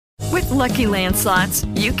Lucky Land Slots,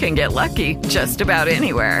 you can get lucky just about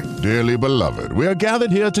anywhere. Dearly beloved, we are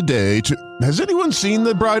gathered here today to... Has anyone seen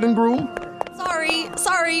the bride and groom?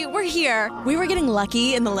 Sorry, we're here. We were getting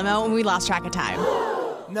lucky in the limo and we lost track of time.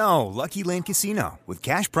 No, Lucky Land Casino, with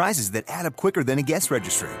cash prizes that add up quicker than a guest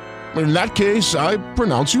registry. In that case, I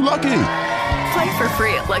pronounce you lucky. Play for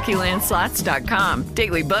free at LuckyLandSlots.com.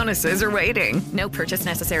 Daily bonuses are waiting. No purchase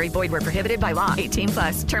necessary. Void where prohibited by law.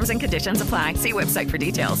 18+. Terms and conditions apply. See website for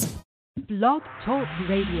details. Blog Talk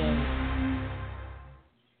Radio.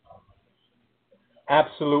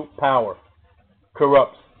 Absolute power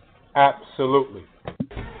corrupts absolutely.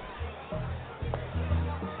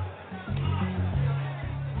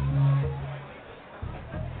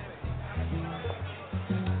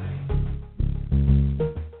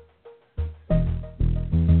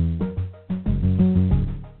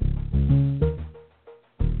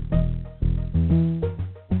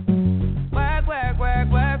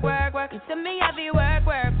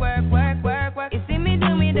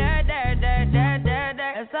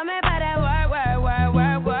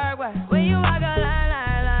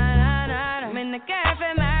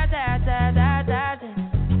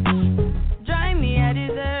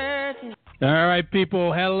 All right,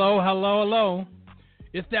 people. Hello.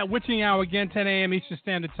 It's that witching hour again, 10 a.m. Eastern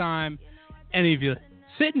Standard Time. Any of you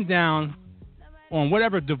sitting down on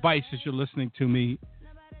whatever devices you're listening to me,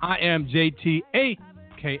 I am JT,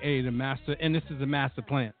 a.k.a. The Master, and this is the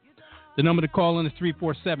Masterplan. The number to call in is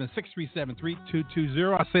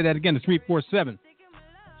 347-637-3220. I'll say that again. It's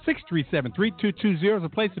 347-637-3220 is a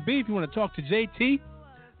place to be if you want to talk to JT,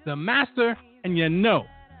 the Master, and you know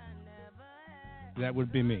that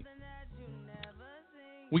would be me.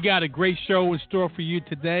 We got a great show in store for you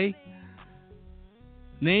today.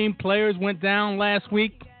 Named players went down last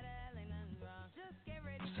week.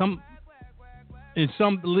 In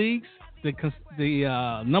some leagues,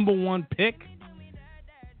 the number one pick.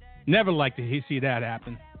 Never like to see that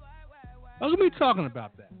happen. I was going to be talking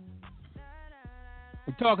about that.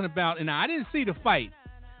 We're talking about, and I didn't see the fight.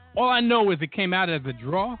 All I know is it came out as a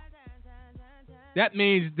draw. That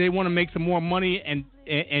means they want to make some more money and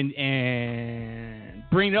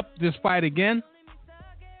bring up this fight again.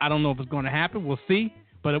 I don't know if it's going to happen. We'll see.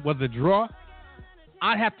 But it was a draw.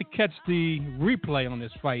 I'd have to catch the replay on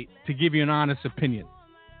this fight to give you an honest opinion.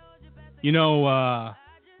 You know, I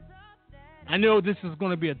know this is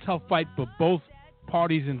going to be a tough fight for both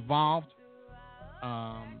parties involved.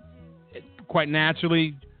 Quite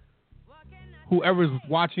naturally, whoever's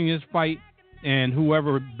watching this fight and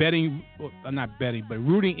whoever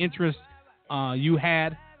rooting interest you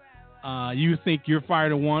had, you think your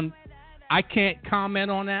fighter won. I can't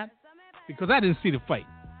comment on that because I didn't see the fight.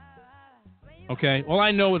 Okay? All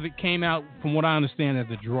I know is it came out, from what I understand, as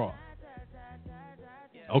a draw.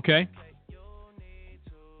 Okay?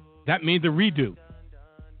 That means a redo.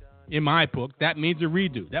 In my book, that means a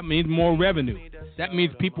redo. That means more revenue. That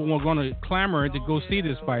means people are going to clamor to go see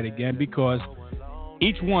this fight again because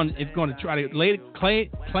each one is going to try to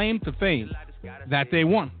claim to fame that they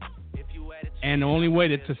won. And the only way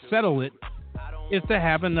to settle it is to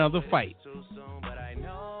have another fight.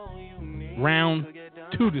 Round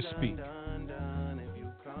 2 to speak.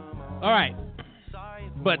 All right.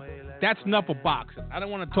 But that's enough of boxing. I don't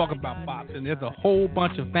want to talk about boxing. There's a whole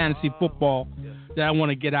bunch of fantasy football that I want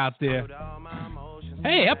to get out there.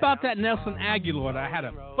 Hey, how about that Nelson Aguilar that I had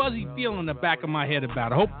a fuzzy feeling in the back of my head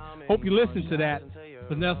about? I hope you listened to that.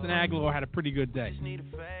 But Nelson Aguilar had a pretty good day.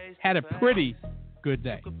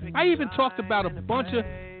 I even talked about a bunch of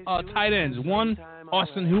tight ends. One,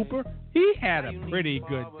 Austin Hooper, he had a pretty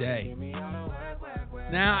good day.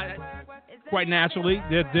 Now, quite naturally,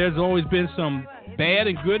 there's always been some bad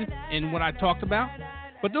and good in what I talked about,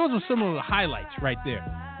 but those are some of the highlights right there.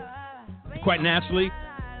 Quite naturally,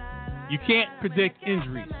 you can't predict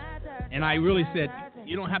injuries, and I really said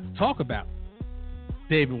you don't have to talk about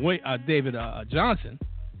David Johnson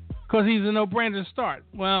because he's a no-brainer to start.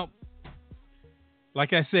 Well,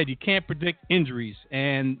 like I said, you can't predict injuries,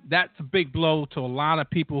 and that's a big blow to a lot of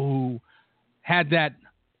people who had that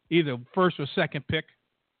either first or second pick,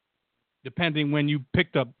 depending when you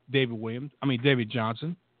picked up David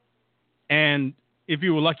Johnson. And if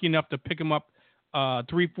you were lucky enough to pick him up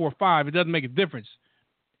 3, 4, 5, it doesn't make a difference.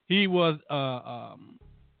 He was a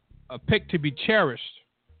pick to be cherished,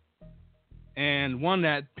 and one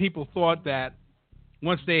that people thought that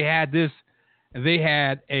once they had this, they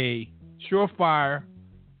had a surefire,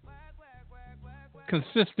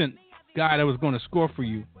 consistent guy that was going to score for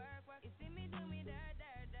you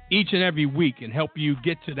each and every week and help you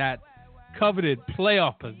get to that coveted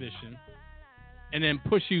playoff position and then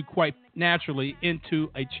push you quite naturally into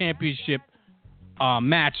a championship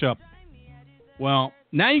matchup Well,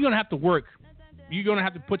 now you're going to have to work. You're going to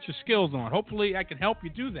have to put your skills on. Hopefully, I can help you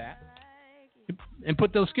do that and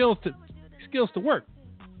put those skills to work,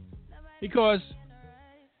 because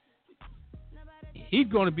he's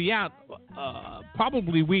going to be out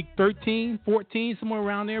probably week 13, 14, somewhere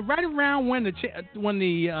around there, right around when the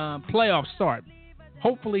playoffs start.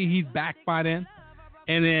 Hopefully, he's back by then,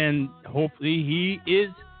 and then hopefully he is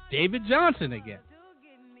David Johnson again.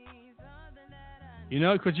 You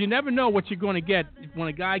know, because you never know what you're going to get when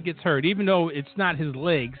a guy gets hurt. Even though it's not his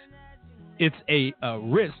legs, it's a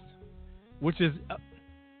wrist, which is,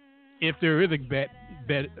 if there is a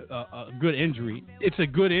good injury, it's a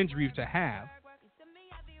good injury to have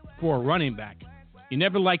for a running back. You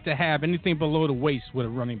never like to have anything below the waist with a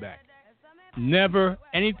running back. Never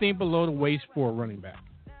anything below the waist for a running back.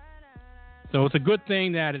 So it's a good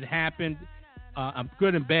thing that it happened, a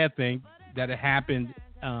good and bad thing that it happened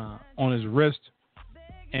on his wrist.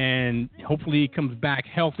 And hopefully he comes back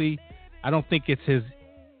healthy. I don't think it's his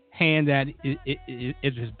hand that is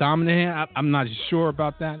his dominant hand. I'm not sure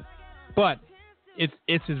about that, but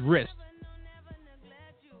it's his wrist.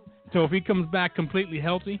 So if he comes back completely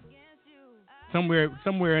healthy,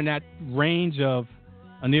 somewhere in that range of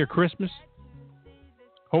near Christmas,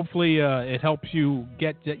 hopefully it helps you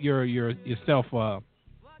get yourself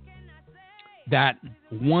that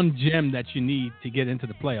one gem that you need to get into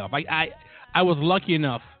the playoff. I was lucky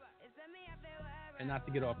enough, and not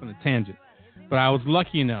to get off on a tangent, but I was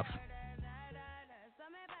lucky enough,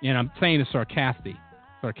 and I'm saying this sarcastically.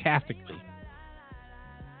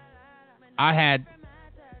 I had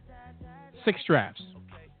 6 drafts.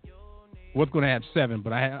 Was going to have 7,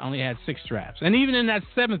 but I only had 6 drafts. And even in that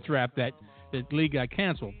 7th draft that the league got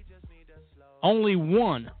canceled, only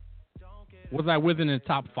one was I within the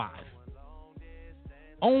top 5.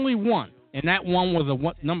 Only one, and that one was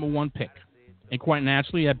a number 1 pick. And quite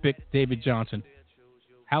naturally, I picked David Johnson.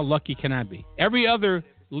 How lucky can I be? Every other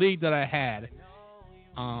league that I had,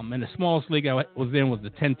 and the smallest league I was in was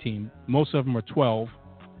the 10 team. Most of them are 12,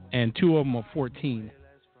 and 2 of them are 14.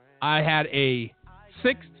 I had a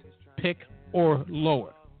 6th pick or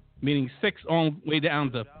lower, meaning 6 on way down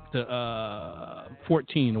to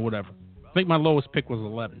 14 or whatever. I think my lowest pick was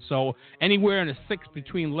 11. So anywhere in the 6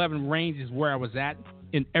 between 11 range is where I was at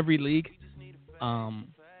in every league.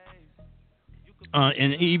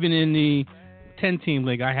 And even in the 10-team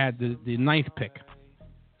league, I had the 9th pick.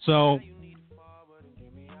 So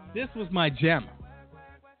this was my gem.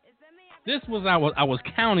 This was I was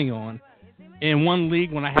counting on in one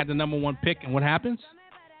league when I had the number 1 pick. And what happens?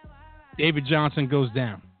 David Johnson goes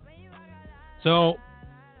down. So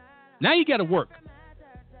now you got to work.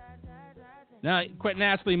 Now, quite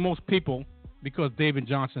naturally, most people, because David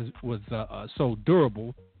Johnson was so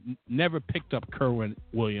durable, never picked up Kerwin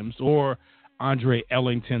Williams or Andre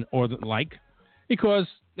Ellington or the like, because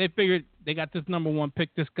they figured they got this number 1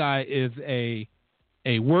 pick. This guy is a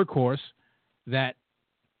workhorse that,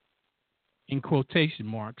 in quotation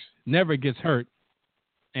marks, never gets hurt.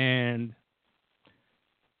 And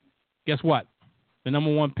guess what? The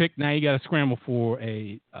number 1 pick, now you got to scramble for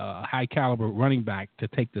a high caliber running back to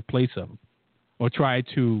take the place of him, or try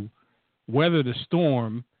to weather the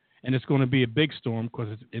storm. And it's going to be a big storm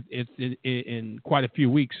because it's in quite a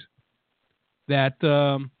few weeks that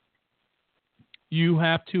you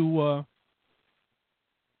have to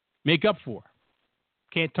make up for.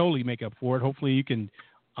 Can't totally make up for it. Hopefully you can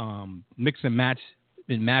mix and match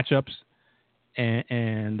in matchups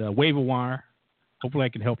and waiver wire. Hopefully I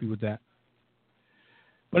can help you with that.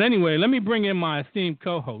 But anyway, let me bring in my esteemed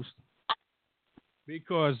co-host,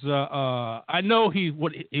 because I know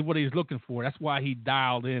what he's looking for. That's why he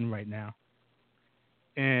dialed in right now,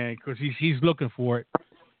 and because he's looking for it.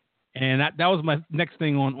 And that was my next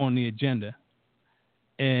thing on the agenda.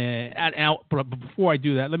 But before I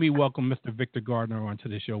do that, let me welcome Mr. Victor Gardner onto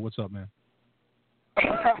the show. What's up, man? Hey,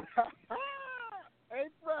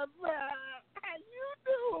 brother, how you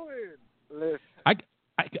doing? Listen,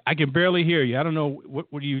 I can barely hear you. I don't know what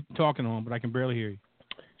are you talking on, but I can barely hear you.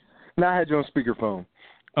 Now I had you on speakerphone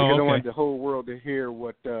because I wanted the whole world to hear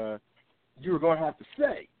what you were going to have to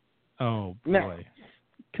say. Oh, boy. Now,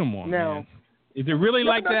 come on, man. Is it really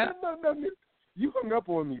like that? No. You hung up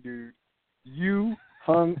on me, dude. You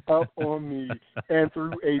hung up on me and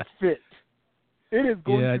threw a fit. It is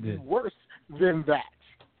going to be worse than that.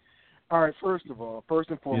 All right, first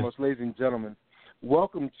and foremost, ladies and gentlemen,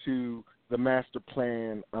 welcome to the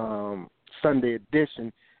Masterplan Sunday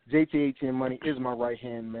edition. JTATM Money is my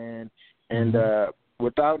right-hand man. And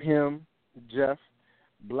without him, Jeff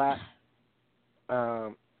Black,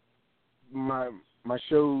 my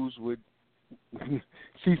shows would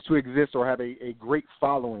cease to exist or have a great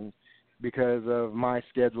following because of my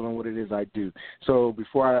schedule and what it is I do. So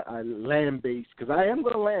before I land base, because I am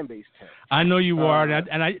going to land base him. I know you are,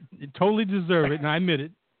 and I totally deserve it, and I admit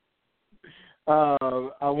it. I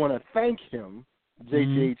want to thank him,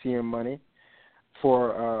 JTATM Money,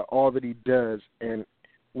 for all that he does. And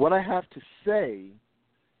what I have to say,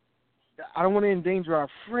 I don't want to endanger our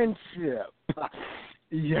friendship.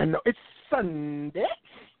 It's Sunday.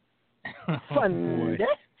 Sunday.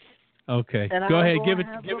 Okay. And go ahead. Give it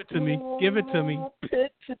to me. Give it to me.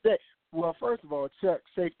 Pick today. Well, first of all, Chuck,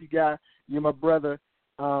 safety guy, you're my brother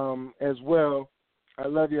as well. I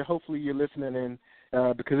love you. Hopefully you're listening in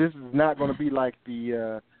because this is not going to be like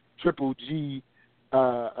the Triple G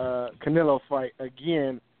Canelo fight.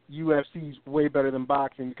 Again, UFC's way better than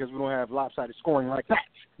boxing because we don't have lopsided scoring like that,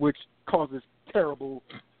 which causes terrible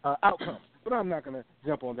outcomes. But I'm not going to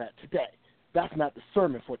jump on that today. That's not the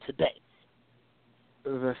sermon for today.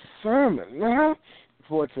 The sermon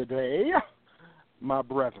for today, my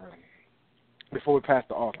brethren, before we pass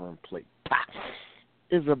the offering plate,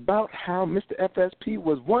 is about how Mr. FSP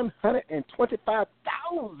was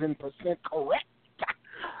 125,000% correct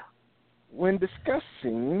when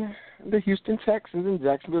discussing the Houston Texans and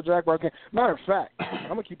Jacksonville Jaguars game. Matter of fact, I'm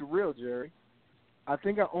going to keep it real, Jerry. I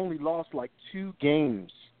think I only lost like 2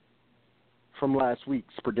 games from last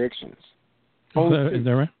week's predictions. Is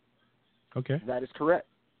that right? Okay. That is correct.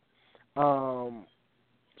 So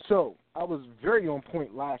I was very on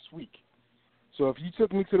point last week. So if you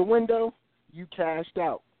took me to the window, you cashed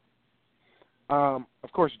out. Of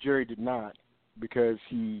course, Jerry did not because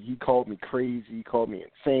he called me crazy. He called me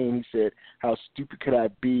insane. He said, how stupid could I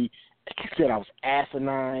be? He said I was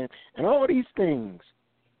asinine and all these things.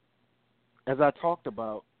 As I talked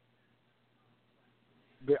about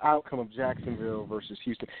the outcome of Jacksonville versus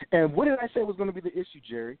Houston. And what did I say was going to be the issue,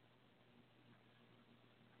 Jerry?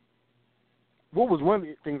 What was one of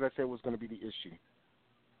the things I said was going to be the issue?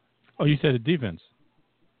 Oh, you said the defense.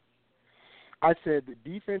 I said the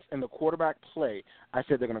defense and the quarterback play. I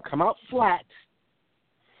said they're going to come out flat.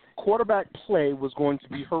 Quarterback play was going to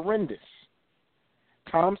be horrendous.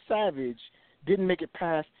 Tom Savage didn't make it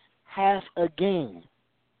past half a game.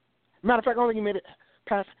 Matter of fact, I don't think he made it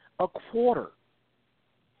past a quarter.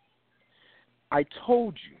 I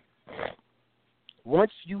told you,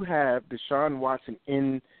 once you have Deshaun Watson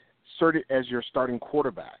inserted as your starting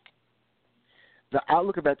quarterback, the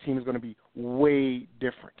outlook of that team is going to be way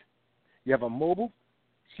different. You have a mobile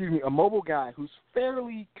guy who's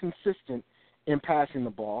fairly consistent in passing the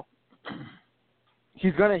ball.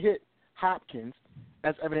 He's going to hit Hopkins,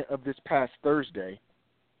 as evident of this past Thursday.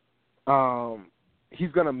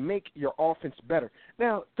 He's going to make your offense better.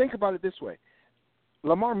 Now, think about it this way.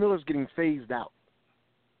 Lamar Miller's getting phased out.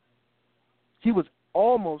 He was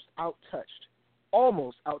almost out-touched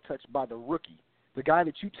by the rookie, the guy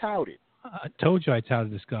that you touted. I told you I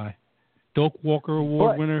touted this guy. Doak Walker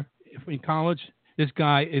Award winner in college. This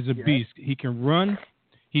guy is a beast. He can run.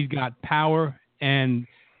 He's got power, and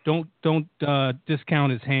don't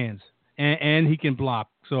discount his hands. And he can block.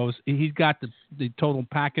 So he's got the total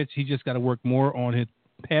package. He just got to work more on his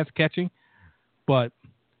pass catching. But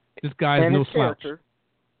this guy is no slouch.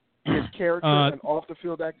 His character and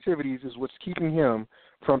off-the-field activities is what's keeping him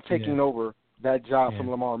from taking over that job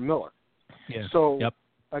from Lamar Miller. Yeah. So,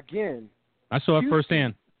 again, I saw it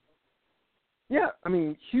firsthand. Yeah, I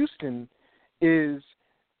mean, Houston is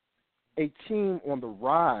a team on the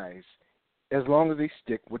rise as long as they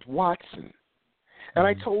stick with Watson. And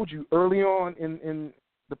I told you early on in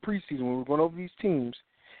the preseason when we were going over these teams,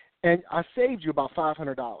 and I saved you about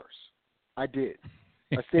 $500. I did.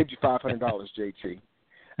 I saved you $500, JT.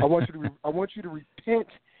 I want you to repent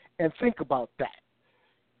and think about that.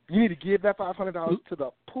 You need to give that $500 to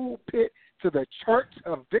the pulpit, to the church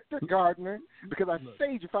of Victor Gardner, because I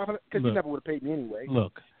saved you $500 because you never would have paid me anyway.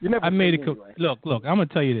 Look, you never anyway. Look. I'm gonna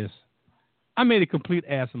tell you this. I made a complete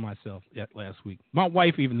ass of myself last week. My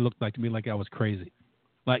wife even looked to me like I was crazy.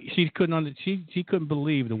 Like she couldn't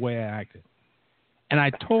believe the way I acted. And I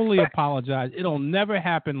totally apologize. It'll never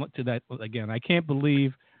happen to that again. I can't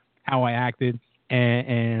believe how I acted,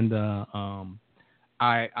 and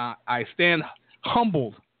I stand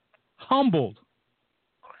humbled.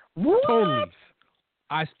 What? Totally.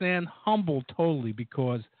 I stand humbled totally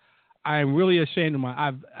because I'm really ashamed of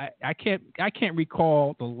I can't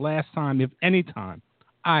recall the last time, if any time,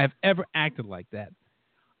 I have ever acted like that.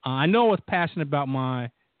 I know I was passionate about my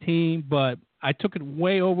team, but I took it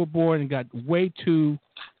way overboard and got way too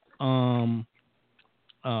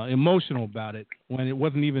emotional about it when it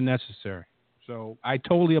wasn't even necessary. So I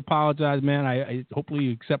totally apologize, man. I hopefully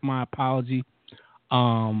you accept my apology.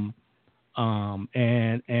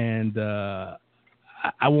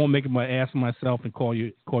 I won't make my ass of myself and call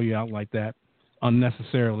you out like that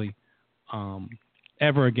unnecessarily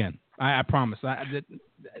ever again. I promise. Listen.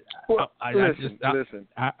 You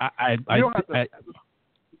don't have to,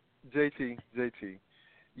 JT,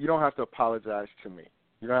 you don't have to apologize to me.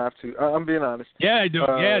 You don't have to. I'm being honest. Yeah, I do.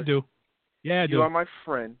 I do. You are my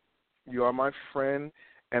friend. You are my friend,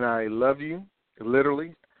 and I love you,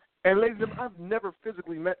 literally. And ladies and gentlemen, I've never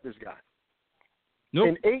physically met this guy. Nope.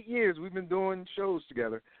 In 8 years, we've been doing shows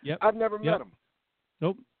together. Yep. I've never met him.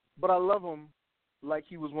 Nope. But I love him like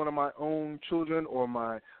he was one of my own children or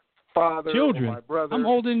my father children. or my brother. I'm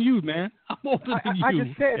older than you, man. I'm older than you.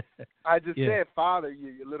 I just said father,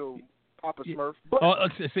 you little Papa Smurf. But,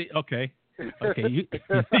 see, okay. Okay, you're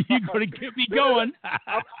going to get me going.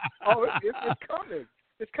 It's coming.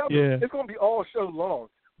 It's coming. Yeah. It's going to be all show long.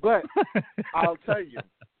 But I'll tell you,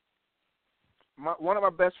 one of my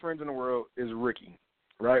best friends in the world is Ricky,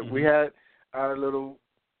 right? Mm-hmm. We had our little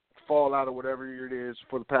fallout or whatever it is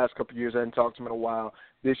for the past couple of years. I hadn't talked to him in a while.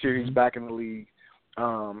 This year he's back in the league.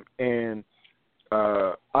 And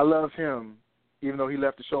I love him, even though he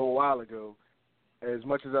left the show a while ago, as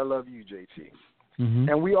much as I love you, JT. Mm-hmm.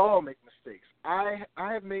 And we all make mistakes. I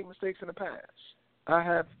have made mistakes in the past.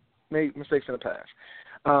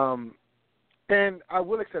 And I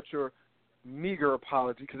will accept your meager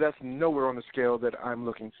apology because that's nowhere on the scale that I'm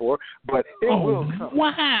looking for. But it will come.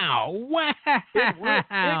 Wow!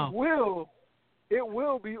 It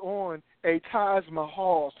will be on a Taj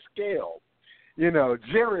Mahal scale.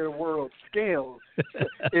 Jerry World scale,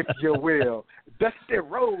 if you will. Dusty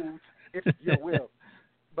Rhodes, if you will.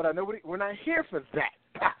 But I know we're not here for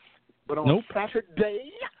that. But on Patrick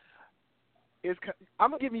Day, I'm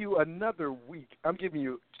going to give you another week. I'm giving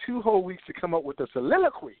you 2 whole weeks to come up with a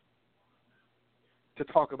soliloquy to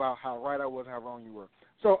talk about how right I was and how wrong you were.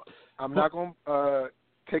 So I'm not going to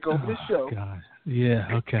take over this show. God. Yeah,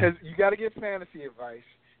 okay. Because you got to give fantasy advice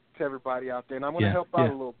to everybody out there, and I'm going to help out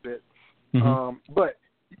a little bit. Mm-hmm. But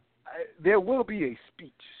there will be a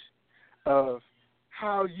speech of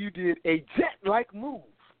how you did a jet-like move.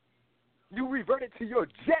 You reverted to your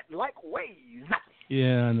jet-like ways.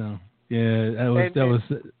 Yeah, I know. Yeah, that was.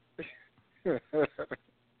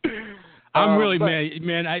 I'm really mad,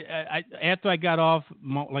 man. I after I got off,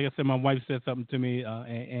 like I said, my wife said something to me,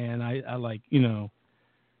 and I I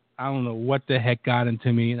don't know what the heck got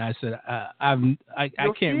into me, and I said I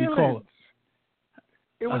can't recall it.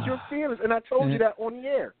 It was your feelings, and I told you that on the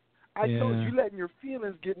air. I told you letting your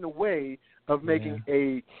feelings get in the way of making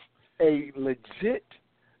a legit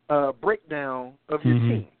breakdown of your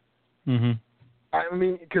team. Mm-hmm. I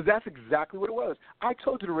mean, because that's exactly what it was. I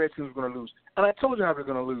told you the Redskins were going to lose, and I told you how they were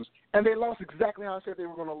going to lose, and they lost exactly how I said they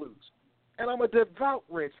were going to lose. And I'm a devout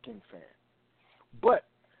Redskins fan. But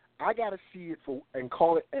I got to see it and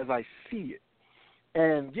call it as I see it.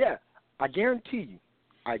 And, yeah, I guarantee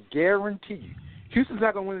you, Houston's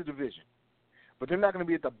not going to win the division. But they're not going to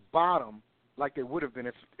be at the bottom like they would have been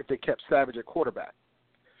if they kept Savage at quarterback.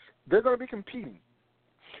 They're going to be competing.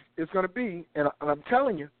 It's going to be, and I'm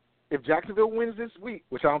telling you, if Jacksonville wins this week,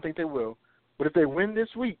 which I don't think they will, but if they win this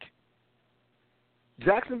week,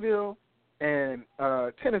 Jacksonville and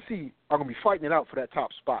Tennessee are going to be fighting it out for that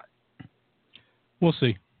top spot. We'll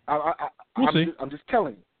see. I'm just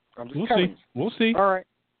telling you. We'll see. All right.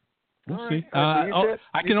 We'll see.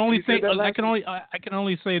 I can only say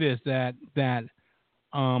this that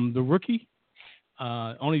the rookie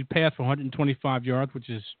only passed for 125 yards, which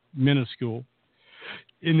is minuscule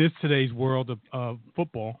in today's world of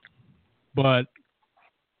football. But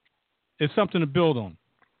it's something to build on.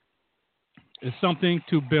 It's something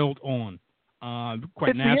to build on.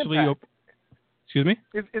 Quite naturally. Excuse me?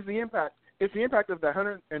 It's the impact. It's the impact of the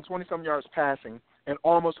 120-some yards passing and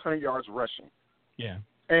almost 100 yards rushing. Yeah.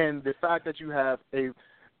 And the fact that you have a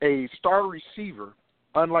star receiver,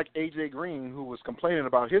 unlike A.J. Green, who was complaining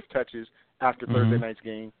about his touches after Thursday night's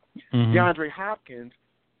game, DeAndre Hopkins,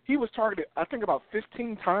 he was targeted, I think, about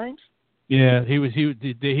 15 times. Yeah, he was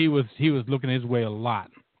looking his way a lot.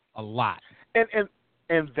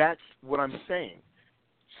 And that's what I'm saying.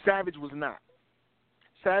 Savage was not.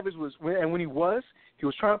 Savage was, and when he was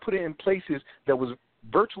trying to put it in places that was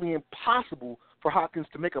virtually impossible for Hopkins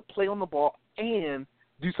to make a play on the ball and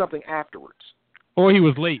do something afterwards. Or he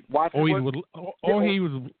was late. He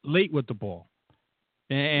was late with the ball.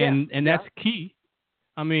 And that's key.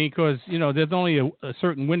 I mean, because, there's only a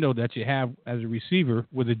certain window that you have as a receiver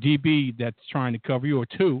with a DB that's trying to cover you, or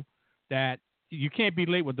two, that you can't be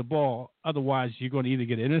late with the ball. Otherwise, you're going to either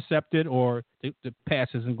get intercepted or the pass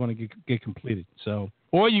isn't going to get completed. So,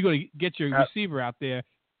 or you're going to get your receiver out there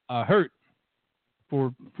hurt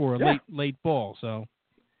for a late ball. So,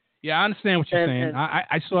 Yeah, I understand what you're saying.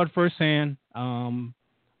 I saw it firsthand in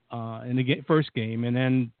the first game, and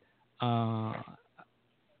then I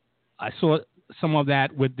saw some of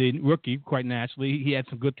that with the rookie, quite naturally. He had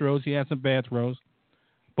some good throws. He had some bad throws.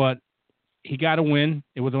 But he got a win.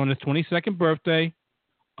 It was on his 22nd birthday.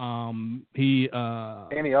 And he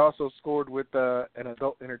also scored with an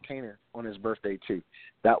adult entertainer on his birthday, too.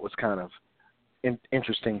 That was kind of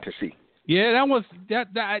interesting to see. Yeah,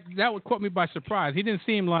 that would caught me by surprise. He didn't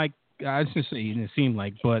seem like I shouldn't say he didn't seem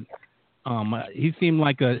like, but he seemed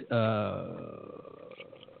like how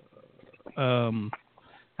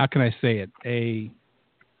can I say it? A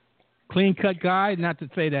clean cut guy. Not to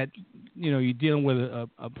say that you're dealing with a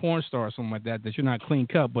porn star or something like that you're not clean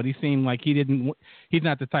cut, but he seemed like he's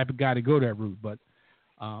not the type of guy to go that route. But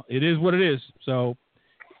it is what it is. So.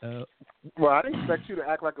 Well, I didn't expect you to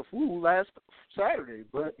act like a fool last Saturday,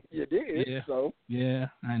 but you did. Yeah. So. Yeah,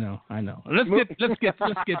 I know. Let's get to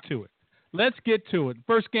it. Let's get to it.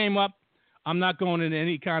 First game up. I'm not going in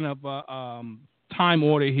any kind of time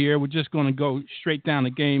order here. We're just going to go straight down the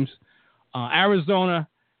games. Arizona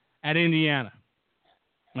at Indiana.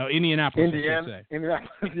 No, Indianapolis. I should say.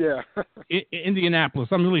 Indianapolis, yeah. Indianapolis.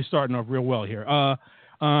 I'm really starting off real well here.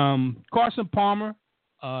 Carson Palmer.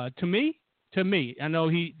 To me, I know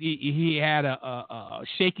he had a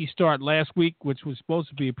shaky start last week, which was supposed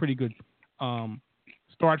to be a pretty good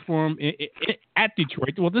start for him at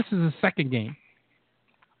Detroit. Well, this is the second game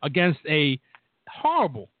against a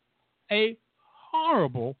horrible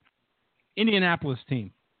Indianapolis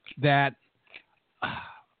team that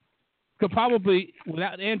could probably,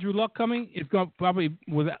 without Andrew Luck coming, it's going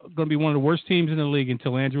to be one of the worst teams in the league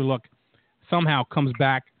until Andrew Luck somehow comes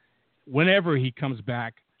back, whenever he comes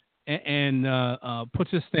back, and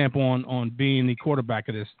puts his stamp on being the quarterback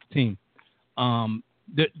of this team.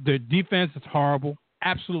 The defense is horrible,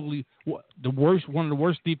 absolutely the worst, one of the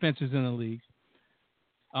worst defenses in the league.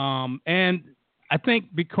 And I think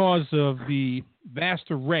because of the vast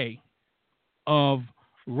array of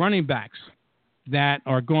running backs that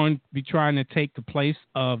are going to be trying to take the place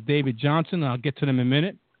of David Johnson, I'll get to them in a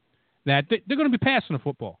minute, that they're going to be passing the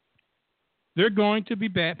football. They're going to be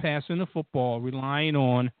passing the football, relying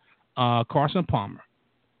on Carson Palmer.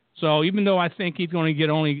 So even though I think he's going to get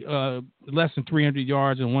only less than 300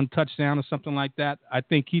 yards and one touchdown or something like that, I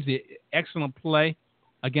think he's an excellent play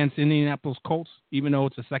against Indianapolis Colts, even though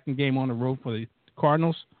it's a second game on the road for the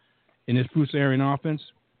Cardinals in this Bruce Arians offense.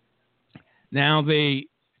 Now, they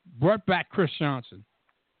brought back Chris Johnson,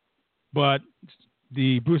 but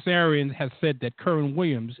the Bruce Arians has said that Kerwin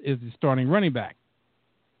Williams is the starting running back.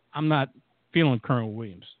 I'm not feeling Kerwin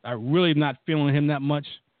Williams. I'm really not feeling him that much.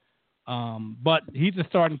 But he's a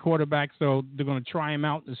starting quarterback, so they're going to try him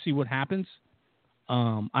out and see what happens.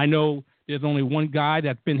 I know there's only one guy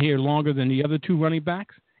that's been here longer than the other two running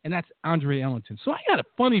backs, and that's Andre Ellington. So I got a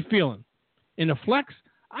funny feeling. In the flex,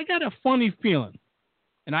 I got a funny feeling.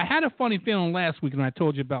 And I had a funny feeling last week when I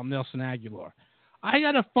told you about Nelson Aguilar. I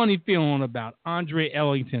got a funny feeling about Andre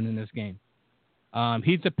Ellington in this game.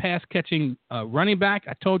 He's a pass-catching running back.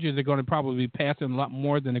 I told you they're going to probably be passing a lot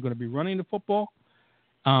more than they're going to be running the football.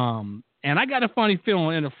 And I got a funny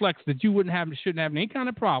feeling in the flex that you shouldn't have any kind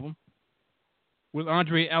of problem with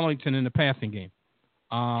Andre Ellington in the passing game.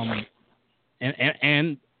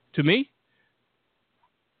 And to me,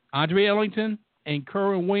 Andre Ellington and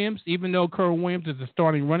Kerwin Williams, even though Kerwin Williams is the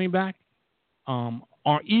starting running back, are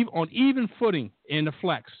on even footing in the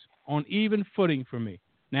flex, on even footing for me.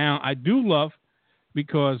 Now, I do love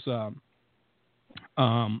because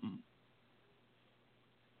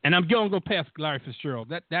and I'm going to go past Larry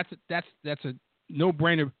Fitzgerald. That's a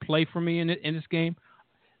no-brainer play for me in this game.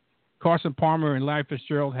 Carson Palmer and Larry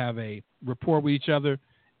Fitzgerald have a rapport with each other,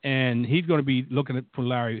 and he's going to be looking for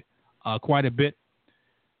Larry quite a bit.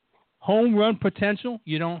 Home run potential,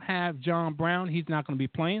 you don't have John Brown. He's not going to be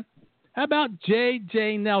playing. How about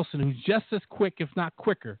J.J. Nelson, who's just as quick, if not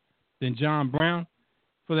quicker, than John Brown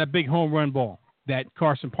for that big home run ball that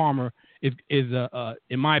Carson Palmer is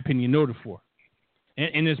in my opinion, noted for.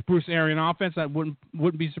 In this Bruce Arians offense, I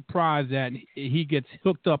wouldn't be surprised that he gets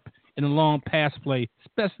hooked up in a long pass play,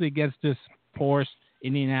 especially against this porous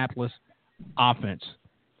Indianapolis offense.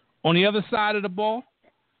 On the other side of the ball,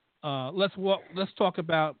 let's talk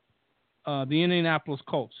about the Indianapolis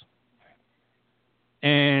Colts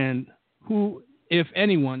and who, if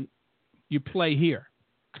anyone, you play here.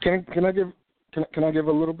 Can I give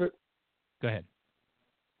a little bit? Go ahead.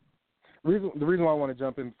 The reason why I want to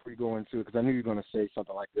jump in before you go into it, because I knew you were going to say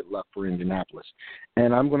something like good luck for Indianapolis.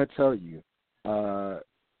 And I'm going to tell you,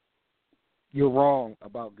 you're wrong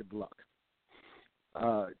about good luck.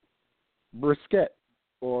 Brissett,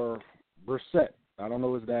 I don't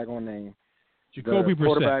know his daggone name. Jacoby the Brissett.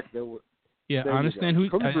 Quarterback that I understand who.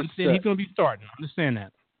 I understand he's going to be starting. I understand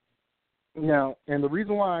that. Now, and the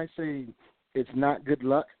reason why I say it's not good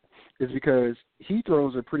luck is because he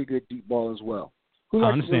throws a pretty good deep ball as well. Who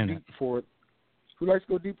likes to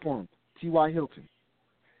go deep for him? T.Y. Hilton.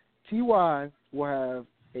 T.Y. will have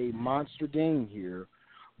a monster game here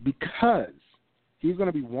because he's going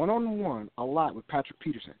to be one-on-one a lot with Patrick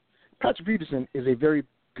Peterson. Patrick Peterson is a very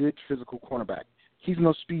good physical cornerback. He's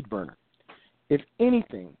no speed burner. If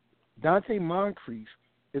anything, Dante Moncrief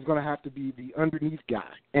is going to have to be the underneath guy,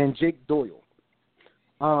 and Jake Doyle.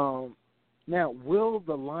 Now, will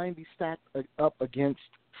the line be stacked up against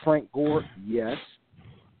Frank Gore? Yes.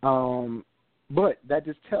 But that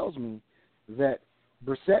just tells me that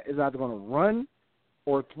Brissett is either going to run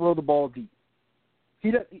or throw the ball deep.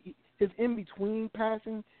 His in-between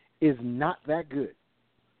passing is not that good,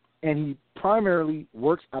 and he primarily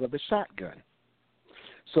works out of the shotgun.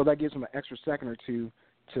 So that gives him an extra second or two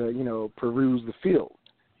to, peruse the field.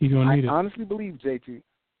 He's going to need it. I honestly believe, JT.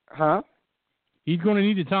 Huh? He's going to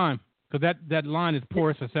need the time because that line is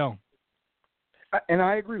porous as hell. And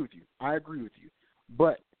I agree with you.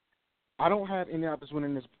 But I don't have Indianapolis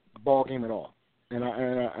winning this ball game at all, and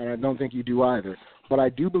I don't think you do either. But I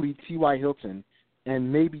do believe T.Y. Hilton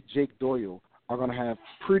and maybe Jake Doyle are going to have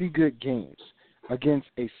pretty good games against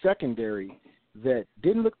a secondary that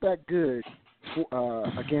didn't look that good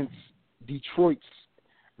against Detroit's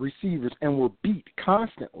receivers and were beat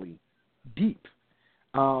constantly deep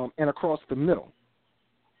and across the middle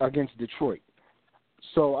against Detroit.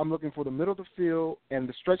 So I'm looking for the middle of the field and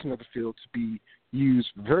the stretching of the field to be used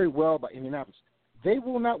very well by Indianapolis. They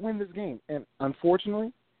will not win this game, and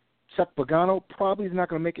unfortunately, Chuck Pagano probably is not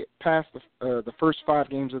going to make it past the first 5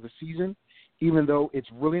 games of the season, even though it's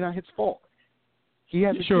really not his fault. He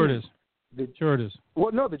has Sure it is.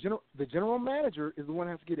 Well, no, the general manager is the one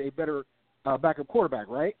who has to get a better backup quarterback,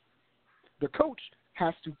 right? The coach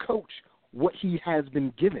has to coach what he has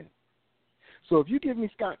been given. So if you give me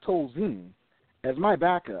Scott Tolzien as my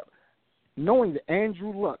backup, knowing that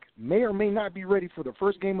Andrew Luck may or may not be ready for the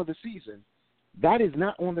first game of the season, that is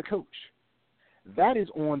not on the coach. That is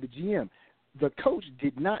on the GM. The coach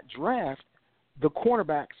did not draft the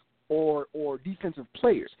cornerbacks or defensive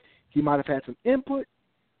players. He might have had some input,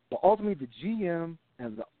 but ultimately the GM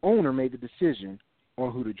and the owner made the decision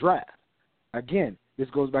on who to draft. Again, this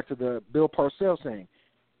goes back to the Bill Parcells saying,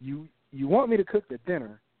 you want me to cook the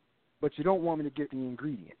dinner, but you don't want me to get the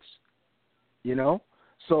ingredients.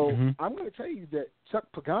 So I'm going to tell you that Chuck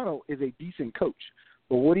Pagano is a decent coach.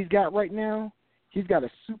 But what he's got right now, he's got a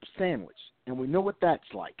soup sandwich, and we know what that's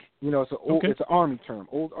like. It's it's an Army term,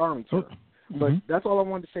 old Army term. But that's all I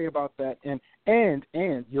wanted to say about that. And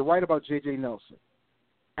you're right about J.J. Nelson.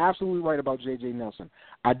 Absolutely right about J.J. Nelson.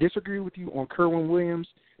 I disagree with you on Kerwin Williams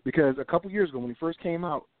because a couple years ago when he first came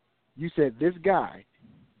out, you said this guy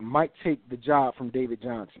might take the job from David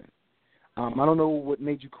Johnson. I don't know what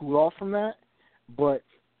made you cool off from that, but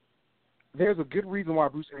there's a good reason why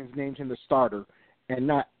Bruce Arians named him the starter and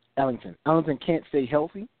not Ellington. Ellington can't stay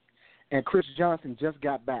healthy, and Chris Johnson just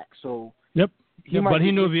got back. So but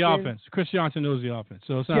he knows the offense. Chris Johnson knows the offense,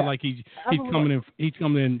 so it's not like he's coming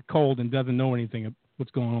in cold and doesn't know anything of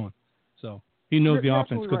what's going on. So he knows the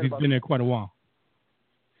offense because he's been there quite a while.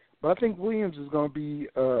 But I think Williams is going to be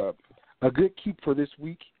a good keep for this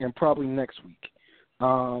week and probably next week.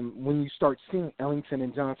 When you start seeing Ellington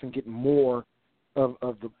and Johnson get more of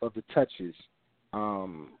the touches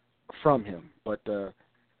from him, but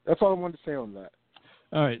that's all I wanted to say on that.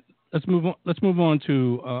 All right, let's move on. Let's move on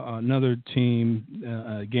to another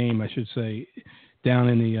team game, I should say, down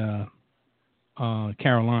in the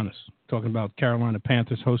Carolinas. Talking about Carolina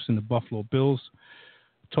Panthers hosting the Buffalo Bills.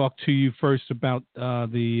 Talk to you first about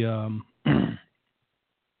the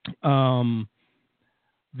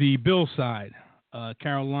Bill side.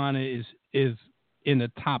 Carolina is in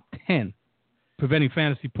the top 10, preventing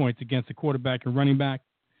fantasy points against the quarterback and running back.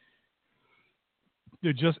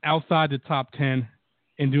 They're just outside the top 10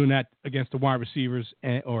 in doing that against the wide receivers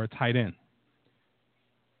or a tight end.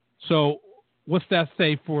 So what's that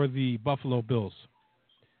say for the Buffalo Bills?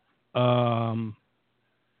 No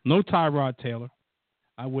Tyrod Taylor.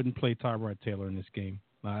 I wouldn't play Tyrod Taylor in this game.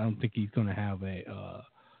 I don't think he's going to have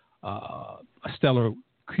a stellar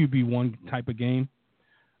QB1 type of game.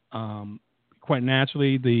 Quite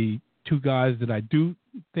naturally, the 2 guys that I do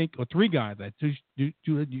think, or 3 guys that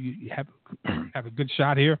do have a good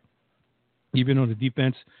shot here, even though the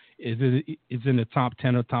defense is in the top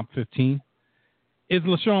 10 or top 15, is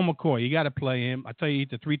LaShawn McCoy. You got to play him. I tell you,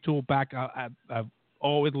 he's a 3-tool back. I've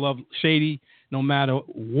always loved Shady, no matter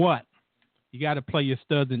what you got to play your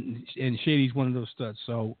studs, and Shady's one of those studs.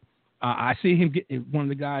 So I see him get one of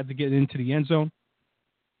the guys to get into the end zone.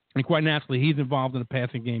 And quite naturally, he's involved in the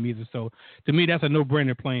passing game either. So to me, that's a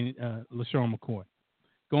no-brainer playing LaShawn McCoy.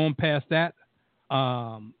 Going past that,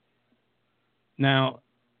 now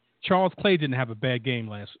Charles Clay didn't have a bad game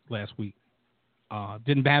last week.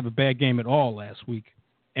 Didn't have a bad game at all last week.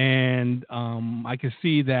 And I can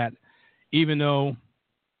see that even though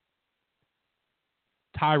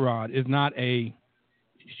Tyrod is not a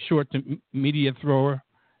short to medium thrower,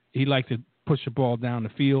 he likes to push the ball down the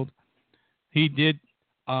field. He did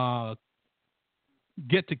get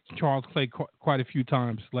to Charles Clay quite a few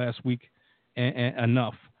times last week, and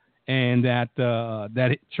enough, and that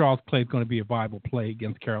Charles Clay is going to be a viable play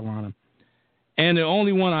against Carolina. And the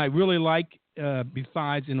only one I really like,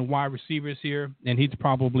 besides in the wide receivers here, and he's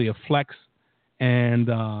probably a flex, and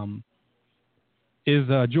is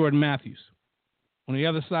Jordan Matthews. On the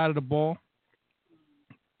other side of the ball,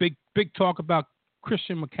 big talk about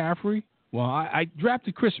Christian McCaffrey. Well, I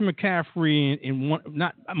drafted Christian McCaffrey in one,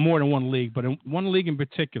 not more than one league, but in one league in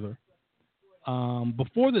particular.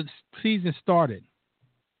 Before the season started,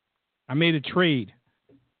 I made a trade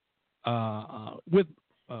with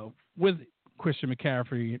Christian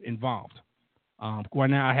McCaffrey involved. Right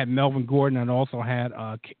now, I had Melvin Gordon and also had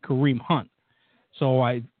Kareem Hunt. So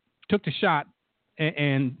I took the shot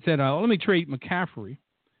and said, "Let me trade McCaffrey,"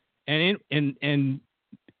 and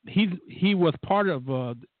he was part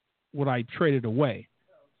of what I traded away.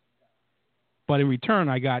 But in return,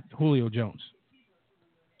 I got Julio Jones.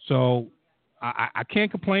 So I can't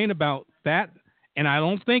complain about that, and I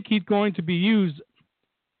don't think he's going to be used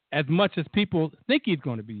as much as people think he's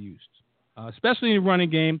going to be used, especially in the running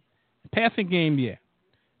game. Passing game, yeah.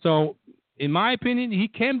 So, in my opinion, he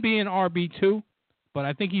can be an RB2, but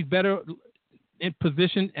I think he's better in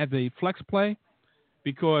position as a flex play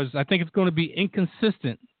because I think it's going to be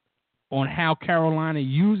inconsistent on how Carolina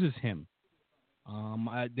uses him.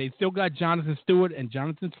 They still got Jonathan Stewart, and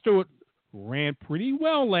Jonathan Stewart ran pretty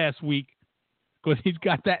well last week because he's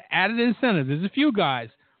got that added incentive. There's a few guys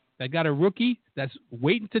that got a rookie that's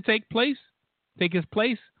waiting to take his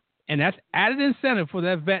place, and that's added incentive for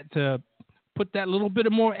that vet to put that little bit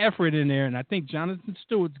of more effort in there. And I think Jonathan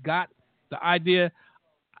Stewart's got the idea,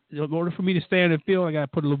 in order for me to stay on the field, I got to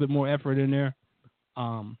put a little bit more effort in there.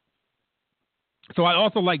 So I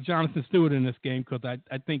also like Jonathan Stewart in this game because I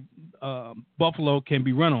think Buffalo can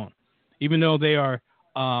be run on, even though they are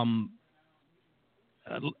top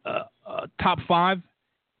 5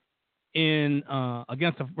 in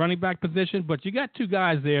against the running back position. But you got two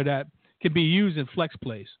guys there that can be used in flex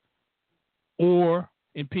plays or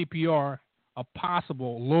in PPR, a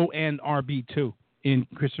possible low-end RB2 in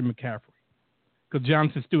Christian McCaffrey because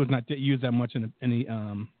Jonathan Stewart's not used that much in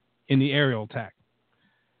the aerial attack.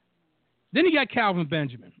 Then you got Calvin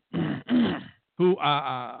Benjamin, who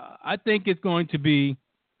I think is going to be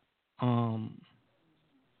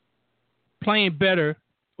playing better,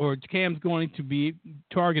 or Cam's going to be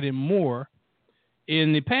targeted more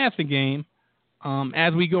in the passing game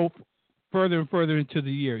as we go further and further into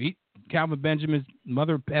the year. Calvin Benjamin's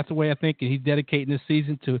mother passed away, I think, and he's dedicating this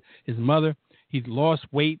season to his mother. He's lost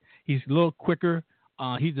weight. He's a little quicker.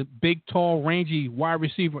 He's a big, tall, rangy wide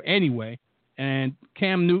receiver anyway. And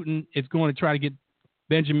Cam Newton is going to try to get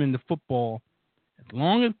Benjamin the football as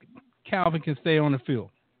long as Calvin can stay on the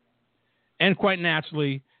field. And quite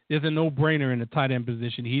naturally, there's a no-brainer in the tight end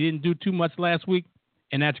position. He didn't do too much last week,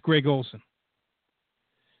 and that's Greg Olsen.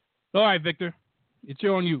 All right, Victor, it's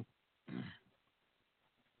on you.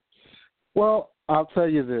 Well, I'll tell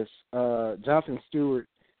you this. Jonathan Stewart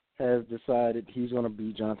has decided he's going to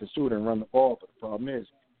be Jonathan Stewart and run the ball, but the problem is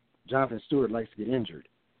Jonathan Stewart likes to get injured.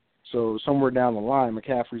 So somewhere down the line,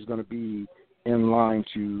 McCaffrey's going to be in line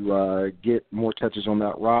to get more touches on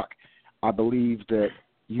that rock. I believe that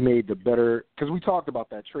you made the better – because we talked about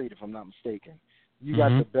that trade, if I'm not mistaken. You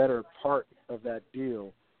got the better part of that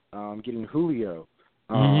deal, getting Julio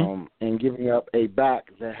and giving up a back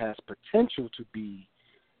that has potential to be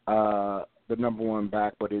the number one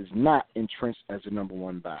back, but is not entrenched as the number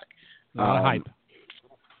one back. Hype.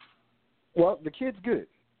 Well, the kid's good.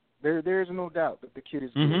 There's no doubt that the kid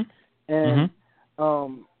is good. And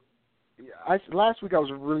last week I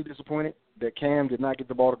was really disappointed that Cam did not get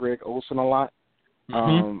the ball to Greg Olsen a lot.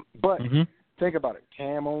 But think about it.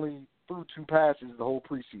 Cam only threw 2 passes the whole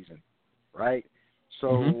preseason, right? So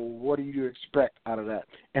what do you expect out of that?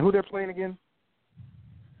 And who they're playing again?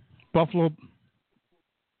 Buffalo,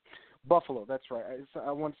 that's right.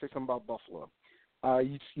 I want to say something about Buffalo.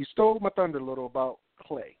 You stole my thunder a little about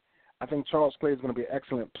Clay. I think Charles Clay is going to be an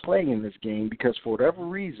excellent play in this game because for whatever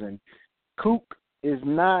reason, Cook is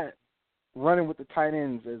not running with the tight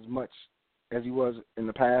ends as much as he was in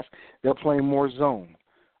the past. They're playing more zone.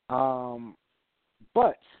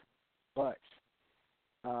 But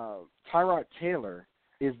Tyrod Taylor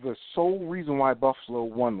is the sole reason why Buffalo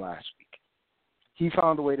won last week. He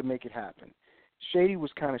found a way to make it happen. Shady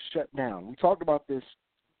was kind of shut down. We talked about this,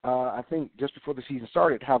 I think, just before the season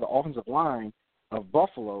started, how the offensive line of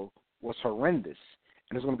Buffalo was horrendous.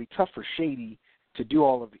 And it's going to be tough for Shady to do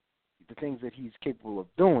all of the things that he's capable of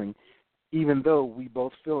doing, even though we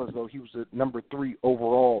both feel as though he was the number 3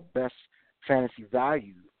 overall best fantasy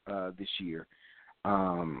value this year.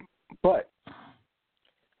 But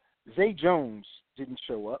Zay Jones didn't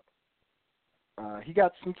show up. He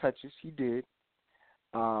got some touches. He did.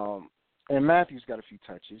 And Matthews got a few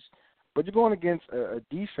touches. But you're going against a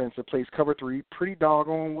defense that plays cover 3 pretty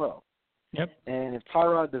doggone well. Yep. And if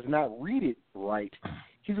Tyrod does not read it right,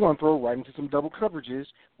 he's going to throw right into some double coverages,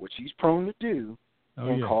 which he's prone to do,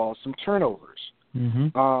 and cause some turnovers.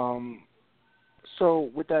 Mm-hmm. So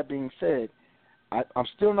with that being said, I'm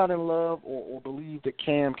still not in love or believe that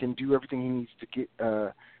Cam can do everything he needs to get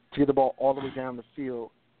the ball all the way down the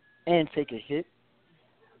field and take a hit.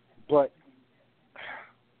 But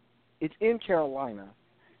it's in Carolina,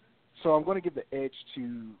 so I'm going to give the edge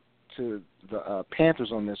to the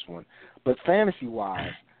Panthers on this one. But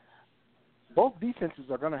fantasy-wise, both defenses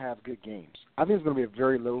are going to have good games. I think it's going to be a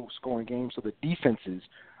very low-scoring game, so the defenses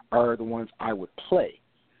are the ones I would play,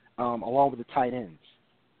 along with the tight ends.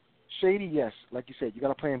 Shady, yes, like you said, you got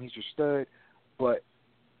to play him. He's your stud. But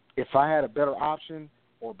if I had a better option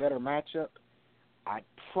or a better matchup, I'd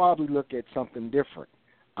probably look at something different.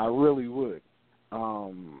 I really would.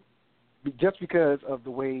 Just because of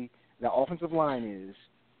the way the offensive line is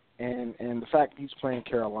and the fact he's playing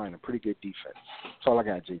Carolina, pretty good defense. That's all I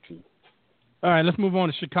got, JT. All right, let's move on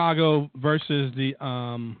to Chicago versus the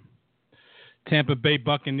Tampa Bay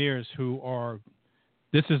Buccaneers,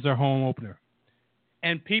 this is their home opener.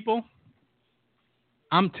 And people,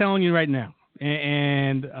 I'm telling you right now,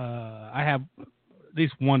 and I have at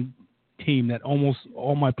least one team that almost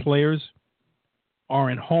all my players are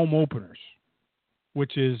in home openers,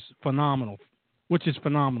 which is phenomenal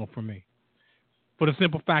for me. For the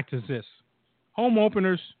simple fact is this: home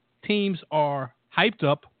openers, teams are hyped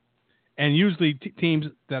up, and usually teams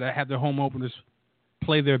that have their home openers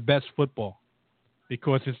play their best football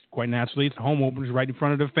because it's quite naturally it's home openers right in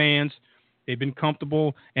front of the fans. They've been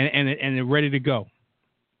comfortable and they're ready to go.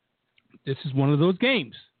 This is one of those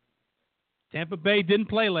games. Tampa Bay didn't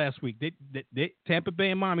play last week. Tampa Bay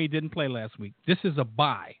and Miami didn't play last week. This is a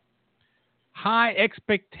bye. High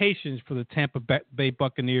expectations for the Tampa Bay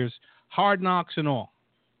Buccaneers, hard knocks and all.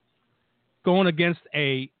 Going against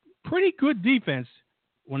a pretty good defense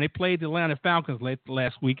when they played the Atlanta Falcons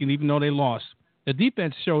last week, and even though they lost, the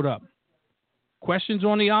defense showed up. Questions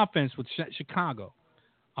on the offense with Chicago.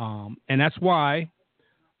 And that's why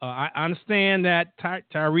I understand that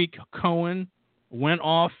Tyreek Cohen went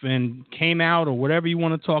off and came out or whatever you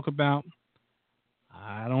want to talk about.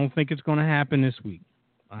 I don't think it's going to happen this week.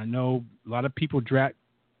 I know a lot of people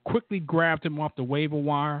quickly grabbed him off the waiver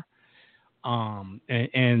wire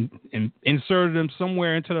and inserted him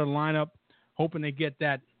somewhere into the lineup, hoping to get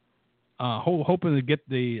that, hoping to get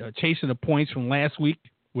the chasing the points from last week,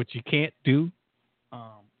 which you can't do.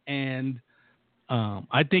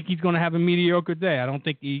 I think he's going to have a mediocre day. I don't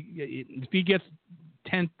think if he gets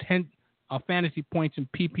 10 fantasy points in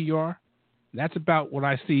PPR, that's about what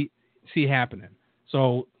I see happening.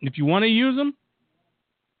 So if you want to use him,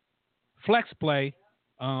 flex play,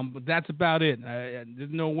 but that's about it. There's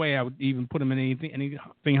no way I would even put him in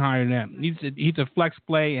anything higher than that. He's a flex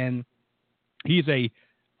play, and he's a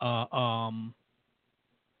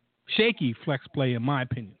shaky flex play in my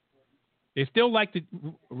opinion. They still like to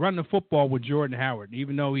run the football with Jordan Howard,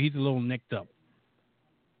 even though he's a little nicked up.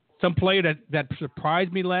 Some player that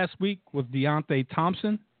surprised me last week was Deontay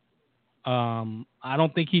Thompson. I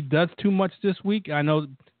don't think he does too much this week. I know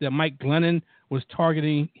that Mike Glennon was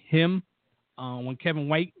targeting him when Kevin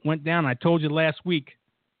White went down. I told you last week,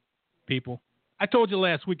 people. I told you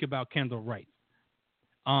last week about Kendall Wright.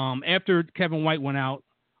 After Kevin White went out,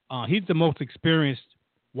 he's the most experienced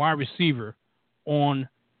wide receiver on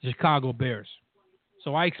the Chicago Bears.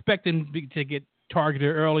 So I expect him to get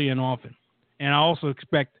targeted early and often. And I also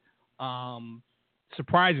expect,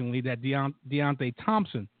 surprisingly, that Deontay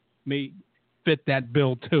Thompson may fit that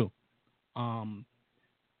bill too.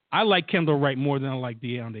 I like Kendall Wright more than I like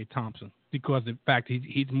Deontay Thompson because, in fact,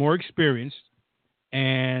 he's more experienced,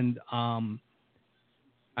 and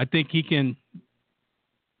I think he can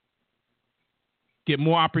get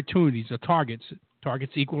more opportunities or targets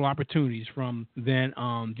equal opportunities than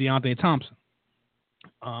Deontay Thompson.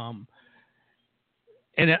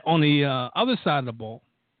 And on the other side of the ball,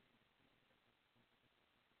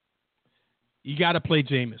 you got to play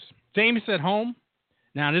Jameis. Jameis at home.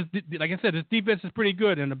 Now, this, like I said, this defense is pretty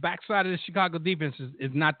good, and the backside of the Chicago defense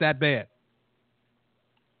is not that bad.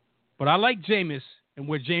 But I like Jameis and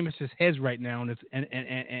where Jameis heads right now,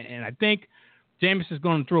 and I think Jameis is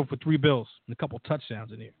going to throw for 3 bills and a couple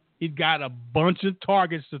touchdowns in here. He's got a bunch of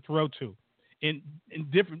targets to throw to in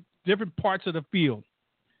different parts of the field.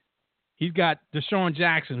 He's got Deshaun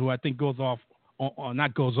Jackson, who I think but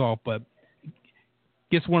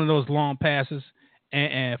gets one of those long passes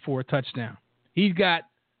and for a touchdown. He's got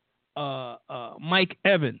Mike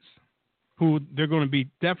Evans, who they're going to be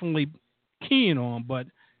definitely keen on, but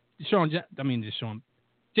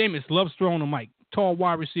Jameis loves throwing to Mike. Tall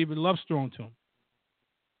wide receiver, loves throwing to him.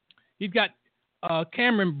 He's got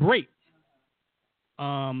Cameron Brate.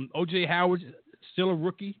 O.J. Howard, still a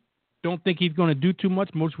rookie. Don't think he's going to do too much.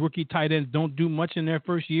 Most rookie tight ends don't do much in their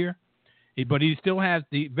first year. But he still has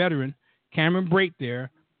the veteran, Cameron Brate, there.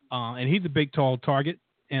 And he's a big, tall target.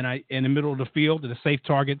 And in the middle of the field, and a safe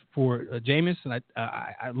target for Jameis. And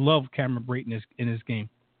I love Cameron Brate in this game.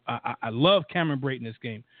 I love Cameron Brate in this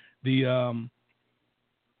game. The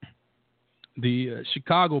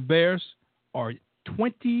Chicago Bears are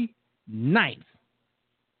 29th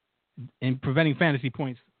in preventing fantasy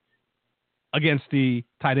points against the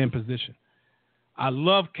tight end position. I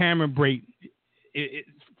love Cameron Brate.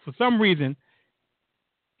 For some reason,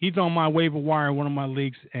 he's on my waiver wire in one of my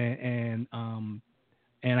leagues, and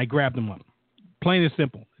I grabbed him up. Plain and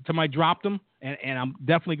simple. Somebody dropped him, and I'm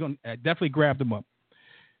definitely grabbed him up.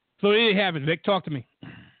 So there you have it, Vic. Talk to me.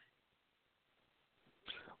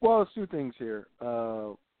 Well, it's 2 things here.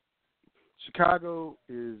 Chicago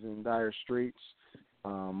is in dire straits.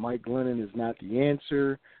 Mike Glennon is not the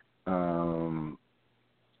answer.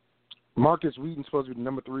 Marcus Wheaton's supposed to be the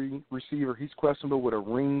number 3 receiver. He's questionable with a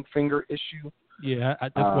ring finger issue. Yeah,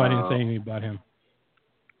 that's why I didn't say anything about him.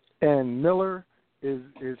 And Miller is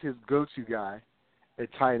his go-to guy at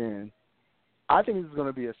tight end. I think this is going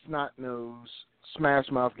to be a snot-nosed,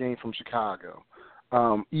 smash-mouth game from Chicago.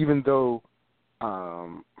 Even though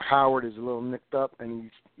Howard is a little nicked up and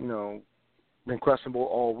he's, been questionable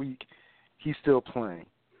all week, he's still playing.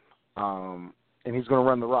 And he's going to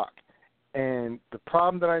run the rock. And the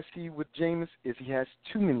problem that I see with Jameis is he has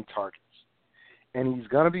too many targets. And he's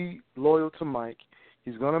going to be loyal to Mike.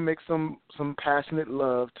 He's going to make some passionate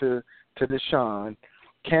love to Deshaun.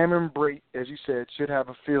 Cameron Brate, as you said, should have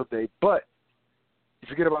a field day. But you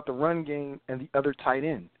forget about the run game and the other tight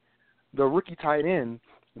end. The rookie tight end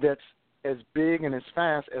that's as big and as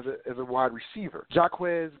fast as a wide receiver.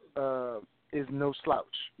 Jaquez is no slouch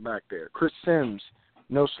back there. Chris Sims,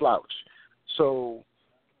 no slouch. So,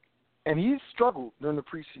 and he's struggled during the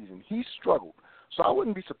preseason. He's struggled. So I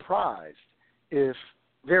wouldn't be surprised if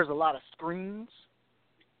there's a lot of screens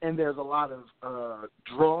and there's a lot of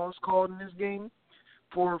draws called in this game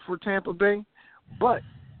for Tampa Bay. But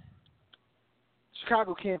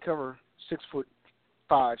Chicago can't cover 6'5",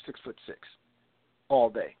 6'6" all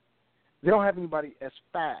day. They don't have anybody as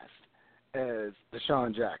fast as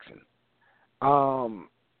Deshaun Jackson.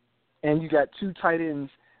 And you got 2 tight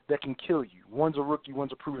ends that can kill you. One's a rookie,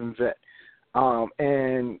 one's a proven vet.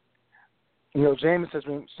 And, Jameis has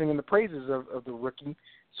been singing the praises of the rookie,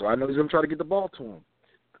 so I know he's going to try to get the ball to him.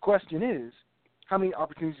 The question is, how many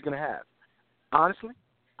opportunities he's going to have? Honestly,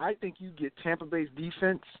 I think you get Tampa Bay's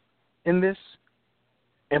defense in this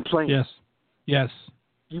and play. Yes.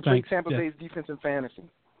 You play Tampa Bay's defense in fantasy.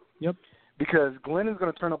 Yep. Because Glenn is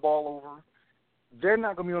going to turn the ball over. They're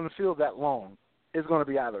not going to be on the field that long. It's going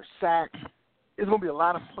to be either sacks. It's going to be a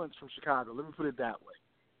lot of punts from Chicago. Let me put it that way.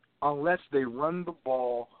 Unless they run the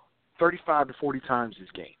ball 35 to 40 times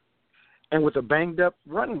this game. And with a banged-up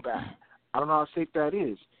running back, I don't know how safe that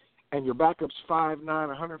is. And your backup's 5'9",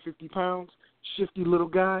 150 pounds, shifty little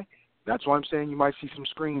guy, that's why I'm saying you might see some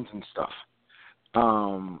screens and stuff.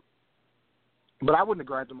 But I wouldn't have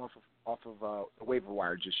grabbed him off of the waiver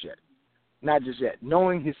wire just yet. Not just yet.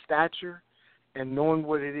 Knowing his stature and knowing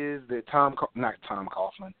what it is that John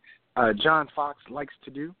Fox likes to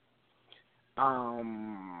do,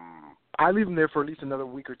 I leave him there for at least another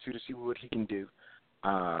week or 2 to see what he can do.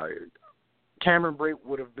 Cameron Brate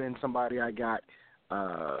would have been somebody I got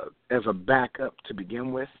as a backup to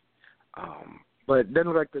begin with. But it doesn't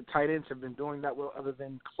look like the tight ends have been doing that well other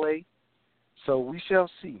than Clay. So we shall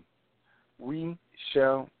see. We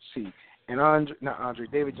shall see. And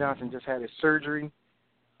David Johnson just had his surgery,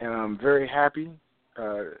 and I'm very happy.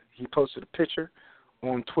 He posted a picture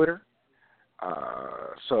on Twitter.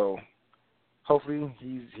 So hopefully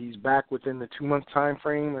he's back within the 2-month time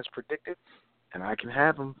frame as predicted, and I can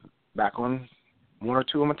have him back on one or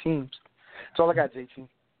two of my teams. That's all I got, JT.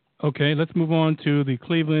 Okay, let's move on to the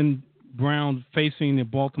Cleveland Browns facing the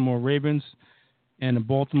Baltimore Ravens, and the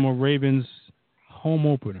Baltimore Ravens home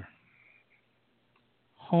opener.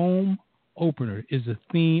 Home opener is the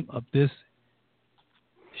theme of this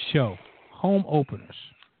show. Home openers.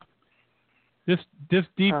 This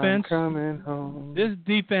defense. I'm coming home. This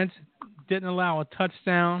defense didn't allow a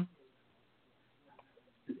touchdown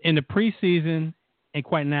in the preseason, and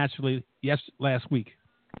quite naturally, last week.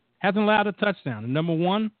 Hasn't allowed a touchdown. And number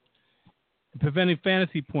one, preventing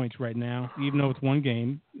fantasy points right now, even though it's one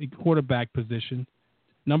game, the quarterback position.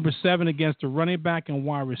 Number 7 against the running back and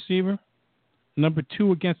wide receiver. Number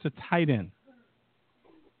 2 against the tight end.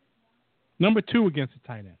 Number 2 against the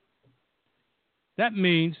tight end. That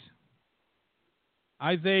means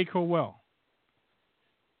Isaiah Crowell,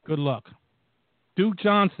 good luck. Duke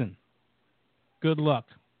Johnson, good luck.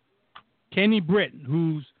 Kenny Britt,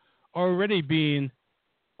 who's already being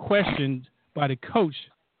questioned by the coach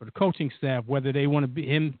or the coaching staff whether they want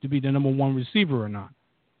him to be the number 1 receiver or not.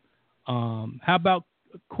 How about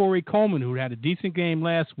Corey Coleman, who had a decent game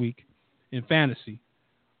last week in fantasy?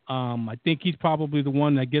 I think he's probably the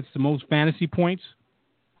one that gets the most fantasy points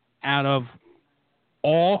out of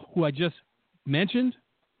all who I just mentioned.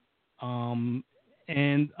 So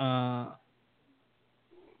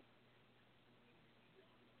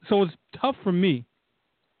it's tough for me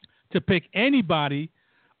to pick anybody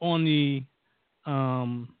on the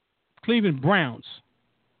Cleveland Browns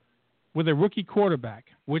with a rookie quarterback,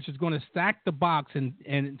 which is going to stack the box and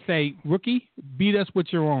say, rookie, beat us with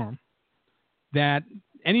your arm. That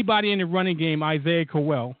anybody in the running game, Isaiah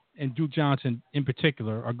Crowell and Duke Johnson in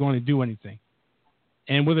particular, are going to do anything.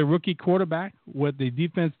 And with a rookie quarterback, with the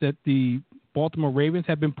defense that the Baltimore Ravens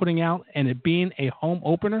have been putting out, and it being a home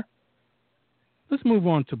opener, let's move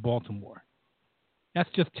on to Baltimore. That's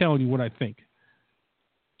just telling you what I think.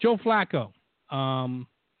 Joe Flacco,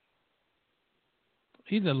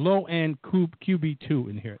 he's a low-end QB2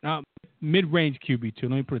 in here. Now, mid-range QB2,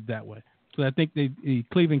 let me put it that way. So I think the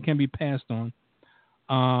Cleveland can be passed on.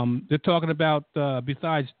 They're talking about,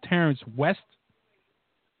 besides Terrence West,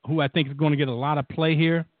 who I think is going to get a lot of play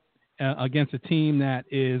here against a team that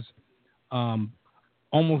is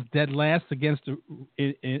almost dead last against I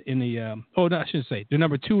shouldn't say. They're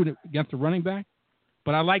number 2 against the running back.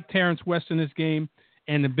 But I like Terrence West in this game,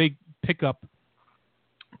 and the big pickup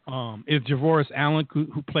is Javoris Allen,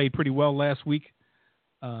 who played pretty well last week.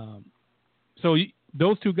 So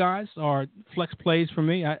those two guys are flex plays for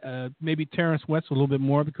me. Maybe Terrence West a little bit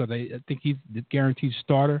more because I think he's the guaranteed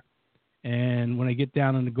starter. And when I get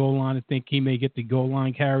down on the goal line, I think he may get the goal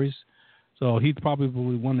line carries. So he's probably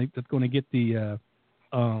one that's going to get the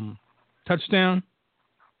touchdown.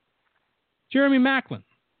 Jeremy Maclin,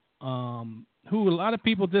 who a lot of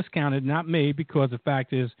people discounted, not me, because the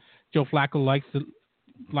fact is Joe Flacco likes to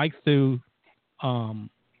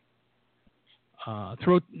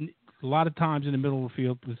throw a lot of times in the middle of the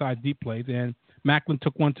field besides deep plays. And Maclin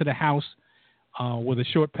took one to the house with a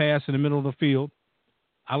short pass in the middle of the field.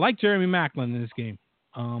 I like Jeremy Maclin in this game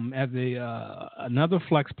as another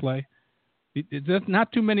flex play. There's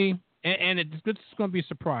not too many, and it's going to be a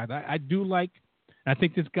surprise. I do like, I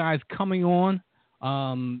think this guy's coming on.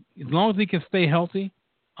 As long as he can stay healthy,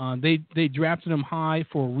 they drafted him high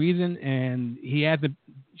for a reason, and he hasn't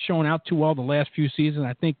shown out too well the last few seasons.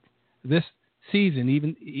 I think this season,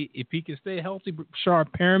 even if he can stay healthy, Rashard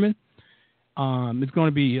Perriman, it's going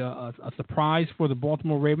to be a surprise for the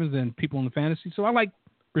Baltimore Ravens and people in the fantasy. So I like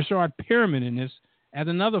Rashard Perriman in this as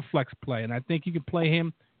another flex play, and I think you can play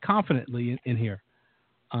him confidently in here.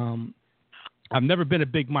 I've never been a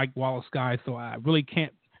big Mike Wallace guy, so I really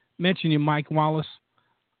can't mention you, Mike Wallace.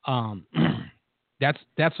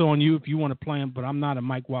 That's on you if you want to play him, but I'm not a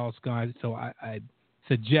Mike Wallace guy, so I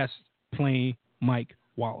suggest playing Mike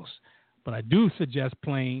Wallace. But I do suggest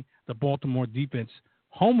playing the Baltimore defense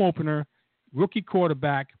home opener, rookie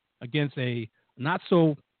quarterback against a not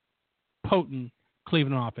so potent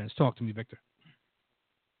Cleveland offense. Talk to me, Victor.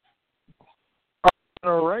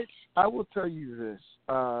 All right. I will tell you this.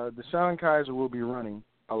 Deshaun Kaiser will be running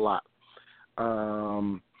a lot.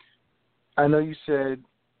 I know you said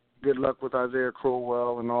good luck with Isaiah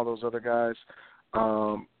Crowell and all those other guys,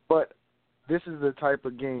 but this is the type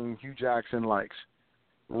of game Hugh Jackson likes.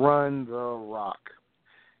 Run the rock.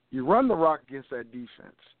 You run the rock against that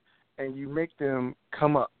defense, and you make them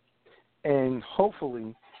come up, and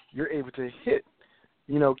hopefully you're able to hit,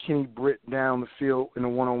 Kenny Britt down the field in a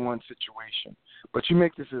one-on-one situation. But you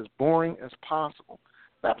make this as boring as possible.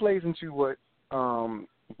 That plays into what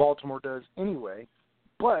Baltimore does anyway.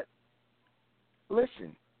 But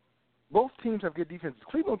listen, both teams have good defenses.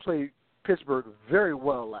 Cleveland played Pittsburgh very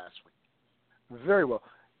well last week. Very well.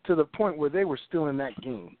 To the point where they were still in that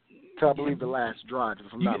game. To, I believe, the last drive,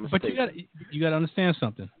 if I'm not mistaken. But you got to understand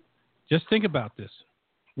something. Just think about this.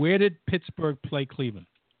 Where did Pittsburgh play Cleveland?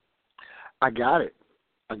 I got it.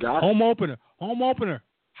 Home opener.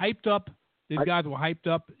 Hyped up. These guys were hyped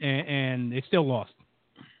up, and they still lost.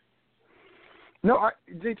 No,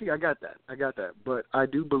 JT, I got that. But I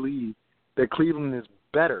do believe that Cleveland is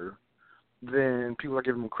better than people are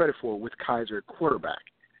giving him credit for with Kaiser at quarterback.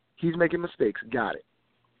 He's making mistakes. Got it.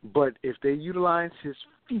 But if they utilize his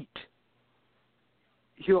feet,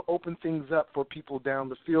 he'll open things up for people down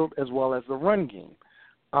the field as well as the run game.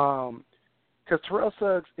 Because Terrell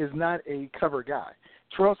Suggs is not a cover guy.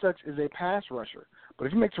 Terrell Suggs is a pass rusher. But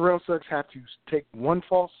if you make Terrell Suggs have to take one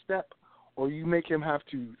false step, or you make him have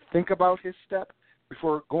to think about his step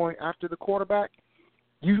before going after the quarterback,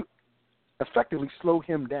 you effectively slow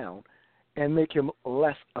him down and make him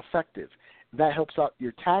less effective. That helps out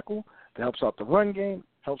your tackle. That helps out the run game.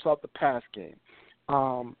 Helps out the pass game.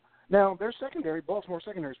 Now, their secondary, Baltimore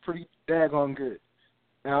secondary, is pretty daggone good.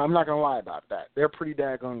 Now, I'm not going to lie about that. They're pretty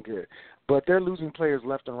daggone good. But they're losing players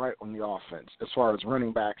left and right on the offense as far as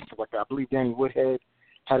running backs and stuff like that. I believe Danny Woodhead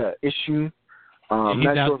had an issue.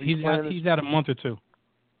 He's out a month or two.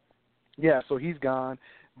 Yeah, so he's gone.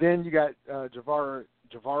 Then you got Javaris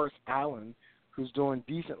Allen, who's doing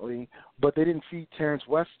decently, but they didn't feed Terrence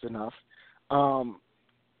West enough.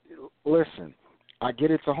 Listen, I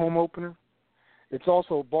get it's a home opener. It's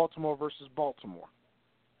also Baltimore versus Baltimore.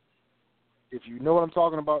 If you know what I'm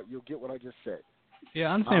talking about, you'll get what I just said. Yeah,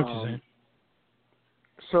 I understand what you're saying.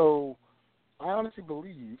 So I honestly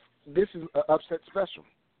believe this is an upset special.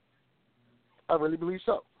 I really believe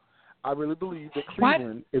so. I really believe that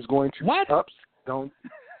Cleveland is going to Don't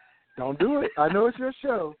do it. I know it's your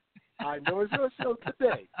show.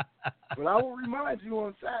 Today. But I will remind you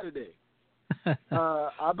on Saturday.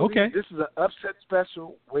 I believe this is an upset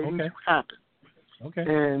special waiting to happen. Okay.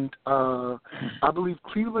 And I believe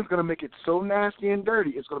Cleveland's going to make it so nasty and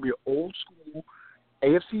dirty, it's going to be an old school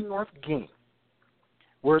AFC North game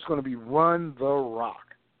where it's going to be run the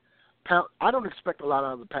rock. I don't expect a lot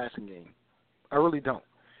out of the passing game. I really don't.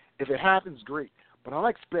 If it happens, great. But I'm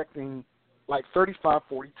expecting like 35,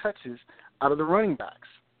 40 touches out of the running backs.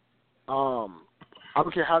 I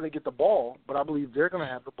don't care how they get the ball, but I believe they're going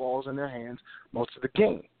to have the balls in their hands most of the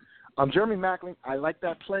game. Jeremy Maclin, I like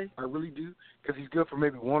that play. I really do, because he's good for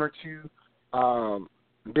maybe one or two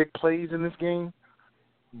big plays in this game.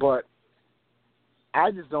 But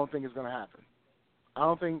I just don't think it's going to happen. I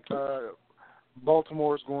don't think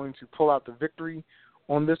Baltimore is going to pull out the victory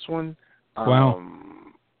on this one. Wow.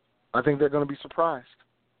 I think they're going to be surprised.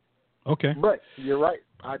 Okay. But you're right.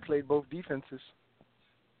 I played both defenses.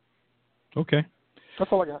 Okay. That's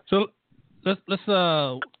all I got. So let's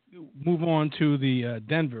move on to the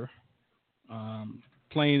Denver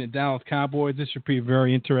playing the Dallas Cowboys. This should be a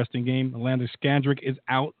very interesting game. Orlando Scandrick is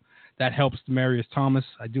out. That helps Demaryius Thomas.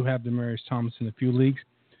 I do have Demaryius Thomas in a few leagues,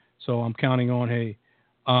 so I'm counting on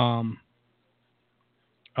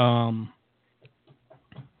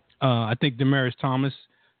I think Demaryius Thomas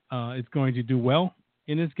is going to do well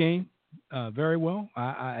in this game, very well.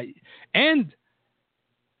 And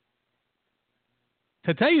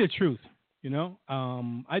to tell you the truth,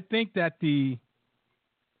 I think that the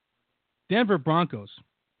Denver Broncos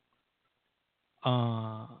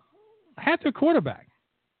had their quarterback.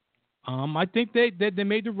 I think they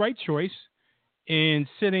made the right choice in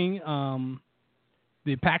sitting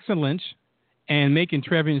the Paxton Lynch and making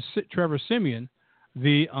Trevor Siemian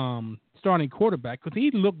the starting quarterback, because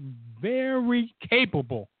he looked very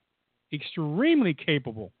capable, extremely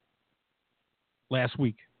capable last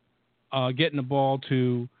week, getting the ball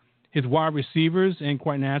to his wide receivers and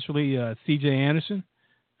quite naturally C.J. Anderson.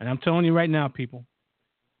 And I'm telling you right now, people,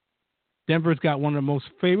 Denver's got one of the most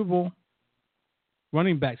favorable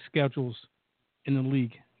running back schedules in the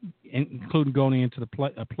league, including going into the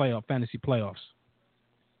fantasy playoffs.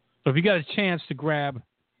 So if you got a chance to grab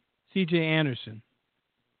C.J. Anderson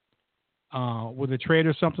with a trade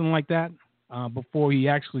or something like that before he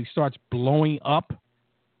actually starts blowing up,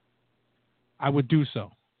 I would do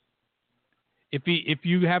so. If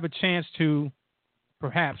you have a chance to,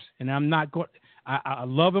 perhaps, and I'm not going, I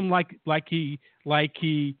love him like he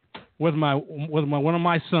was one of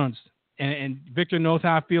my sons, and Victor knows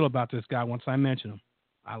how I feel about this guy. Once I mention him,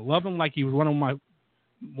 I love him like he was one of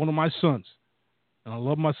my sons, and I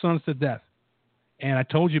love my sons to death. And I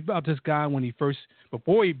told you about this guy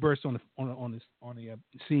before he burst on the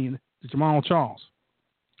scene, Jamal Charles.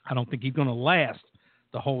 I don't think he's going to last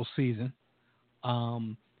the whole season.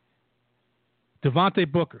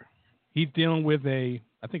 Devontae Booker, he's dealing with a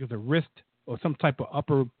I think it's a wrist or some type of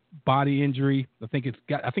upper body injury. I think it's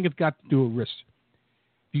got to do with wrist.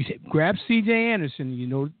 If you grab C.J. Anderson, you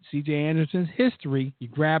know C.J. Anderson's history. You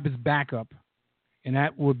grab his backup, and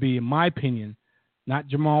that would be, in my opinion, not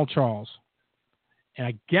Jamal Charles. And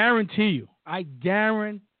I guarantee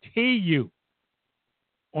you,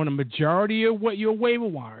 on a majority of what your waiver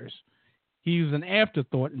wires, he was an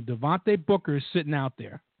afterthought, and Devontae Booker is sitting out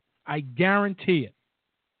there. I guarantee it.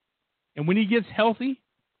 And when he gets healthy,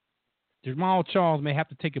 Jamal Charles may have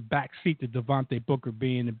to take a back seat to Devontae Booker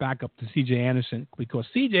being the backup to C.J. Anderson, because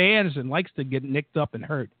C.J. Anderson likes to get nicked up and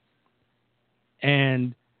hurt.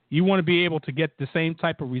 And you want to be able to get the same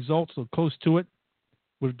type of results or close to it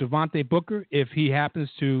with Devontae Booker if he happens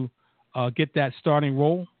to get that starting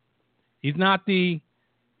role. He's not the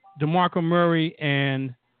DeMarco Murray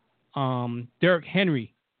and Derrick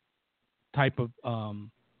Henry type of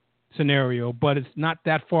scenario, but it's not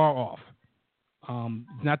that far off.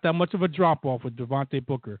 It's not that much of a drop-off with Devontae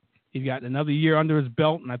Booker. He's got another year under his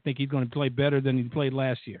belt, and I think he's going to play better than he played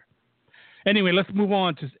last year. Anyway, let's move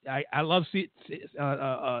on to I love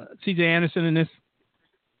C.J. Anderson in this.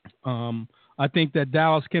 I think that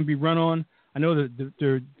Dallas can be run on. I know that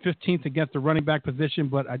they're 15th against the running back position,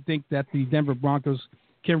 but I think that the Denver Broncos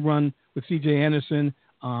can run with C.J. Anderson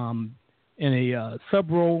in a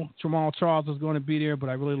sub-role. Jamal Charles is going to be there, but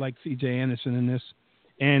I really like C.J. Anderson in this.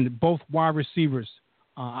 And both wide receivers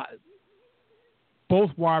in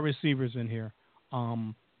here.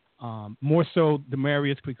 More so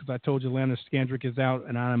Demarius, because I told you Landon Skandrick is out,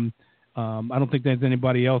 and I don't think there's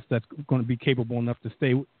anybody else that's going to be capable enough to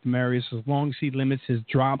stay with Demarius as long as he limits his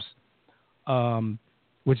drops,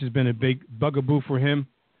 which has been a big bugaboo for him.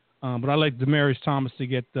 But I like Demarius Thomas to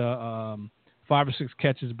get 5 or 6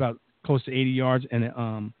 catches, about close to 80 yards,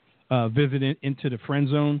 and visit into the friend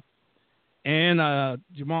zone. And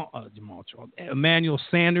Jamal Charles. Emmanuel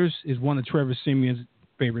Sanders is one of Trevor Siemian's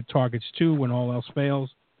favorite targets too when all else fails.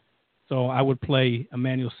 So I would play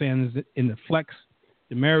Emmanuel Sanders in the flex.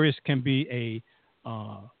 Demarius can be a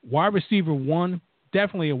wide receiver 1,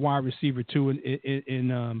 definitely a wide receiver 2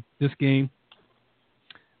 in this game.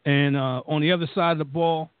 And on the other side of the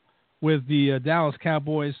ball with the Dallas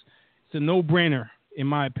Cowboys, it's a no-brainer, in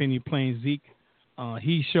my opinion, playing Zeke.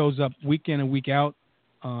 He shows up week in and week out.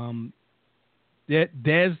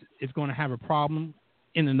 Dez is going to have a problem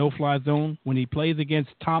in the no-fly zone. When he plays against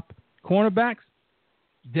top cornerbacks,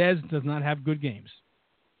 Dez does not have good games.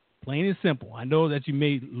 Plain and simple. I know that you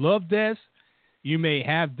may love Dez. You may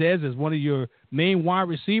have Dez as one of your main wide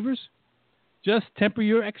receivers. Just temper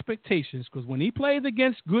your expectations, because when he plays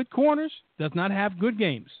against good corners, does not have good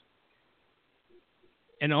games.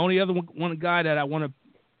 And the only other one guy that I want to,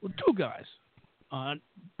 well, 2 guys.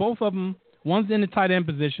 Both of them, one's in the tight end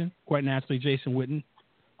position, quite naturally, Jason Witten.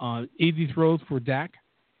 Easy throws for Dak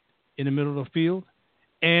in the middle of the field.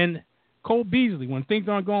 And Cole Beasley, when things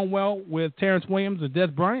aren't going well with Terrence Williams or Des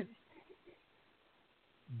Bryant,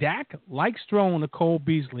 Dak likes throwing to Cole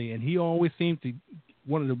Beasley, and he always seems to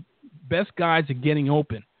one of the best guys at getting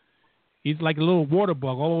open. He's like a little water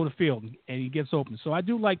bug all over the field, and he gets open. So I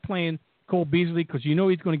do like playing Cole Beasley, because you know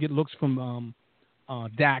he's going to get looks from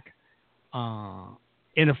Dak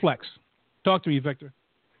in the flex. Talk to me, Victor.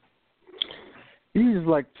 You just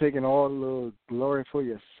like taking all the little glory for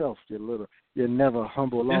yourself. You're never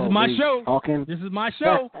humble. This is my show. Talking. This is my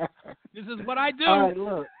show. This is what I do. All right,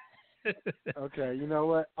 look. Okay, you know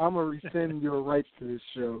what? I'm gonna rescind your rights to this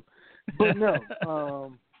show. But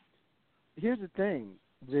no, here's the thing,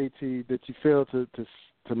 JT, that you failed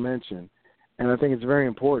to mention, and I think it's very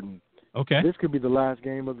important. Okay. This could be the last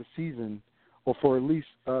game of the season, or for at least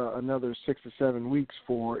another 6 or 7 weeks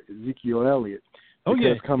for Ezekiel Elliott.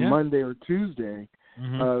 Because come Monday or Tuesday,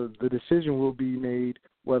 the decision will be made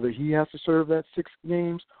whether he has to serve that 6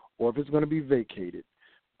 games or if it's going to be vacated.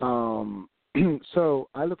 So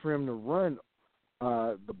I look for him to run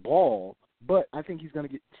the ball, but I think he's going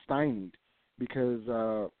to get stymied because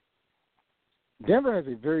Denver has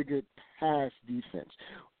a very good pass defense.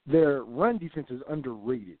 Their run defense is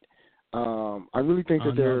underrated. I really think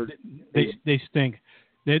that they stink.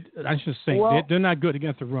 I should say they're not good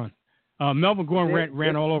against the run. Melvin Gordon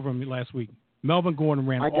ran all over him last week. Melvin Gordon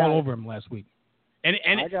ran all over him last week, and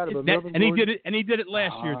he did it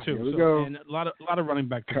last year too. So, and a lot of running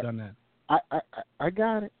backs have done that. I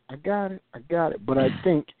got it. But I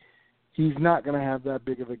think he's not going to have that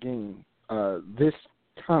big of a game this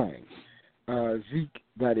time. Zeke,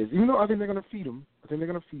 that is. Even though I think they're going to feed him.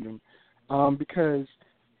 Because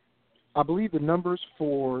I believe the numbers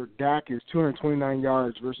for Dak is 229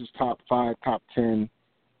 yards versus top 5, top 10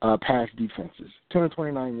 pass defenses.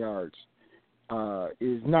 229 yards.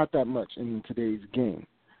 is not that much in today's game.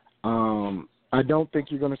 I don't think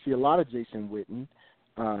you're going to see a lot of Jason Witten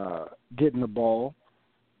getting the ball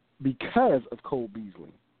because of Cole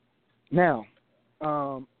Beasley. Now,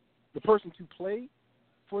 the person to play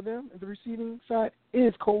for them at the receiving side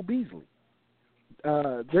is Cole Beasley.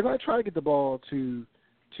 They're going to try to get the ball to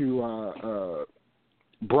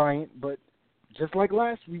Bryant, but just like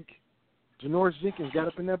last week, Janoris Jenkins got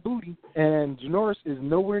up in that booty, and Janoris is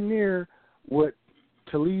nowhere near what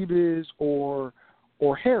Talib is or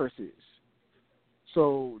Harris is.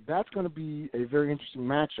 So that's going to be a very interesting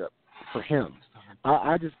matchup for him.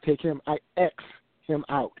 I just take him, I X him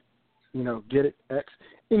out. Get it? X.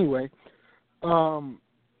 Anyway, as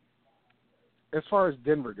far as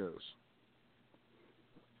Denver goes,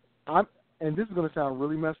 and this is going to sound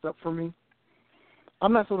really messed up for me,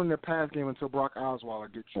 I'm not sold on their pass game until Brock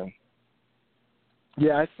Osweiler gets in.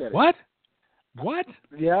 Yeah, I said it. What?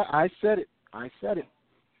 Yeah, I said it.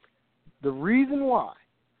 The reason why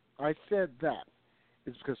I said that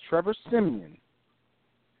is because Trevor Siemian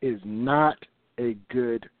is not a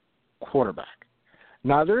good quarterback.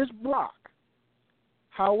 Now, there's Brock.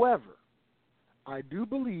 However, I do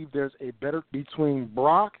believe there's a better between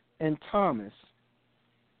Brock and Thomas,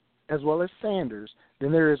 as well as Sanders,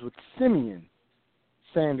 than there is with Siemian,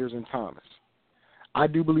 Sanders, and Thomas. I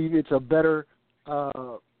do believe it's a better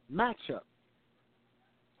matchup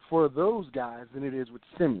for those guys than it is with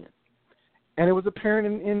Siemian. And it was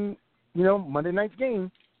apparent in Monday night's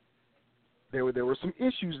game. There were some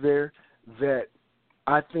issues there that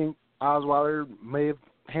I think Osweiler may have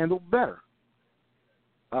handled better.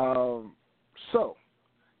 So,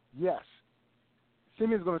 yes,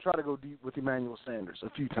 Simeon's going to try to go deep with Emmanuel Sanders a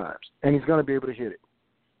few times, and he's going to be able to hit it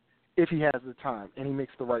if he has the time and he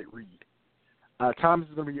makes the right read. Thomas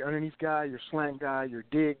is going to be your underneath guy, your slant guy, your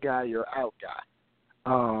dig guy, your out guy.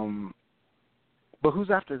 But who's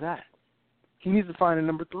after that? He needs to find a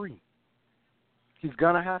number 3. He's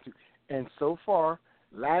going to have to. And so far,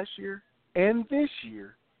 last year and this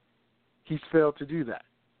year, he's failed to do that.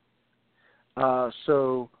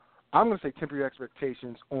 So I'm going to say temper your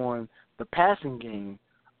expectations on the passing game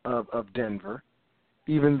of Denver,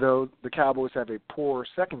 even though the Cowboys have a poor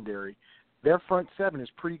secondary. Their front seven is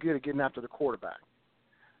pretty good at getting after the quarterback.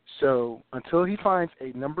 So until he finds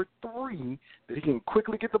a number 3 that he can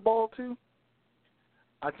quickly get the ball to,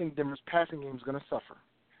 I think Denver's passing game is going to suffer.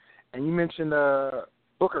 And you mentioned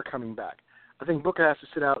Booker coming back. I think Booker has to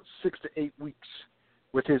sit out 6 to 8 weeks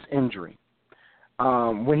with his injury.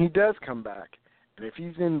 When he does come back, and if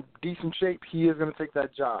he's in decent shape, he is going to take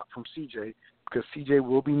that job from CJ because CJ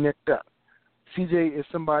will be nicked up. CJ is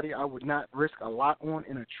somebody I would not risk a lot on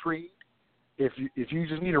in a trade. If you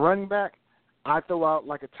just need a running back, I throw out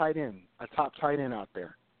like a tight end, a top tight end out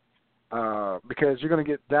there, because you're going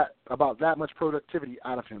to get about that much productivity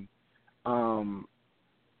out of him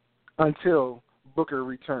until Booker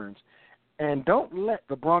returns. And don't let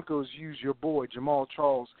the Broncos use your boy Jamal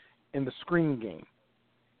Charles in the screen game.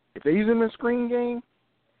 If they use him in the screen game,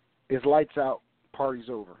 it's lights out, party's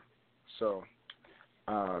over. So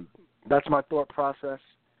that's my thought process.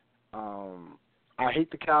 I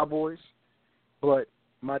hate the Cowboys, but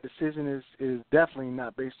my decision is definitely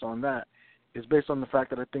not based on that. It's based on the fact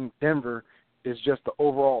that I think Denver is just the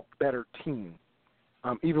overall better team,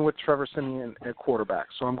 even with Trevor Siemian at quarterback.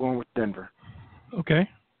 So I'm going with Denver. Okay.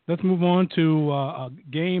 Let's move on to a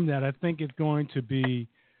game that I think is going to be,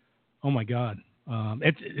 oh, my God.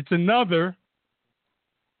 It's another,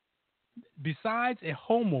 besides a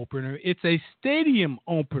home opener, it's a stadium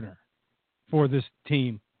opener for this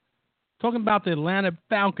team. Talking about the Atlanta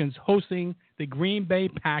Falcons hosting the Green Bay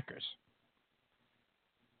Packers.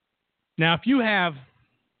 Now, if you have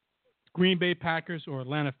Green Bay Packers or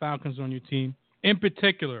Atlanta Falcons on your team, in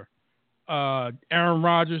particular, Aaron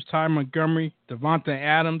Rodgers, Ty Montgomery, Devontae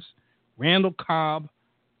Adams, Randall Cobb,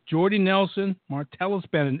 Jordy Nelson, Martellus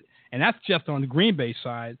Bennett, and that's just on the Green Bay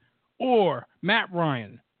side, or Matt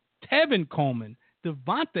Ryan, Tevin Coleman,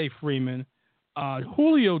 Devontae Freeman,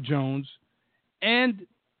 Julio Jones, and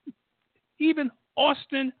even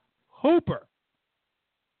Austin Hooper.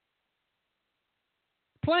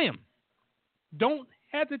 Play him. Don't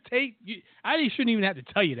hesitate. I shouldn't even have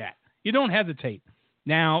to tell you that. You don't hesitate.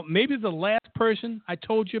 Now, maybe the last person I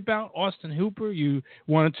told you about, Austin Hooper, you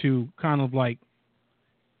wanted to kind of like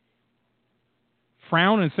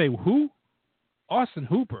frown and say, who? Austin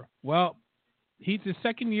Hooper. Well, he's a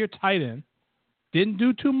second-year tight end. Didn't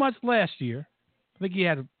do too much last year. I think he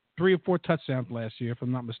had 3 or 4 touchdowns last year, if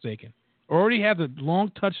I'm not mistaken. Already had a long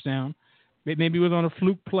touchdown. Maybe it was on a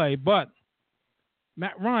fluke play. But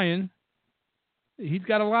Matt Ryan, he's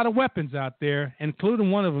got a lot of weapons out there, including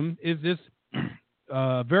one of them is this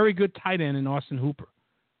very good tight end in Austin Hooper.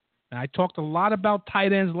 And I talked a lot about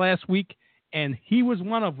tight ends last week, and he was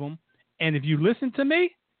one of them. And if you listen to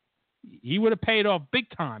me, he would have paid off big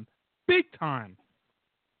time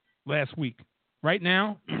last week. Right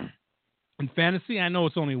now, in fantasy, I know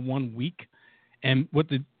it's only 1 week, and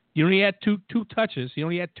you only had two touches. He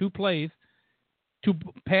only had 2 plays, 2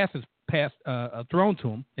 passes thrown to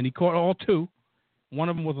him, and he caught all 2. One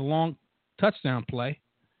of them was a long touchdown play.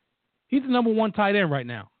 He's the number 1 tight end right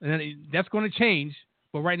now, and that's going to change.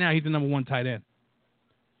 But right now, he's the number 1 tight end.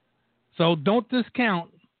 So don't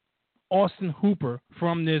discount Austin Hooper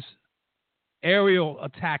from this aerial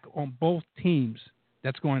attack on both teams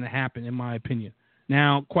that's going to happen, in my opinion.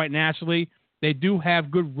 Now, quite naturally, they do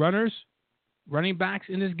have good running backs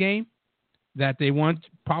in this game that they want to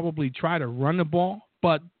probably try to run the ball.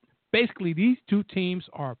 But basically, these 2 teams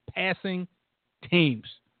are passing teams.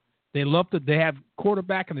 They have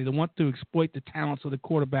quarterback, and they want to exploit the talents of the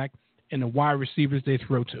quarterback and the wide receivers they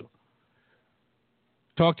throw to.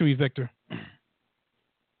 Talk to me, Victor.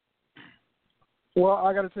 Well,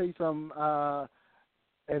 I got to tell you something,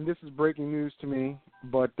 and this is breaking news to me,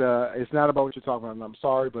 but it's not about what you're talking about. And I'm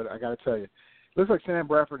sorry, but I got to tell you. Looks like Sam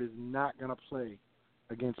Bradford is not going to play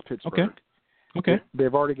against Pittsburgh. Okay.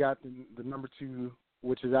 They've already got the number 2,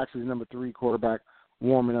 which is actually the number 3 quarterback,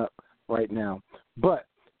 warming up right now. But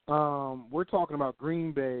we're talking about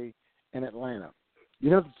Green Bay and Atlanta. You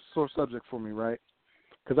know, it's a sore subject for me, right?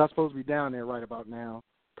 Because I'm supposed to be down there right about now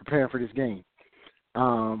preparing for this game.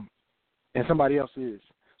 And somebody else is.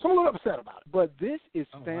 So I'm a little upset about it. But this is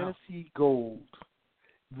fantasy gold.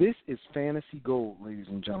 This is fantasy gold, ladies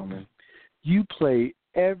and gentlemen. You play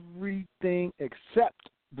everything except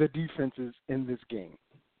the defenses in this game.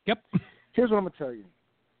 Yep. Here's what I'm going to tell you.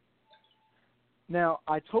 Now,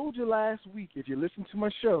 I told you last week, if you listened to my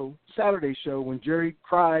show, Saturday show, when Jerry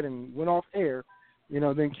cried and went off air,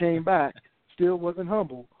 then came back, still wasn't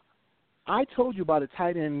humble, I told you about a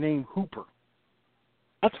tight end named Hooper.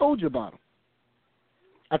 I told you about him.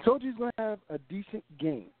 I told you he's going to have a decent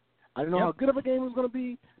game. I don't know how good of a game it was going to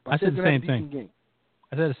be, but I said the same thing. Game.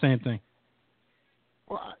 I said the same thing.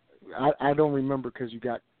 Well, I don't remember because you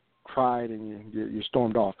got cried and you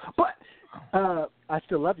stormed off. But I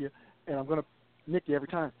still love you, and I'm going to nick you every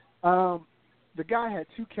time. The guy had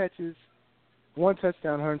 2 catches, 1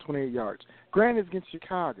 touchdown, 128 yards. Granted, it's against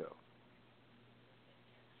Chicago.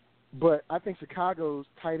 But I think Chicago's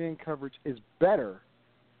tight end coverage is better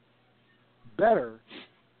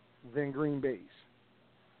than Green Bay's.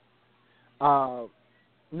 Now,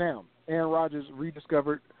 Aaron Rodgers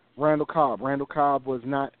rediscovered Randall Cobb. Randall Cobb was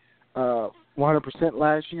not 100%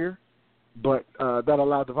 last year, but that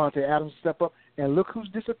allowed Devontae Adams to step up. And look who's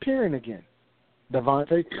disappearing again.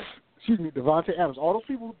 Devontae Adams. All those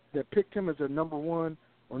people that picked him as their number 1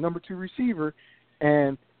 or number 2 receiver,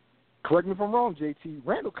 and correct me if I'm wrong, JT,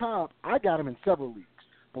 Randall Cobb, I got him in several leagues.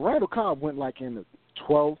 But Randall Cobb went like in the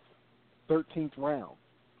 12th, 13th round.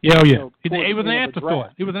 Yeah, It was an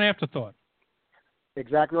afterthought. It was an afterthought.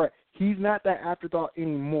 Exactly right. He's not that afterthought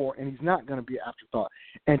anymore, and he's not going to be an afterthought.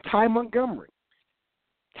 And Ty Montgomery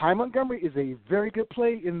is a very good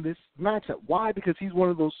play in this matchup. Why? Because he's one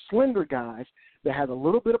of those slender guys that has a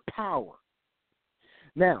little bit of power.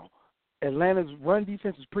 Now, Atlanta's run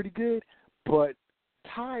defense is pretty good, but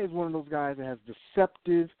Ty is one of those guys that has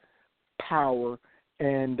deceptive power,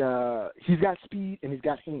 and he's got speed and he's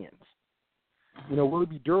got hands. Will he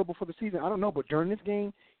be durable for the season? I don't know, but during this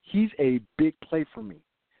game, he's a big play for me.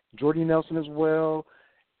 Jordy Nelson as well.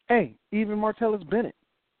 Hey, even Martellus Bennett.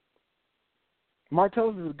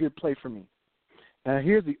 Martellus is a good play for me. Now,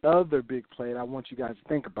 here's the other big play that I want you guys to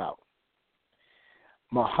think about.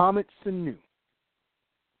 Mohamed Sanu.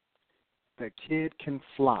 The kid can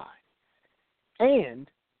fly. And,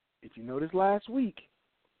 if you noticed last week,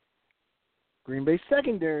 Green Bay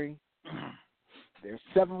secondary, they're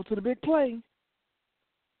susceptible to the big play.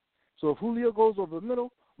 So if Julio goes over the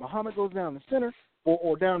middle, Muhammad goes down the center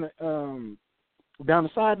or down the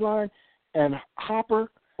sideline, and Hooper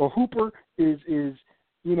is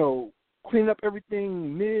cleaning up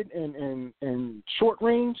everything mid and short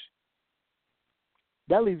range,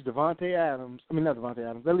 that leaves that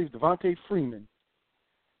leaves Devontae Freeman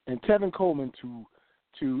and Tevin Coleman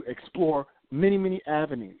to explore many, many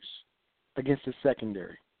avenues against the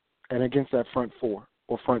secondary and against that front 4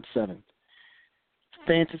 or front 7.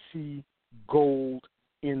 Fantasy gold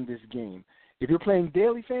in this game. If you're playing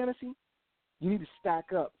daily fantasy, you need to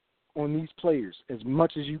stack up on these players as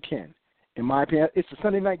much as you can. In my opinion, it's a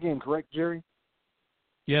Sunday night game, correct, Jerry?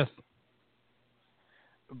 Yes.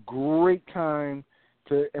 Great time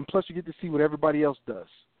and plus you get to see what everybody else does.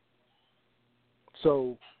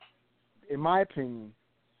 So in my opinion,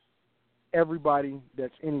 everybody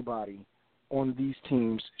that's anybody on these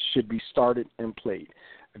teams should be started and played.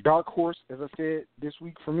 A dark horse, as I said, this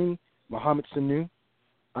week for me, Mohamed Sanu,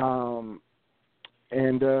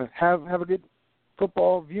 and have a good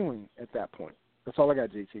football viewing at that point. That's all I got,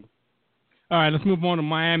 JT. All right, let's move on to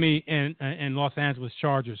Miami and Los Angeles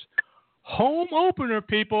Chargers. Home opener,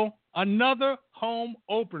 people. Another home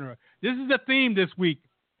opener. This is the theme this week.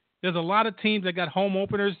 There's a lot of teams that got home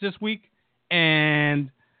openers this week, and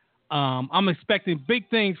I'm expecting big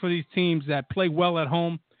things for these teams that play well at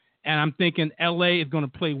home, and I'm thinking LA is going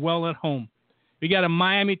to play well at home. We got a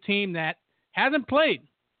Miami team that hasn't played.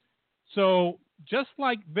 So just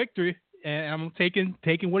like Victor, and I'm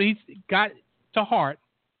taking what he's got to heart,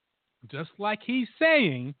 just like he's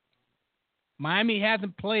saying, Miami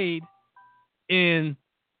hasn't played in,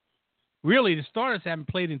 really, the starters haven't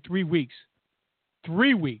played in 3 weeks.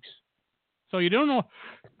 3 weeks. So you don't know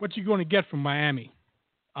what you're going to get from Miami.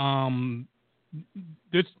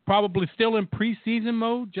 It's probably still in preseason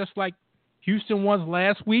mode, just like Houston was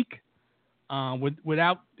last week,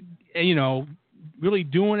 without, really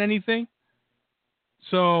doing anything.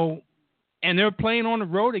 So, and they're playing on the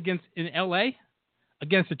road in LA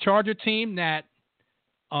against a Charger team that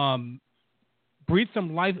breathed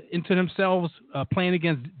some life into themselves playing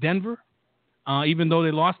against Denver, even though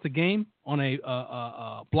they lost the game on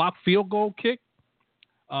a blocked field goal kick,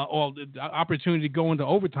 or the opportunity to go into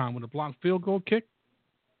overtime with a blocked field goal kick.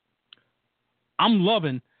 I'm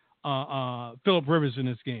loving Phillip Rivers in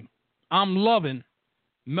this game. I'm loving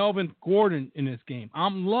Melvin Gordon in this game.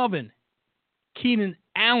 I'm loving Keenan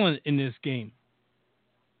Allen in this game.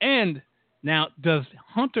 And now, does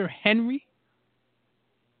Hunter Henry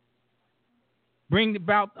bring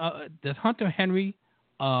about? Does Hunter Henry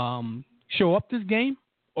show up this game,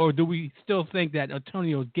 or do we still think that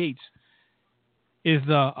Antonio Gates is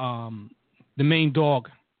the main dog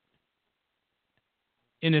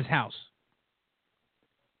in his house?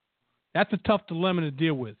 That's a tough dilemma to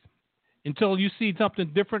deal with. Until you see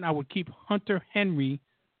something different, I would keep Hunter Henry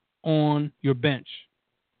on your bench.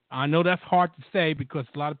 I know that's hard to say because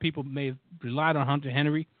a lot of people may have relied on Hunter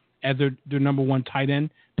Henry as their number one tight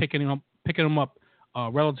end, picking him up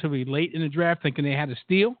relatively late in the draft, thinking they had a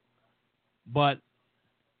steal. But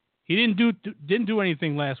he didn't do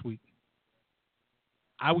anything last week.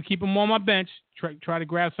 I would keep him on my bench. Try to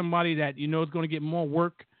grab somebody that you know is going to get more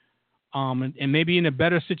work, and maybe in a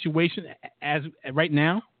better situation as right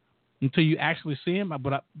now until you actually see him.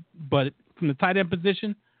 But from the tight end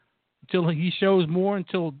position, until he shows more,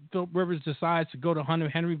 until Phillip Rivers decides to go to Hunter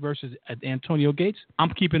Henry versus Antonio Gates, I'm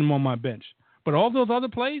keeping him on my bench. But all those other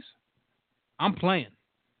plays, I'm playing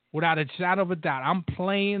without a shadow of a doubt. I'm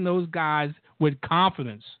playing those guys with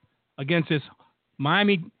confidence against this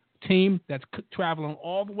Miami team that's traveling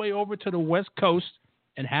all the way over to the West Coast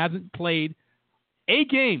and hasn't played a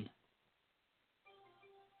game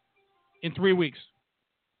in 3 weeks.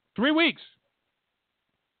 3 weeks.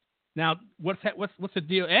 Now, what's the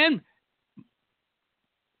deal? And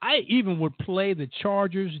I even would play the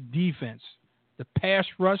Chargers defense, the pass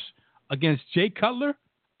rush against Jay Cutler.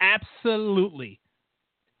 Absolutely.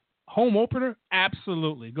 Home opener,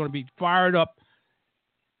 absolutely. Going to be fired up,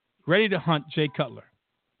 ready to hunt Jay Cutler.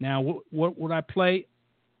 Now, what would I play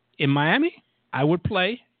in Miami? I would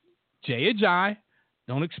play Jay Ajayi.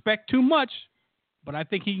 Don't expect too much, but I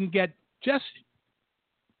think he can get just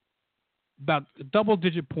about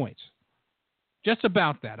double-digit points. Just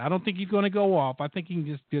about that. I don't think he's going to go off. I think he can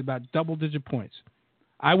just get about double-digit points.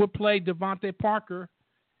 I would play Devontae Parker,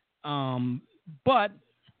 but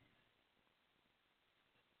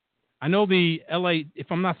I know the LA, if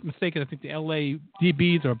I'm not mistaken, I think the LA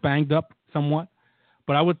DBs are banged up somewhat,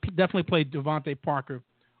 but I would definitely play Devontae Parker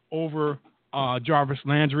over Jarvis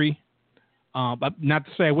Landry. But not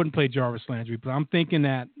to say I wouldn't play Jarvis Landry, but I'm thinking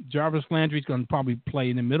that Jarvis Landry is going to probably play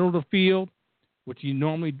in the middle of the field, which he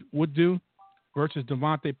normally would do, versus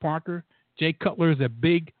Devontae Parker. Jay Cutler is a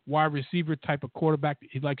big wide receiver type of quarterback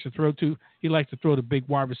he likes to throw to. He likes to throw to big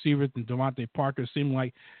wide receivers, and Devontae Parker seemed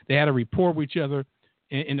like they had a rapport with each other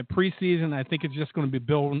in the preseason. I think it's just going to be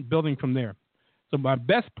building from there. So my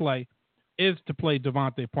best play is to play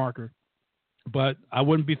Devontae Parker, but I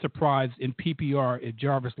wouldn't be surprised in PPR if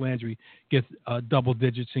Jarvis Landry gets double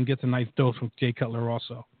digits and gets a nice dose from Jay Cutler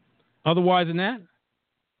also. Otherwise than that,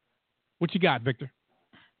 what you got, Victor?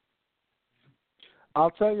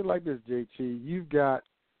 I'll tell you like this, JT. You've got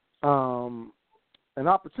an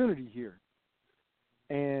opportunity here.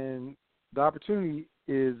 And the opportunity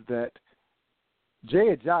is that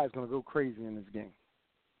Jay Ajayi is going to go crazy in this game.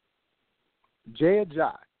 Jay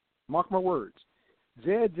Ajayi, mark my words,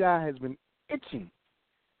 Jay Ajayi has been itching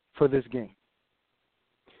for this game.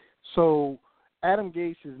 So Adam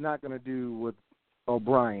Gase is not going to do what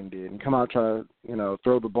O'Brien did and come out try to,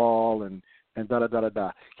 throw the ball and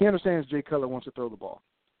da-da-da-da-da. He understands Jay Cutler wants to throw the ball.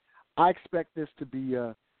 I expect this to be,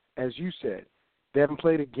 as you said, they haven't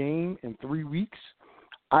played a game in 3 weeks.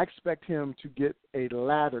 I expect him to get a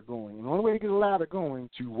lather going. And the only way to get a lather going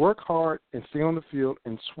is to work hard and stay on the field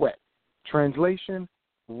and sweat. Translation,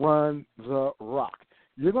 run the rock.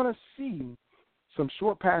 You're going to see some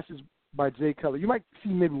short passes by Jay Cutler. You might see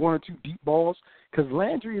maybe one or two deep balls because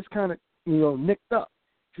Landry is kind of, nicked up.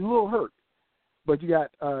 He's a little hurt. But you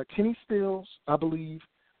got Kenny Stills, I believe,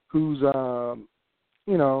 who's,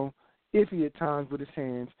 iffy at times with his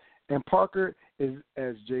hands. And Parker is,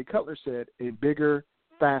 as Jay Cutler said, a bigger,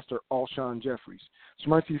 faster Alshon Jeffries. So you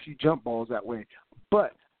might see a few jump balls that way.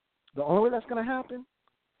 But the only way that's going to happen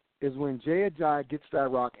is when Jay Ajayi gets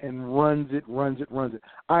that rock and runs it.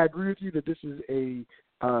 I agree with you that this is a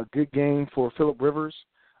good game for Phillip Rivers,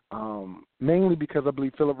 mainly because I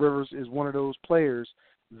believe Phillip Rivers is one of those players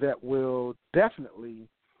that will definitely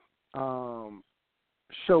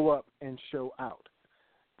show up and show out.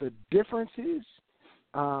 The difference is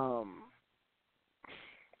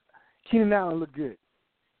Keenan Allen looked good,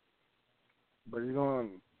 but he's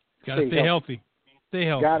going to stay healthy.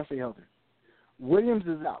 Got to stay healthy. Williams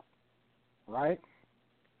is out, right?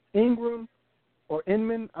 Ingram or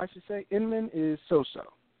Inman, I should say. Inman is so-so.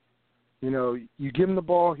 You give him the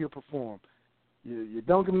ball, he'll perform. You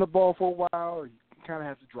don't give him the ball for a while, he kind of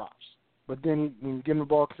has the drops. But then when you give him the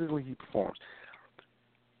ball consistently, he performs.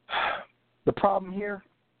 The problem here,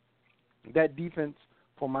 that defense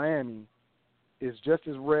for Miami is just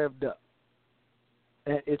as revved up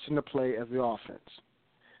and itching to play as the offense.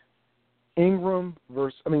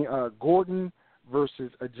 Gordon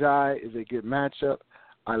versus Ajayi is a good matchup.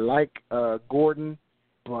 I like Gordon,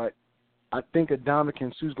 but I think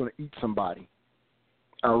Ndamukong Suh's going to eat somebody.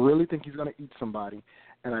 I really think he's going to eat somebody,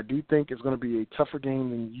 and I do think it's going to be a tougher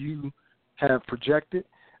game than you have projected.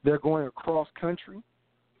 They're going across country,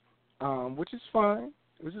 which is fine.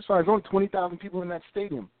 There's only 20,000 people in that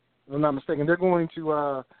stadium, if I'm not mistaken. They're going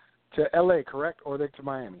to L.A., correct, or are they to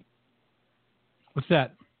Miami? What's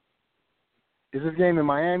that? Is this game in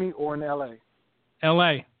Miami or in L.A.?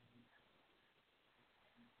 L.A.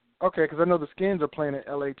 Okay, because I know the Skins are playing in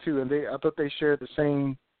L.A. too, and I thought they shared the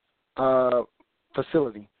same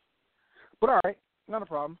facility. But all right, not a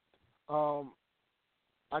problem.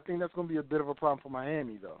 I think that's going to be a bit of a problem for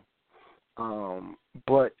Miami, though.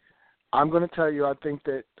 But I'm going to tell you, I think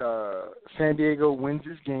that San Diego wins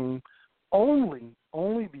this game only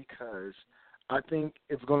because I think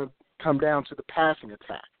it's going to come down to the passing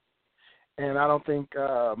attack. And I don't think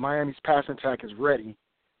Miami's passing attack is ready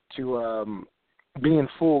to be in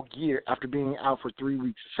full gear after being out for 3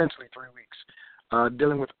 weeks, essentially 3 weeks,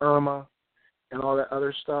 dealing with Irma and all that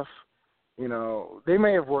other stuff. They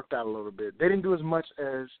may have worked out a little bit. They didn't do as much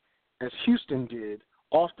as Houston did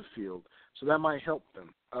off the field, so that might help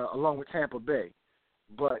them, along with Tampa Bay.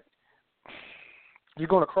 But you're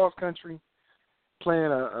going across country,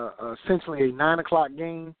 playing essentially a 9 o'clock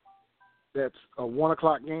game that's a 1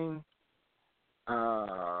 o'clock game.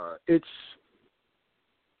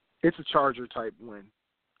 It's a Charger-type win,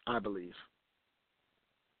 I believe.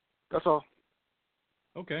 That's all.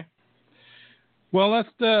 Okay. Well,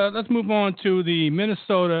 let's move on to the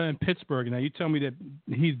Minnesota and Pittsburgh. Now, you tell me that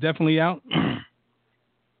he's definitely out.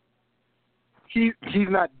 He's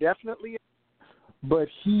not definitely out, but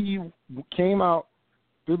he came out,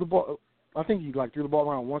 threw the ball. I think he threw the ball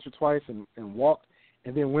around once or twice and walked,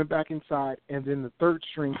 and then went back inside. And then the third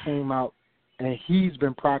string came out, and he's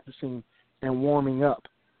been practicing and warming up,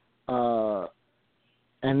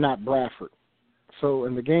 and not Bradford. So,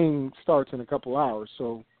 and the game starts in a couple hours.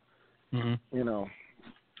 So. Mm-hmm.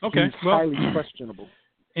 Okay. He's highly questionable.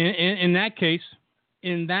 In that case,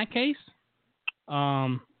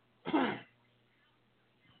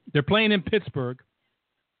 they're playing in Pittsburgh,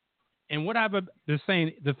 and what they're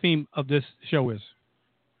saying the theme of this show is.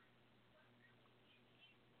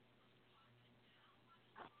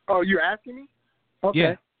 Oh, you're asking me? Okay.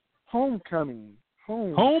 Yeah. Homecoming.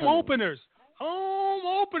 Home openers,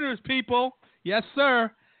 people. Yes,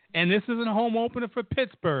 sir. And this isn't a home opener for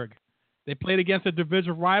Pittsburgh. They played against a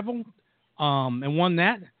division rival and won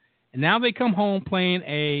that. And now they come home playing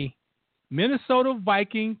a Minnesota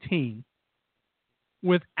Viking team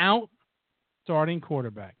without starting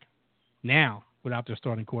quarterback. Now, without their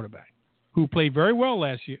starting quarterback, who played very well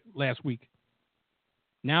last week.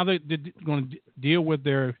 Now they're going to deal with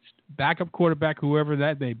their backup quarterback, whoever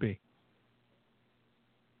that may be.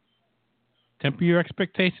 Temper your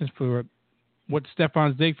expectations for what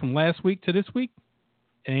Stephon Diggs from last week to this week.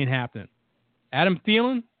 It ain't happening. Adam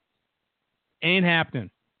Thielen, ain't happening.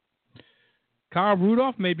 Kyle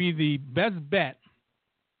Rudolph may be the best bet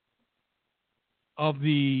of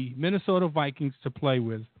the Minnesota Vikings to play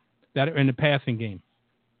with that are in the passing game.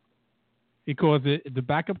 Because the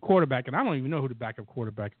backup quarterback, and I don't even know who the backup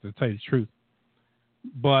quarterback is, to tell you the truth,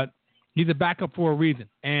 but he's a backup for a reason.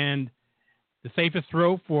 And the safest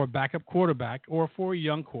throw for a backup quarterback or for a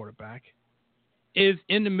young quarterback is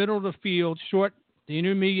in the middle of the field, short, the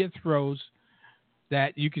intermediate throws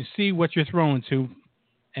that you can see what you're throwing to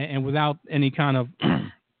and without any kind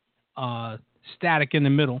of static in the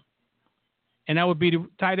middle. And that would be the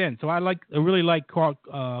tight end. So I really like Kyle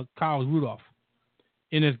Rudolph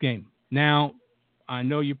in this game. Now, I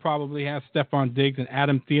know you probably have Stephon Diggs and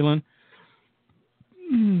Adam Thielen,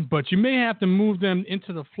 but you may have to move them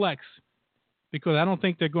into the flex because I don't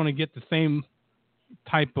think they're going to get the same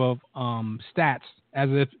type of stats as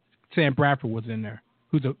if Sam Bradford was in there,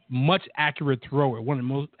 who's a much accurate thrower, one of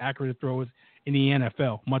the most accurate throwers in the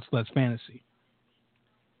NFL, much less fantasy.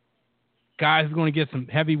 Guys are going to get some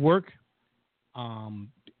heavy work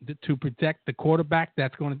to protect the quarterback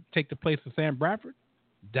that's going to take the place of Sam Bradford,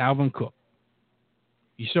 Dalvin Cook.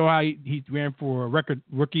 You saw how he ran for a record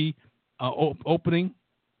rookie opening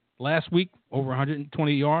last week, over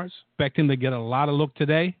 120 yards. Expect him to get a lot of look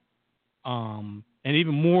today, and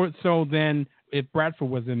even more so than if Bradford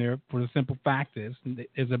was in there, for the simple fact is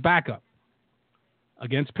a backup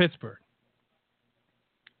against Pittsburgh.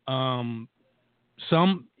 In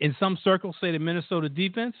some circles say the Minnesota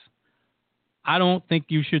defense. I don't think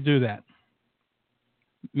you should do that.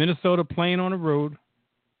 Minnesota playing on the road.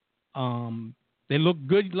 They looked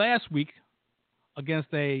good last week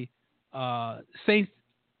against a Saints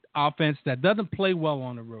offense that doesn't play well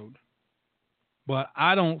on the road. But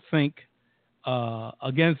I don't think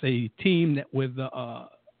against a team that with a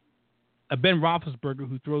Ben Roethlisberger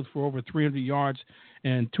who throws for over 300 yards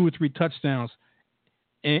and 2 or 3 touchdowns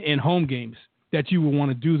in home games that you would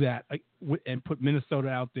want to do that and put Minnesota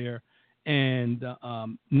out there and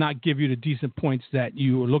not give you the decent points that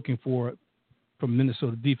you were looking for from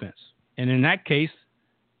Minnesota defense. And in that case,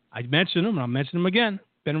 I mentioned him, and I'll mention him again,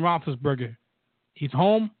 Ben Roethlisberger. He's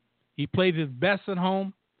home. He plays his best at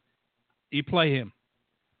home. You play him.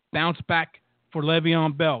 Bounce back for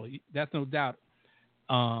Le'Veon Bell. That's no doubt.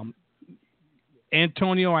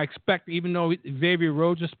 Antonio, I expect, even though Xavier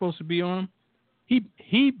Rhodes is supposed to be on him,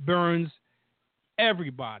 he burns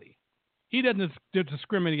everybody. He doesn't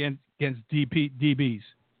discriminate against DBs.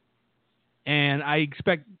 And I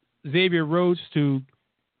expect Xavier Rhodes to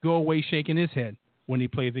go away shaking his head when he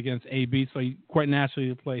plays against AB, so you quite naturally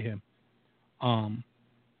to play him. And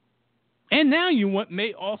now you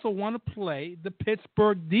may also want to play the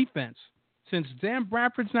Pittsburgh defense. Since Dan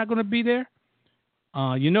Bradford's not going to be there,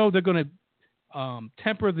 they're going to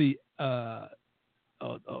temper the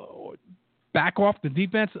back off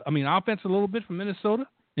the offense a little bit from Minnesota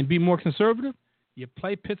and be more conservative. You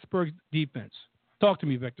play Pittsburgh's defense. Talk to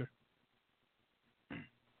me, Victor.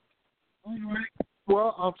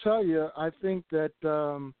 Well, I'll tell you, I think that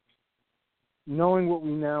knowing what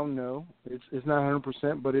we now know, it's not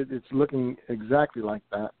 100%, but it's looking exactly like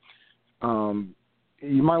that.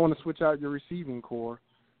 You might want to switch out your receiving core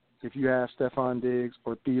if you have Stephon Diggs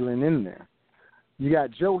or Thielen in there. You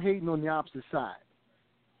got Joe Hayden on the opposite side,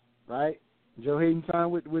 right? Joe Hayden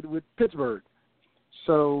signed with Pittsburgh.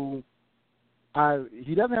 So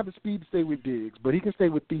he doesn't have the speed to stay with Diggs, but he can stay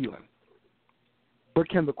with Thielen. But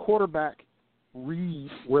can the quarterback read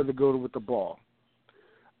where to go with the ball?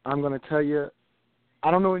 I'm going to tell you, I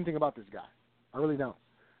don't know anything about this guy. I really don't.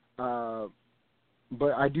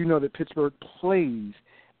 But I do know that Pittsburgh plays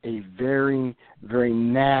a very, very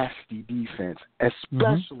nasty defense,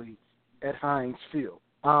 especially at Heinz Field.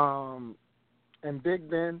 And Big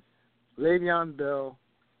Ben, Le'Veon Bell,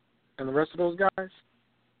 and the rest of those guys,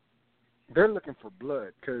 they're looking for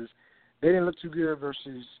blood because they didn't look too good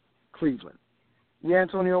versus Cleveland. Yeah,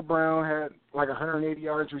 Antonio Brown had like 180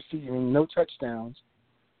 yards receiving, no touchdowns.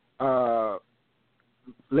 Le'Veon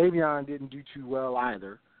didn't do too well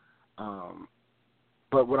either.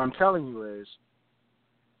 But what I'm telling you is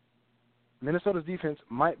Minnesota's defense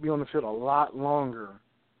might be on the field a lot longer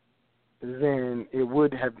than it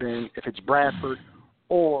would have been if it's Bradford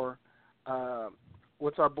or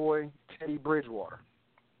what's our boy, Teddy Bridgewater.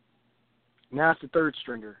 Now it's the third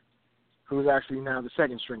stringer, who is actually now the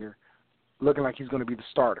second stringer, looking like he's going to be the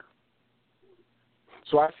starter.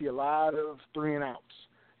 So I see a lot of 3-and-outs.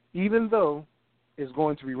 Even though it's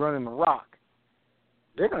going to be running the rock,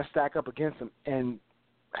 they're going to stack up against him and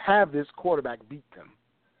have this quarterback beat them.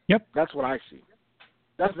 Yep. That's what I see.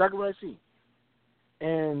 That's exactly what I see.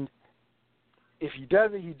 And if he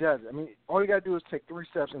does it, he does it. I mean, all you got to do is take 3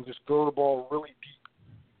 steps and just throw the ball really deep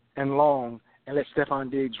and long and let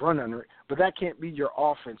Stephon Diggs run under it. But that can't be your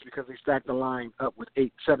offense because they stacked the line up with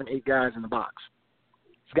 7, 8 guys in the box.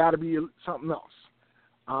 It's got to be something else.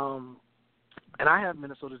 And I have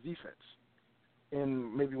Minnesota's defense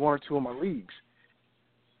in maybe 1 or 2 of my leagues.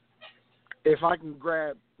 If I can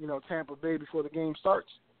grab, Tampa Bay before the game starts,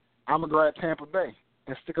 I'm going to grab Tampa Bay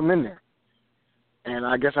and stick them in there. And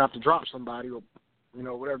I guess I have to drop somebody or,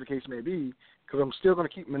 whatever the case may be, because I'm still going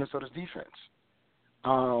to keep Minnesota's defense.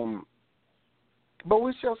 But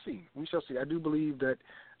we shall see. We shall see. I do believe that,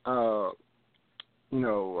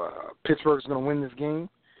 Pittsburgh's going to win this game.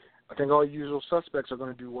 I think all usual suspects are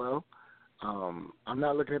going to do well. I'm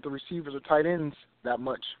not looking at the receivers or tight ends that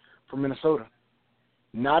much for Minnesota.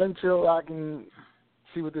 Not until I can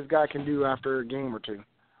see what this guy can do after a game or 2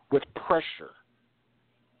 with pressure.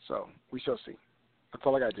 So we shall see. That's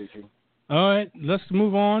all I got, JT. All right, let's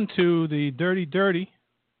move on to the dirty.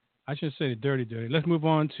 I should say the dirty. Let's move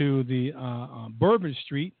on to the Bourbon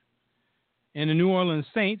Street and the New Orleans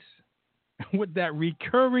Saints with that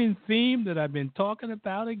recurring theme that I've been talking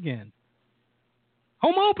about again.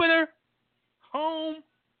 Home opener.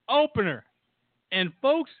 And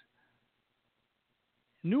folks,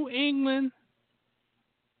 New England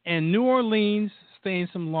and New Orleans sustained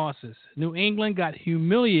some losses. New England got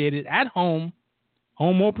humiliated at home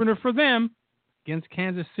opener for them against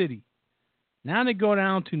Kansas City. Now they go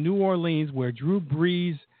down to New Orleans where Drew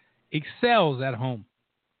Brees excels at home.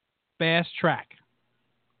 Fast track.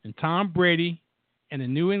 And Tom Brady and the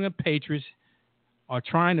New England Patriots are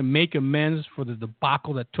trying to make amends for the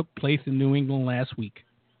debacle that took place in New England last week.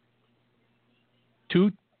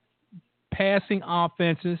 2 passing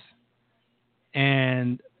offenses,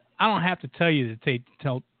 and I don't have to tell you to take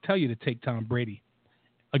Tom Brady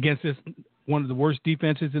against this one of the worst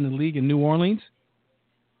defenses in the league in New Orleans.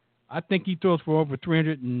 I think he throws for over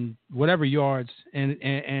 300 and whatever yards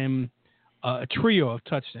and a trio of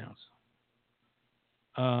touchdowns.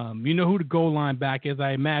 You know who the goal line back is.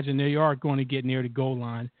 I imagine they are going to get near the goal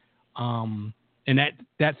line. And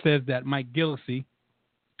that says that Mike Gillislee,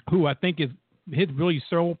 who I think is his really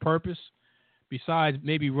sole purpose, besides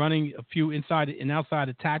maybe running a few inside and outside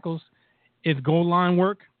of tackles, is goal line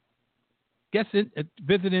work. Gets it,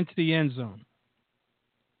 visit into the end zone.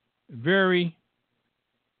 Very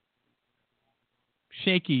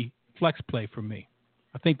shaky flex play for me.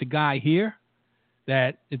 I think the guy here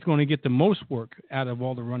that is going to get the most work out of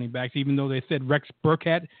all the running backs, even though they said Rex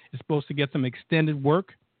Burkhead is supposed to get some extended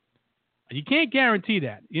work. You can't guarantee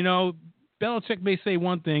that. Belichick may say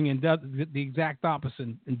one thing and does the exact opposite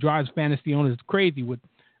and drives fantasy owners crazy with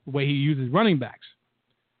the way he uses running backs.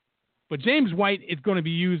 But James White is going to be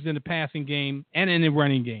used in the passing game and in the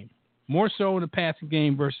running game. More so in the passing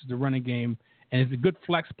game versus the running game. And it's a good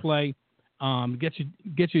flex play. Get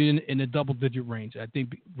you in the double-digit range. I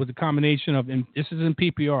think with the combination of, and this is in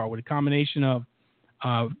PPR, with a combination of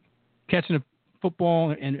catching the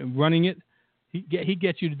football and running it, he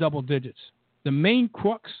gets you to double digits. The main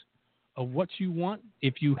crux of what you want,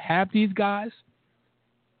 if you have these guys,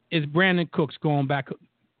 is Brandon Cooks going back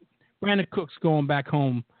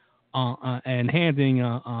home and handing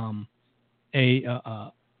a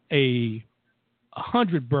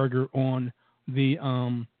 100 burger on the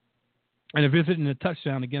and a visit and a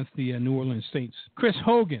touchdown against the New Orleans Saints. Chris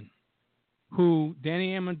Hogan, who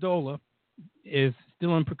Danny Amendola is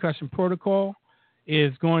still in percussion protocol,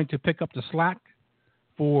 is going to pick up the slack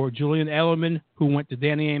for Julian Edelman, who went to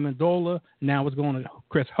Danny Amendola, now is going to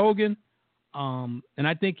Chris Hogan. And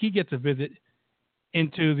I think he gets a visit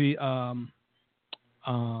into the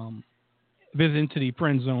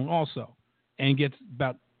friend zone also, and gets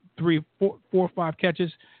about 3, 4, or 5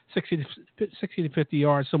 catches, 60 to 50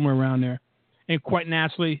 yards, somewhere around there. And quite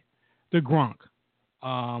naturally, the Gronk.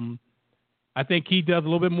 I think he does a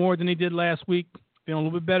little bit more than he did last week, feeling a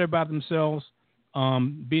little bit better about themselves,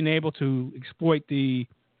 being able to exploit the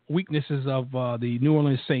weaknesses of the New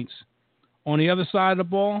Orleans Saints. On the other side of the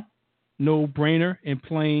ball, no brainer in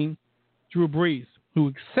playing Drew Brees, who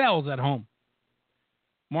excels at home.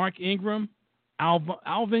 Mark Ingram,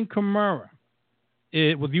 Alvin Kamara.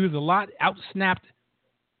 It was used a lot, outsnapped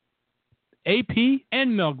AP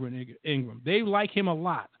and Melvin Ingram. They like him a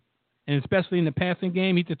lot, and especially in the passing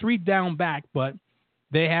game. He's a 3-down back, but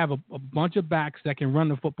they have a bunch of backs that can run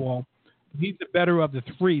the football. He's the better of the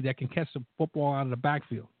 3 that can catch the football out of the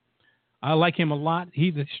backfield. I like him a lot.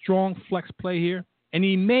 He's a strong flex play here, and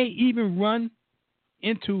he may even run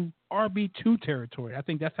into RB2 territory. I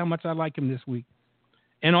think that's how much I like him this week.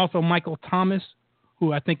 And also Michael Thomas,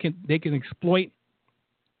 who I think they can exploit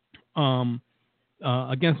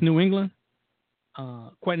against New England.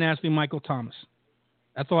 quite naturally, Michael Thomas.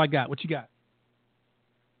 That's all I got. What you got?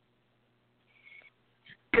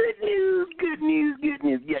 Good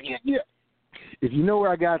news. Yeah. If you know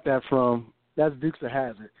where I got that from, that's Dukes of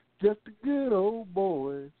Hazzard. Just the good old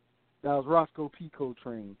boys. That was Roscoe P.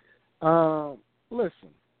 Coltrane. Listen,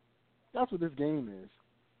 that's what this game is.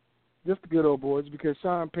 Just the good old boys, because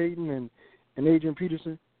Sean Payton and Adrian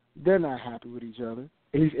Peterson, they're not happy with each other.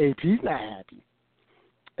 At least AP's not happy.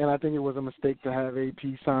 And I think it was a mistake to have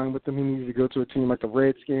AP sign with them. He needed to go to a team like the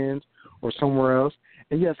Redskins or somewhere else.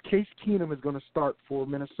 And, yes, Case Keenum is going to start for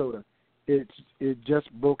Minnesota. It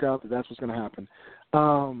just broke out that that's what's going to happen.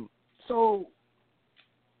 So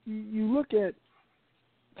you look at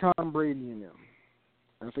Tom Brady and them.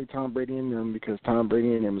 I say Tom Brady and them because Tom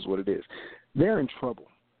Brady and them is what it is. They're in trouble.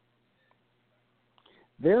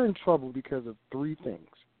 They're in trouble because of three things.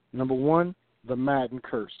 Number one, the Madden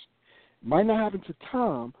curse. Might not happen to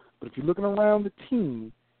Tom, but if you're looking around the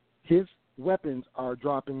team, his weapons are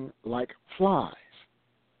dropping like flies.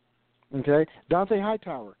 Okay? Dante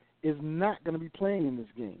Hightower is not going to be playing in this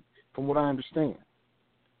game, from what I understand.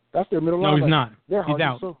 That's their middle linebacker. No, he's not. They're He's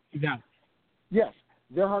out. He's out. Yes,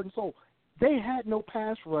 they're heart and soul. They had no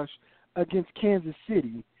pass rush against Kansas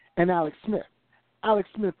City and Alex Smith. Alex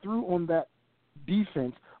Smith threw on that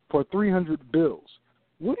defense for 300 bills.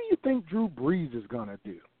 What do you think Drew Brees is going to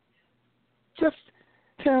do? Just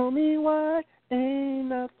tell me why ain't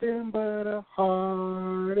nothing but a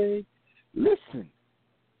heartache. Listen,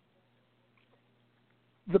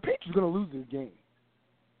 the Patriots are going to lose this game.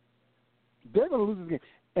 They're going to lose this game.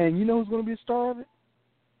 And you know who's going to be a star of it?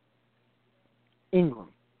 Ingram.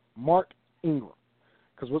 Mark Ingram.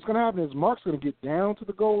 Because what's going to happen is Mark's going to get down to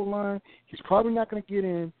the goal line. He's probably not going to get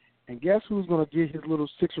in. And guess who's going to get his little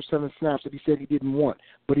 6 or 7 snaps that he said he didn't want,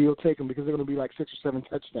 but he'll take them because they're going to be like 6 or 7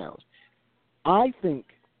 touchdowns. I think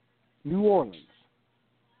New Orleans,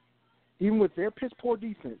 even with their piss poor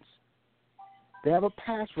defense, they have a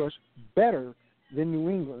pass rush better than New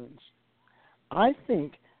England's. I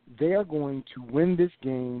think they are going to win this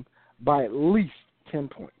game by at least 10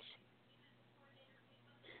 points.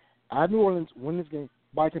 I have New Orleans win this game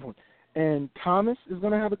by 10 points. And Thomas is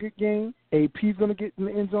going to have a good game. AP is going to get in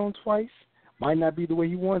the end zone twice. Might not be the way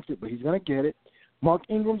he wants it, but he's going to get it. Mark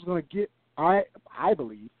Ingram's going to get, I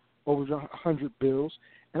believe, over 100 bills.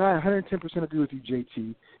 And I 110% agree with you,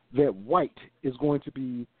 JT, that White is going to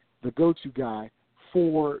be the go-to guy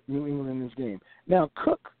for New England in this game. Now,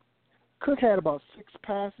 Cook had about 6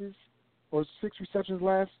 passes or 6 receptions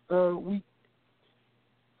last week.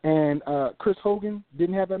 And Chris Hogan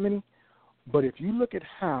didn't have that many. But if you look at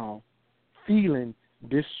how Thielen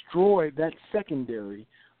destroyed that secondary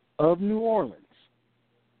of New Orleans,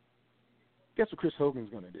 guess what Chris Hogan's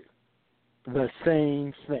going to do? The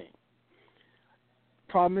same thing.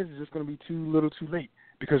 Problem is, it's just going to be too little too late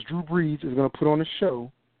because Drew Brees is going to put on a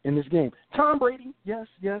show in this game. Tom Brady, yes,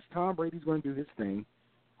 Tom Brady's going to do his thing,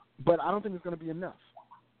 but I don't think it's going to be enough.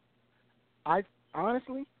 I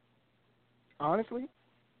honestly,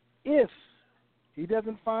 if he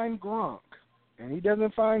doesn't find Gronk, and he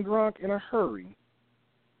doesn't find Gronk in a hurry,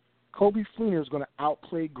 Kobe Fleener is going to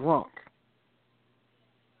outplay Gronk.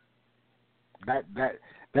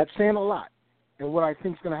 That's saying a lot in what I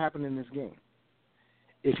think is going to happen in this game.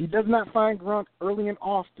 If he does not find Gronk early and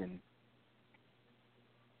often,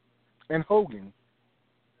 and Hogan,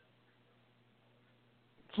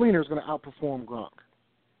 Fleener is going to outperform Gronk.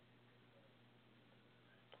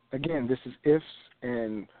 Again, this is ifs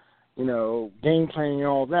and, game planning and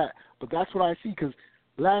all that. But that's what I see because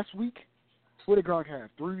last week, what did Gronk have?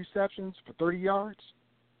 3 receptions for 30 yards?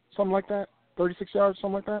 Something like that? 36 yards,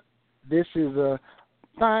 something like that? This is a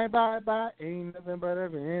bye, ain't nothing but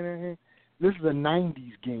a... This is a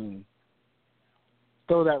 90s game.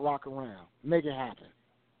 Throw that rock around. Make it happen.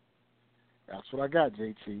 That's what I got,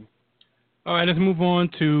 JT. All right, let's move on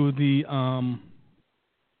to the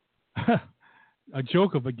a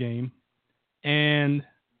joke of a game. And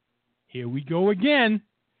here we go again.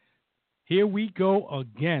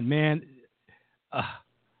 Man.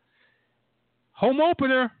 Home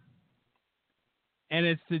opener. And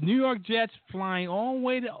it's the New York Jets flying all the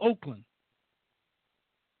way to Oakland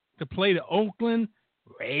to play the Oakland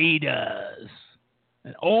Raiders.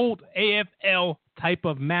 An old AFL type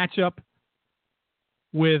of matchup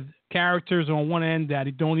with characters on one end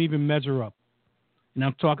that don't even measure up. And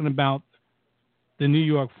I'm talking about the New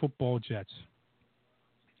York Football Jets.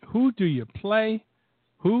 Who do you play?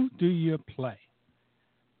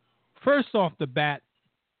 First off the bat,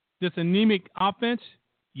 this anemic offense,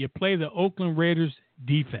 you play the Oakland Raiders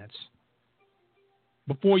defense.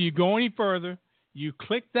 Before you go any further, you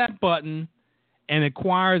click that button and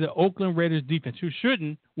acquire the Oakland Raiders defense, who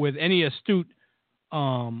shouldn't, with any astute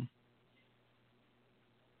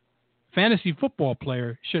fantasy football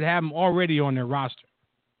player, should have them already on their roster.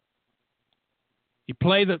 You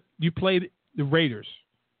play the Raiders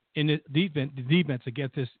in the defense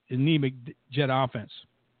against this anemic Jet offense.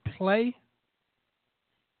 Play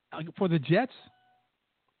for the Jets.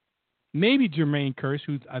 Maybe Jermaine Kearse,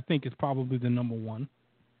 who I think is probably the number one,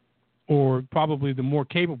 or probably the more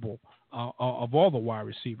capable of all the wide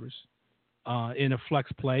receivers in a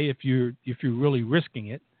flex play. If you're really risking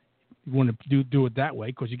it, you want to do it that way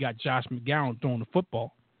because you got Josh McGowan throwing the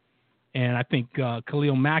football, and I think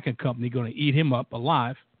Khalil Mack and company going to eat him up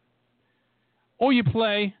alive. Or you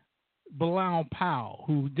play Bilal Powell,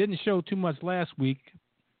 who didn't show too much last week,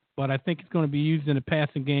 but I think he's going to be used in the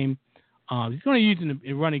passing game. He's going to use in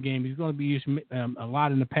the running game. He's going to be used a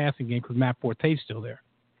lot in the passing game because Matt Forte's still there.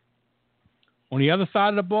 On the other side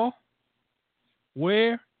of the ball,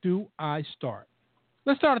 where do I start?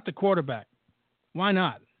 Let's start at the quarterback. Why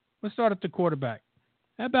not? Let's start at the quarterback.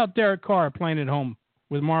 How about Derek Carr playing at home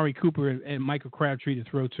with Mari Cooper and Michael Crabtree to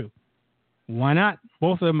throw to? Why not?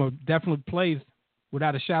 Both of them are definitely plays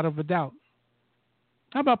without a shadow of a doubt.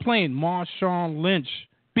 How about playing Marshawn Lynch?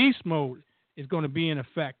 Beast mode is going to be in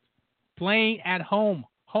effect. Playing at home.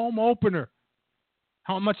 Home opener.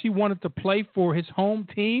 How much he wanted to play for his home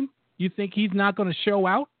team? You think he's not going to show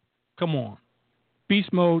out? Come on.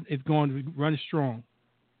 Beast mode is going to run strong.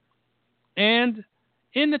 And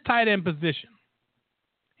in the tight end position,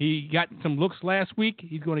 he got some looks last week.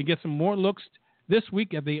 He's going to get some more looks this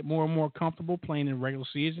week as they get more and more comfortable playing in the regular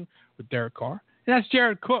season with Derek Carr. And that's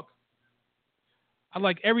Jared Cook. I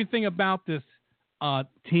like everything about this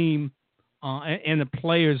team and the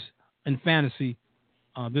players in fantasy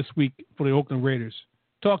this week for the Oakland Raiders.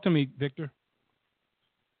 Talk to me, Victor.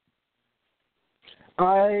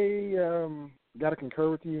 I got to concur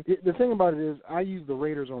with you. The thing about it is I use the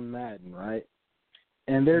Raiders on Madden, right?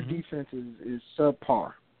 And their defense is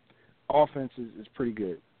subpar. Offense is pretty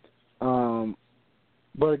good.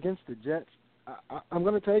 But against the Jets, I'm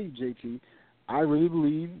going to tell you, JT, I really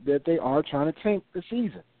believe that they are trying to tank the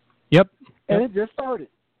season. Yep. And it just started.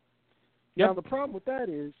 Yep. Now, the problem with that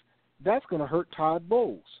is that's going to hurt Todd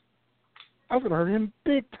Bowles. That's going to hurt him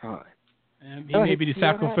big time. And he may be the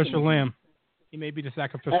sacrificial lamb. He may be the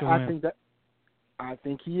sacrificial lamb. I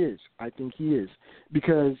think he is.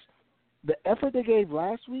 Because the effort they gave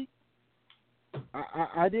last week,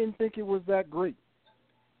 I didn't think it was that great.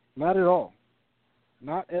 Not at all.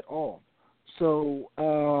 So,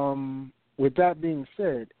 with that being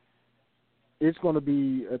said, it's going to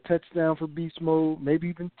be a touchdown for Beast Mode, maybe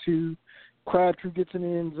even two. Crabtree gets in the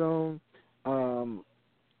end zone.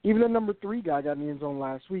 Even the number 3 guy got in the end zone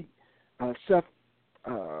last week. Seth,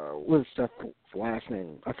 what is Seth's last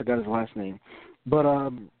name? I forgot his last name. But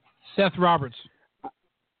Seth Roberts.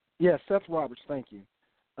 Yeah, Seth Roberts, thank you.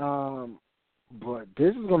 But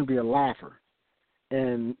this is going to be a laugher.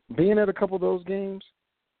 And being at a couple of those games,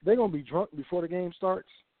 they're going to be drunk before the game starts.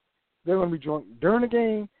 They're going to be drunk during the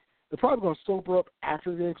game. They're probably going to sober up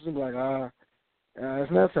after the game because they're going to be like,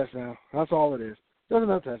 it's not a touchdown. That's all it is. It's not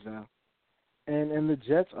a touchdown. And the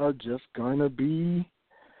Jets are just going to be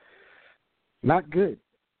not good,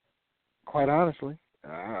 quite honestly.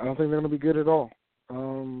 I don't think they're going to be good at all.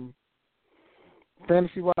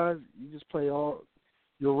 Fantasy-wise, you just play all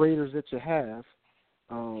your Raiders that you have.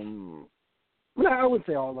 I wouldn't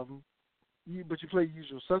say all of them, but you play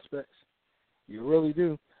usual suspects. You really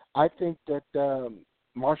do. I think that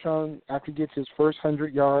Marshawn, after he gets his first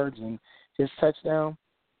 100 yards and his touchdown,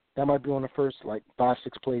 that might be one of the first 5-6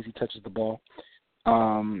 plays he touches the ball.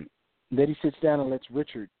 Then he sits down and lets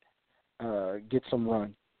Richard get some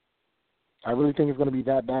run. I really think it's going to be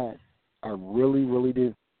that bad. I really, really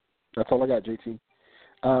do. That's all I got, JT.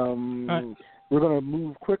 Right. We're going to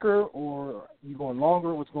move quicker, or you going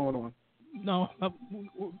longer? What's going on? No,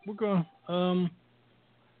 we're going.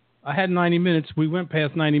 I had 90 minutes. We went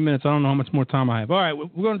past 90 minutes. I don't know how much more time I have. All right,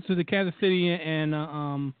 we're going to the Kansas City and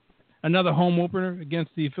another home opener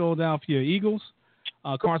against the Philadelphia Eagles.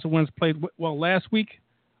 Carson Wentz played well last week.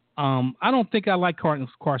 I don't think I like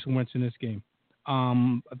Carson Wentz in this game.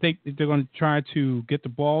 I think they're going to try to get the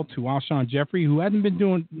ball to Alshon Jeffrey, who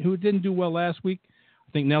didn't do well last week.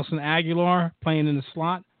 I think Nelson Aguilar, playing in the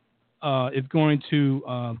slot, is going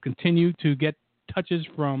to continue to get touches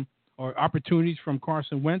from or opportunities from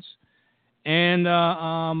Carson Wentz, and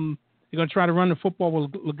they're going to try to run the football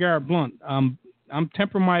with LeGarrette Blount. I'm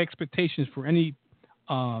tempering my expectations for any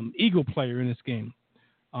Eagle player in this game.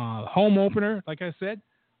 Home opener, like I said,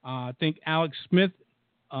 I think Alex Smith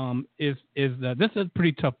this is a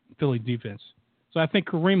pretty tough Philly defense. So I think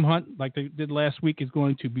Kareem Hunt, like they did last week, is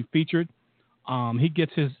going to be featured. He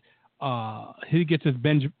gets his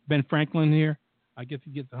Ben Franklin here. I guess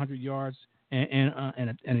he gets 100 yards and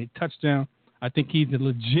a touchdown. I think he's a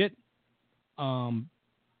legit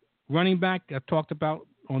running back I've talked about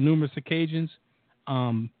on numerous occasions.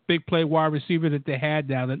 Big play wide receiver that they had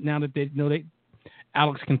now that they know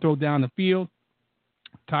Alex can throw down the field.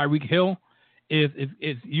 Tyreek Hill is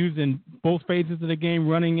used in both phases of the game,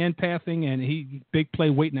 running and passing, and he big play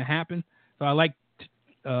waiting to happen. So I like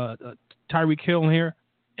Tyreek Hill here.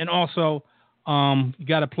 And also, you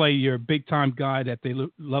got to play your big-time guy that they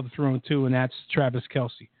love throwing to, and that's Travis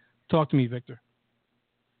Kelce. Talk to me, Victor.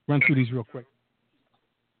 Run through these real quick.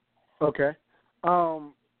 Okay.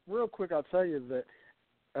 Real quick, I'll tell you that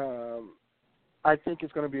I think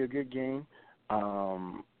it's going to be a good game.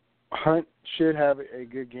 Hunt should have a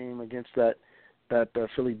good game against that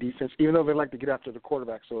Philly defense, even though they like to get after the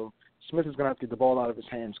quarterback. So Smith is going to have to get the ball out of his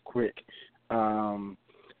hands quick.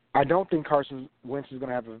 I don't think Carson Wentz is going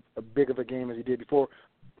to have a big of a game as he did before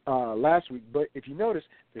last week. But if you notice,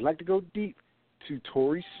 they like to go deep to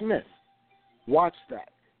Torrey Smith. Watch that.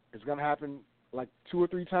 It's going to happen like 2 or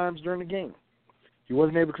 3 times during the game. He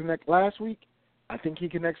wasn't able to connect last week. I think he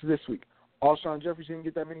connects this week. Alshon Jeffrey didn't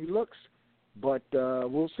get that many looks, but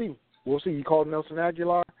we'll see. We'll see. He called Nelson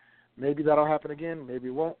Aguilar. Maybe that'll happen again. Maybe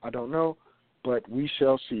it won't. I don't know. But we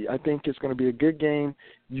shall see. I think it's going to be a good game.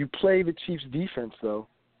 You play the Chiefs' defense, though.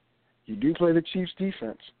 You do play the Chiefs'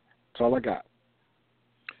 defense. That's all I got.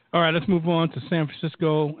 All right, let's move on to San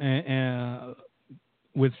Francisco and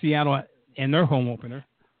with Seattle and their home opener.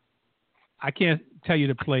 I can't tell you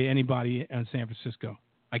to play anybody in San Francisco.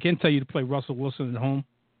 I can't tell you to play Russell Wilson at home.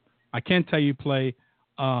 I can't tell you to play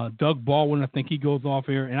Doug Baldwin. I think he goes off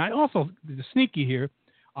here. And I also, the sneaky here,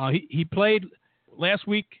 he played last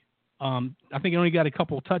week. I think he only got a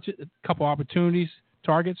couple opportunities,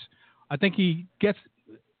 targets. I think he gets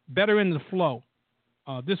better in the flow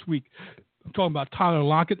this week. I'm talking about Tyler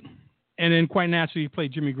Lockett. And then quite naturally, he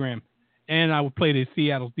played Jimmy Graham. And I would play the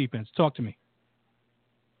Seattle defense. Talk to me.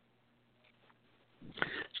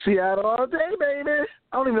 Seattle all day, baby.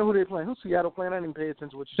 I don't even know who they're playing. Who's Seattle playing? I didn't even pay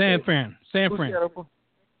attention to what you said. San Fran.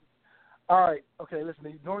 All right. Okay, listen,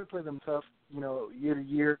 they normally play them tough, year to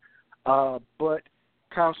year. But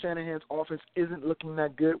Kyle Shanahan's offense isn't looking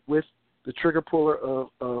that good with the trigger puller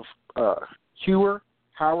of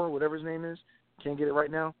Howard, whatever his name is. Can't get it right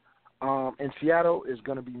now. And Seattle is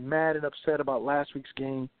going to be mad and upset about last week's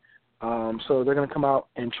game. So they're going to come out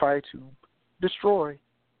and try to destroy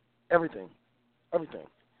everything.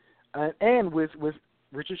 And with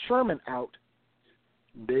Richard Sherman out,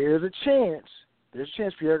 there's a chance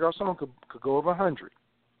Pierre Garçon could go over 100.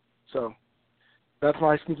 So that's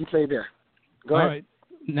my sneaky play there. Go ahead. All right.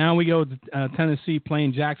 Now we go to Tennessee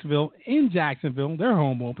playing Jacksonville in Jacksonville, their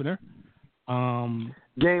home opener.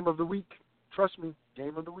 Game of the week. Trust me,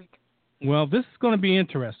 game of the week. Well, this is going to be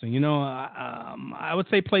interesting. I would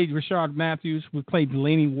say play Rashard Matthews. We played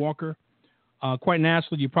Delaney Walker. Quite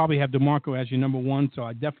naturally, you probably have DeMarco as your number one, so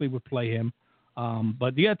I definitely would play him.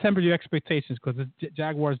 But you got to temper your expectations because the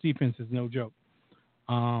Jaguars' defense is no joke.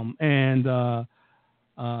 And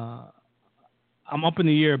I'm up in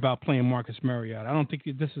the air about playing Marcus Mariota. I don't think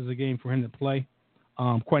this is a game for him to play.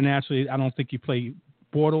 Quite naturally, I don't think you play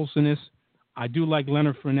Bortles in this. I do like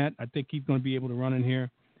Leonard Fournette. I think he's going to be able to run in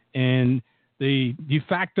here. And the de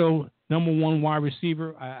facto number one wide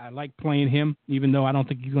receiver, I like playing him, even though I don't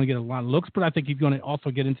think he's going to get a lot of looks, but I think he's going to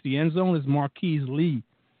also get into the end zone, is Marquise Lee.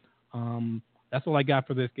 That's all I got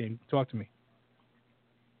for this game. Talk to me.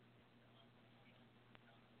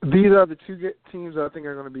 These are the two teams that I think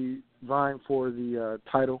are going to be vying for the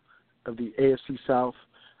title of the AFC South.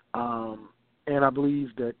 And I believe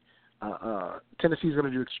that Tennessee is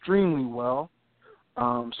going to do extremely well.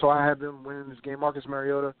 So I have them winning this game. Marcus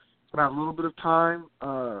Mariota is going to have a little bit of time,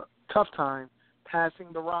 tough time, passing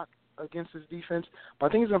the rock against his defense. But I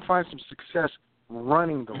think he's going to find some success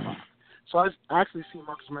running the rock. So I actually see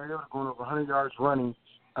Marcus Mariota going over 100 yards running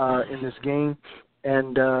in this game.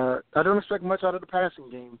 And I don't expect much out of the passing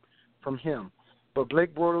game from him. But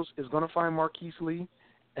Blake Bortles is going to find Marquise Lee,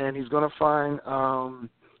 and he's going to find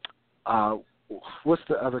what's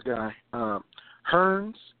the other guy?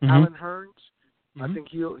 Hearns, Alan Hearns. I think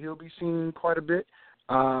he'll be seen quite a bit.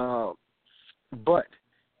 But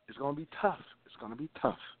it's going to be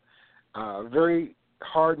tough. Very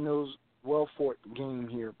hard-nosed, well-fought game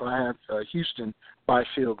here. But I have Houston by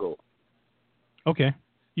field goal. Okay.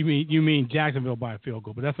 You mean Jacksonville by a field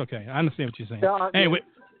goal, but that's okay. I understand what you're saying. Anyway,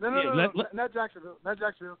 no, not Jacksonville.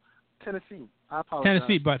 Tennessee. I apologize.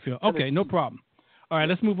 Tennessee by field. Okay, no problem. All right,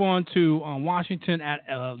 let's move on to Washington at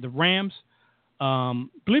the Rams.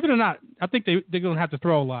 Believe it or not, I think they're going to have to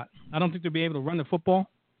throw a lot. I don't think they'll be able to run the football.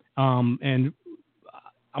 And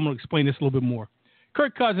I'm going to explain this a little bit more.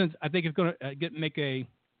 Kirk Cousins, I think, is going to make a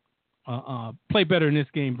play better in this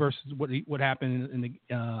game versus what happened in the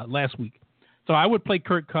last week. So I would play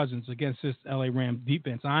Kirk Cousins against this LA Rams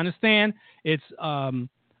defense. I understand it's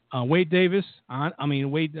Wade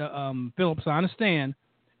Phillips. I understand,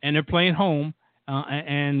 and they're playing home.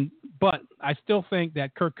 But I still think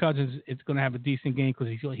that Kirk Cousins is going to have a decent game because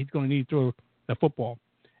he's going to need to throw the football.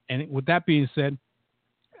 And with that being said,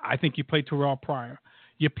 I think you play Terrell Pryor.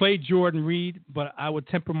 You play Jordan Reed, but I would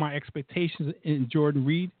temper my expectations in Jordan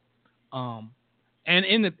Reed, and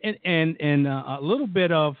a little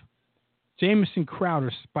bit of Jamison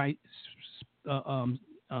Crowder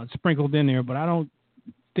sprinkled in there. But I don't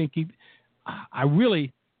think I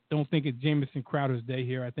really don't think it's Jamison Crowder's day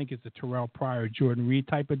here. I think it's a Terrell Pryor, Jordan Reed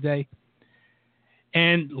type of day.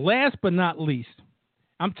 And last but not least,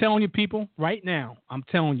 I'm telling you, people, right now,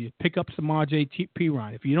 pick up Samaje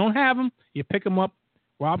Perine. If you don't have him, you pick him up.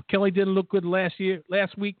 Rob Kelly didn't look good last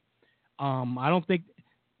week. I don't think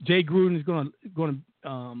Jay Gruden is going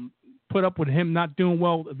to put up with him not doing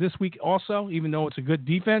well this week also, even though it's a good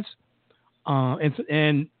defense. And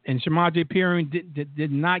Samaje Perine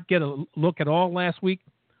did not get a look at all last week.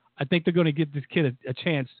 I think they're going to give this kid a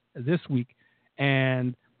chance this week,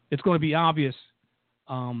 and it's going to be obvious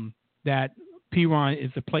that Perine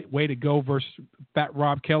is the way to go versus Fat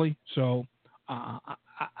Rob Kelly. So I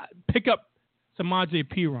pick up Samaje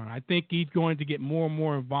Perine. I think he's going to get more and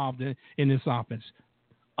more involved in this offense.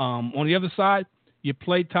 On the other side, you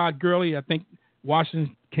play Todd Gurley. I think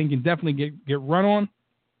Washington can definitely get run on.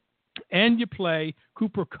 And you play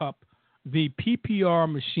Cooper Kupp, the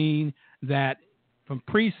PPR machine that from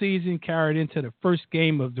preseason carried into the first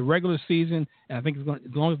game of the regular season. And I think as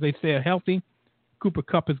long as they stay healthy, Cooper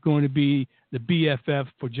Kupp is going to be the BFF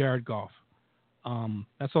for Jared Goff.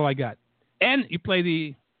 That's all I got. And you play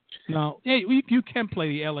you can play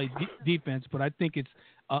the LA defense, but I think it's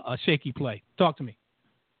a shaky play. Talk to me.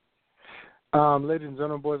 Ladies and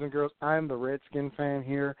gentlemen, boys and girls, I'm the Redskin fan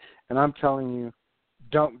here, and I'm telling you,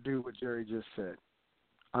 don't do what Jerry just said.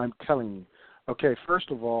 I'm telling you. Okay,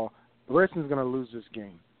 first of all, the Redskins are going to lose this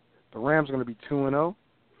game. The Rams are going to be 2-0,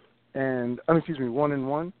 1-1,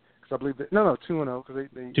 because I believe that 2-0 because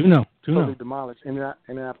they totally demolished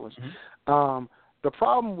Indianapolis. Mm-hmm. The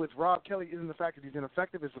problem with Rob Kelly isn't the fact that he's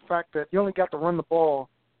ineffective; it's the fact that he only got to run the ball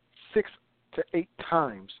 6 to 8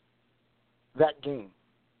 times that game.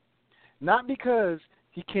 Not because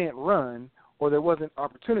he can't run or there wasn't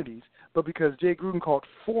opportunities, but because Jay Gruden called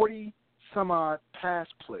 40-some-odd pass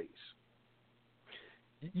plays.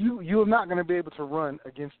 You're not going to be able to run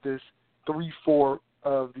against this 3-4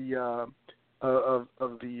 of the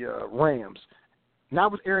Rams.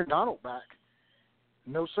 Not with Aaron Donald back.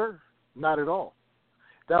 No, sir. Not at all.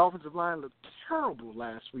 That offensive line looked terrible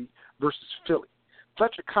last week versus Philly.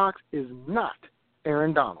 Fletcher Cox is not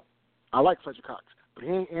Aaron Donald. I like Fletcher Cox, but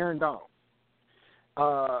he ain't Aaron Donald.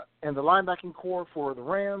 And the linebacking core for the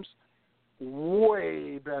Rams,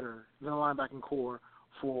 way better than the linebacking core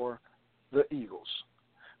for the Eagles.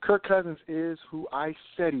 Kirk Cousins is who I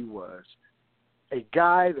said he was, a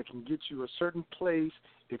guy that can get you a certain place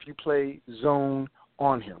if you play zone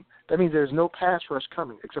on him. That means there's no pass rush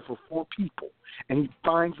coming except for 4 people, and he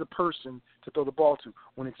finds the person to throw the ball to.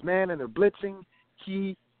 When it's man and they're blitzing,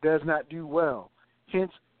 he does not do well.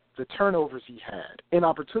 Hence, the turnovers he had and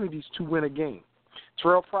opportunities to win a game.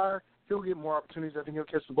 Terrell Pryor, he'll get more opportunities. I think he'll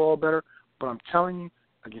catch the ball better. But I'm telling you,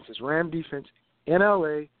 against this Ram defense in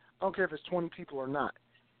L.A., I don't care if it's 20 people or not,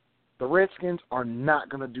 the Redskins are not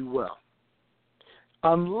going to do well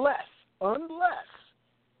unless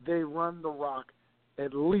they run the rock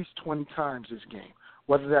at least 20 times this game,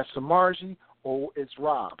 whether that's Samaje or it's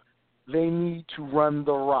Rob. They need to run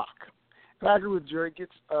the rock. And I agree with Jerry.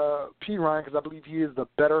 Gets Perine because I believe he is the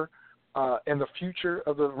better and the future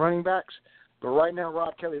of the running backs. But right now,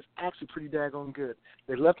 Rob Kelly is actually pretty daggone good.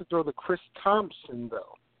 They left to throw to Chris Thompson,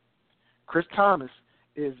 though. Chris Thomas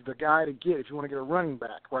is the guy to get if you want to get a running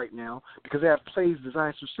back right now because they have plays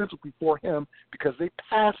designed specifically for him because they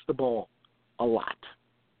pass the ball a lot.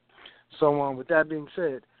 So with that being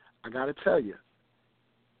said, I got to tell you,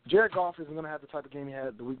 Jared Goff isn't going to have the type of game he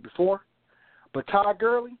had the week before, but Todd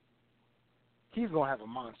Gurley, he's going to have a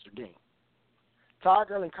monster game. Todd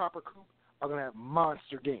Gurley and Cooper Kupp are going to have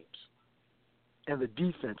monster games. And the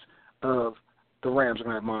defense of the Rams are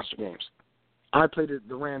going to have monster games. I played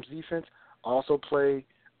the Rams defense. I also play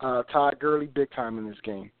Todd Gurley big time in this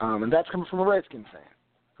game. And that's coming from a Redskins fan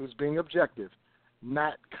who's being objective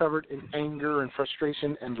not covered in anger and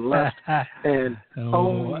frustration and lust and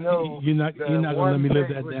no, you're not gonna let me live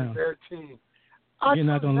that down. You're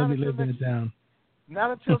not gonna let me live that down.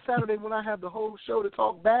 Not until Saturday when I have the whole show to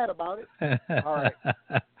talk bad about it. All right.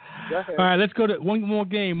 Go ahead. All right, let's go to one more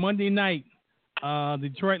game. Monday night,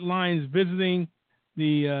 Detroit Lions visiting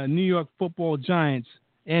the New York Football Giants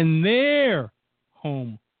and their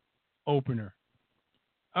home opener.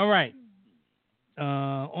 All right.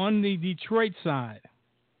 On the Detroit side,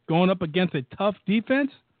 going up against a tough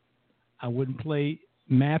defense, I wouldn't play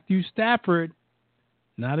Matthew Stafford.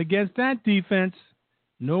 Not against that defense.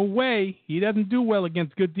 No way. He doesn't do well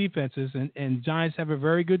against good defenses, and Giants have a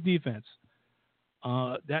very good defense.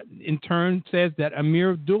 That, in turn, says that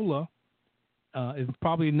Amir Abdullah is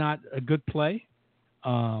probably not a good play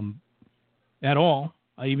at all,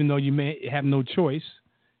 even though you may have no choice.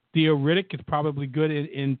 Theo Riddick is probably good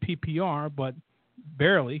in PPR, but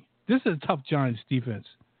barely. This is a tough Giants defense.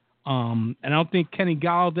 And I don't think Kenny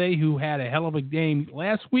Golladay, who had a hell of a game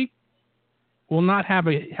last week, will not have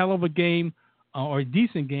a hell of a game or a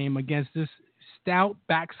decent game against this stout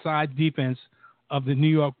backside defense of the New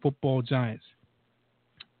York Football Giants.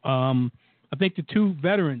 I think the two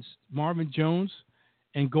veterans, Marvin Jones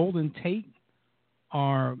and Golden Tate,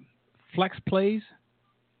 are flex plays,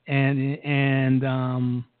 and in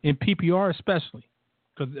PPR especially,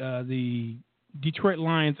 because the Detroit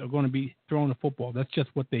Lions are going to be throwing the football. That's just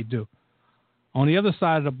what they do. On the other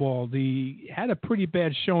side of the ball, they had a pretty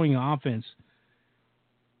bad showing of offense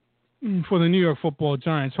for the New York Football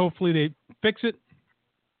Giants. Hopefully they fix it.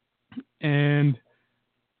 And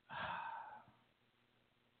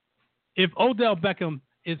if Odell Beckham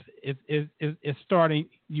is starting,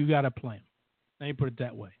 you got to play him. Let me put it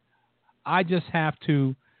that way. I just have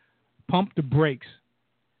to pump the brakes,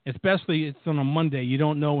 especially it's on a Monday. You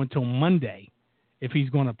don't know until Monday if he's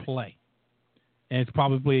going to play. And it's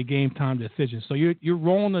probably a game time decision. So you're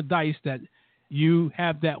rolling the dice that you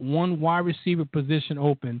have that one wide receiver position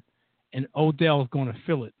open, and Odell is going to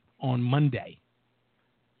fill it on Monday.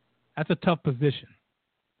 That's a tough position.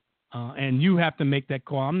 And you have to make that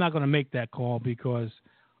call. I'm not going to make that call because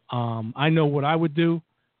I know what I would do,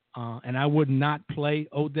 and I would not play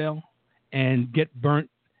Odell and get burnt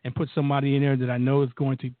and put somebody in there that I know is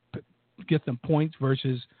going to get some points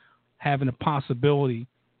versus having a possibility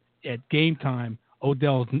at game time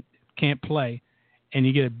Odell can't play and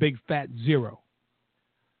you get a big fat 0.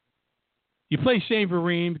 You play Shane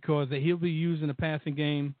Vereen because he'll be used in the passing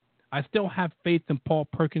game. I still have faith in Paul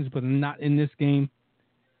Perkins, but not in this game.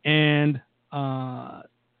 And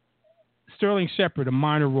Sterling Shepard, a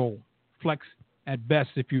minor role, flex at best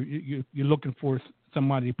if you're looking for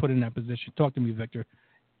somebody to put in that position. Talk to me, Victor.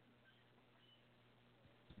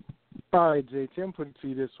 All right, JT, I'm putting it to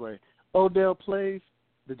you this way. Odell plays,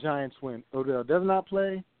 the Giants win. Odell does not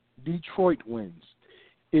play, Detroit wins.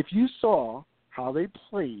 If you saw how they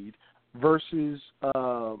played versus,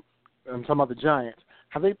 I'm talking about the Giants,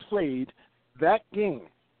 how they played that game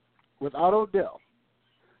without Odell,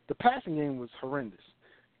 the passing game was horrendous.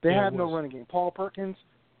 They had no running game. Paul Perkins,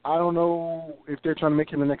 I don't know if they're trying to make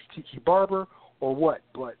him the next Tiki Barber or what,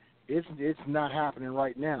 but it's not happening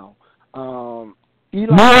right now.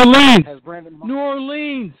 Eli has Brandon New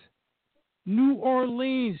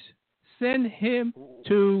Orleans. Send him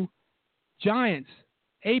to Giants.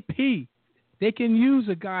 AP. They can use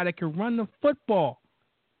a guy that can run the football.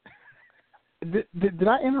 Did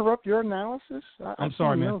I interrupt your analysis? I'm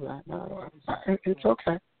sorry, man. No, it's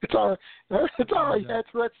okay. It's all right. It's all right. You had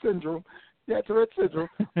Tourette syndrome.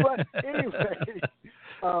 But anyway,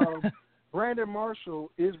 Brandon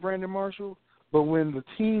Marshall is Brandon Marshall. But when the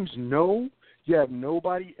teams know you have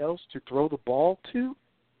nobody else to throw the ball to,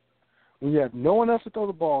 when you have no one else to throw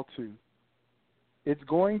the ball to, it's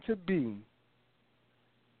going to be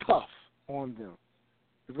tough on them.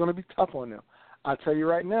 It's going to be tough on them. I'll tell you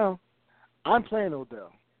right now, I'm playing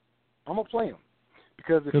Odell. I'm going to play him.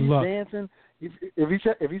 Because if he's dancing,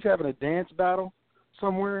 if he's having a dance battle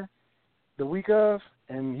somewhere the week of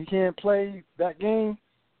and he can't play that game,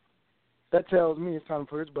 that tells me it's time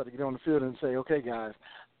for his butt to get on the field and say, okay, guys,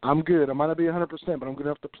 I'm good. I might not be 100%, but I'm good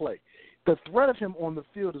enough to play. The threat of him on the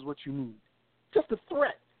field is what you need. Just a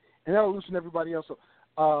threat. And that'll loosen everybody else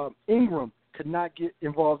up. Ingram could not get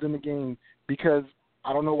involved in the game because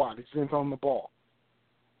I don't know why. They didn't throw him the ball.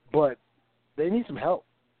 But they need some help.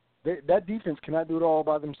 That defense cannot do it all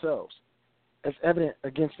by themselves. That's evident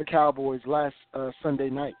against the Cowboys last Sunday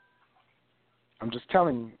night. I'm just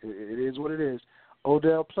telling you, it is what it is.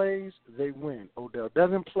 Odell plays, they win. Odell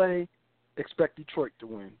doesn't play, expect Detroit to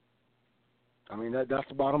win. I mean, that's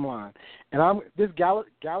the bottom line. And this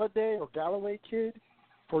Galladay or Galloway kid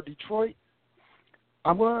for Detroit,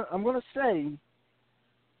 I'm gonna say,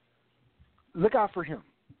 look out for him.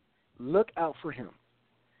 Look out for him.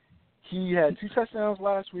 He had 2 touchdowns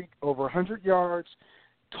last week, over 100 yards.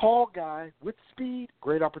 Tall guy with speed,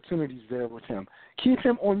 great opportunities there with him. Keep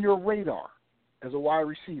him on your radar as a wide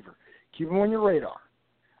receiver. Keep him on your radar.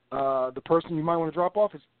 The person you might want to drop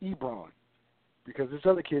off is Ebron, because this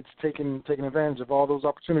other kid's taking advantage of all those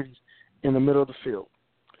opportunities in the middle of the field.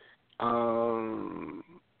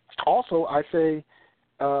 Also, I say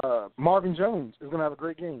Marvin Jones is going to have a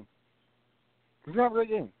great game. He's going to have a great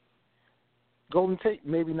game. Golden Tate,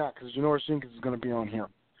 maybe not, because Janoris Jenkins is going to be on him.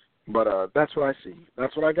 But that's what I see.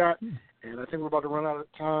 That's what I got. And I think we're about to run out of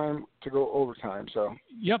time to go overtime. So.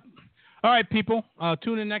 Yep. All right, people.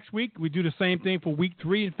 Tune in next week. We do the same thing for week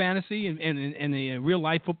 3 in fantasy and in real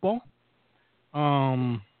life football.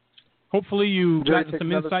 Hopefully you got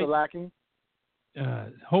some insight.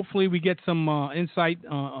 Hopefully we get some insight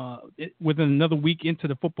within another week into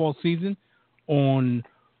the football season on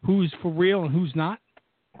who's for real and who's not.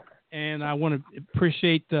 And I want to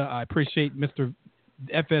appreciate Mr.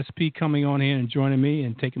 FSP coming on here and joining me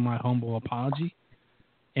and taking my humble apology.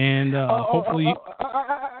 And hopefully.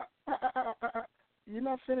 You're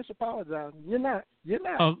not finished apologizing. You're not.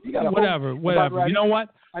 Whatever. You know what?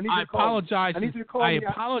 I apologize. I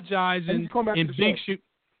apologize in big shoes.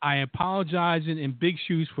 I apologize in big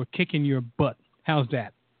shoes for kicking your butt. How's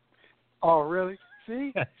that? Oh, really?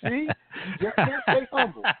 See? You just can't stay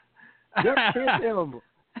humble.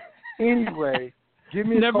 Anyway, give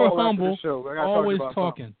me a call humble, after the show. I always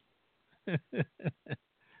talking. Did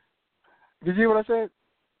you hear what I said?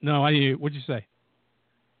 No, I didn't hear. What'd you say?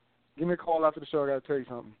 Give me a call after the show. I got to tell you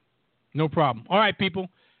something. No problem. All right, people.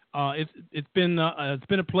 It's been a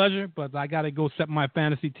pleasure, but I got to go set my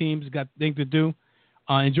fantasy teams. Got things to do.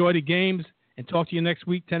 Enjoy the games and talk to you next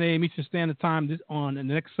week, 10 a.m. Eastern Standard Time on the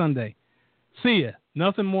next Sunday. See ya.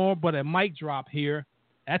 Nothing more but a mic drop here.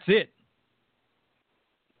 That's it.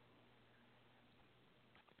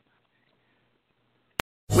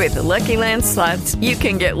 With the Lucky Land Slots, you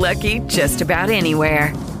can get lucky just about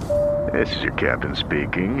anywhere. This is your captain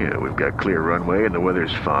speaking. We've got clear runway and the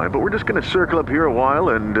weather's fine, but we're just going to circle up here a while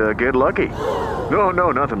and get lucky.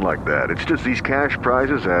 No, nothing like that. It's just these cash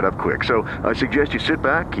prizes add up quick. So I suggest you sit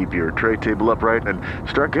back, keep your tray table upright, and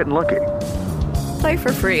start getting lucky. Play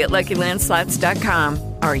for free at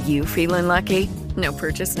LuckyLandSlots.com. Are you feeling lucky? No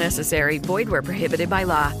purchase necessary. Void where prohibited by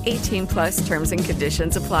law. 18+ terms and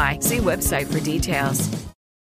conditions apply. See website for details.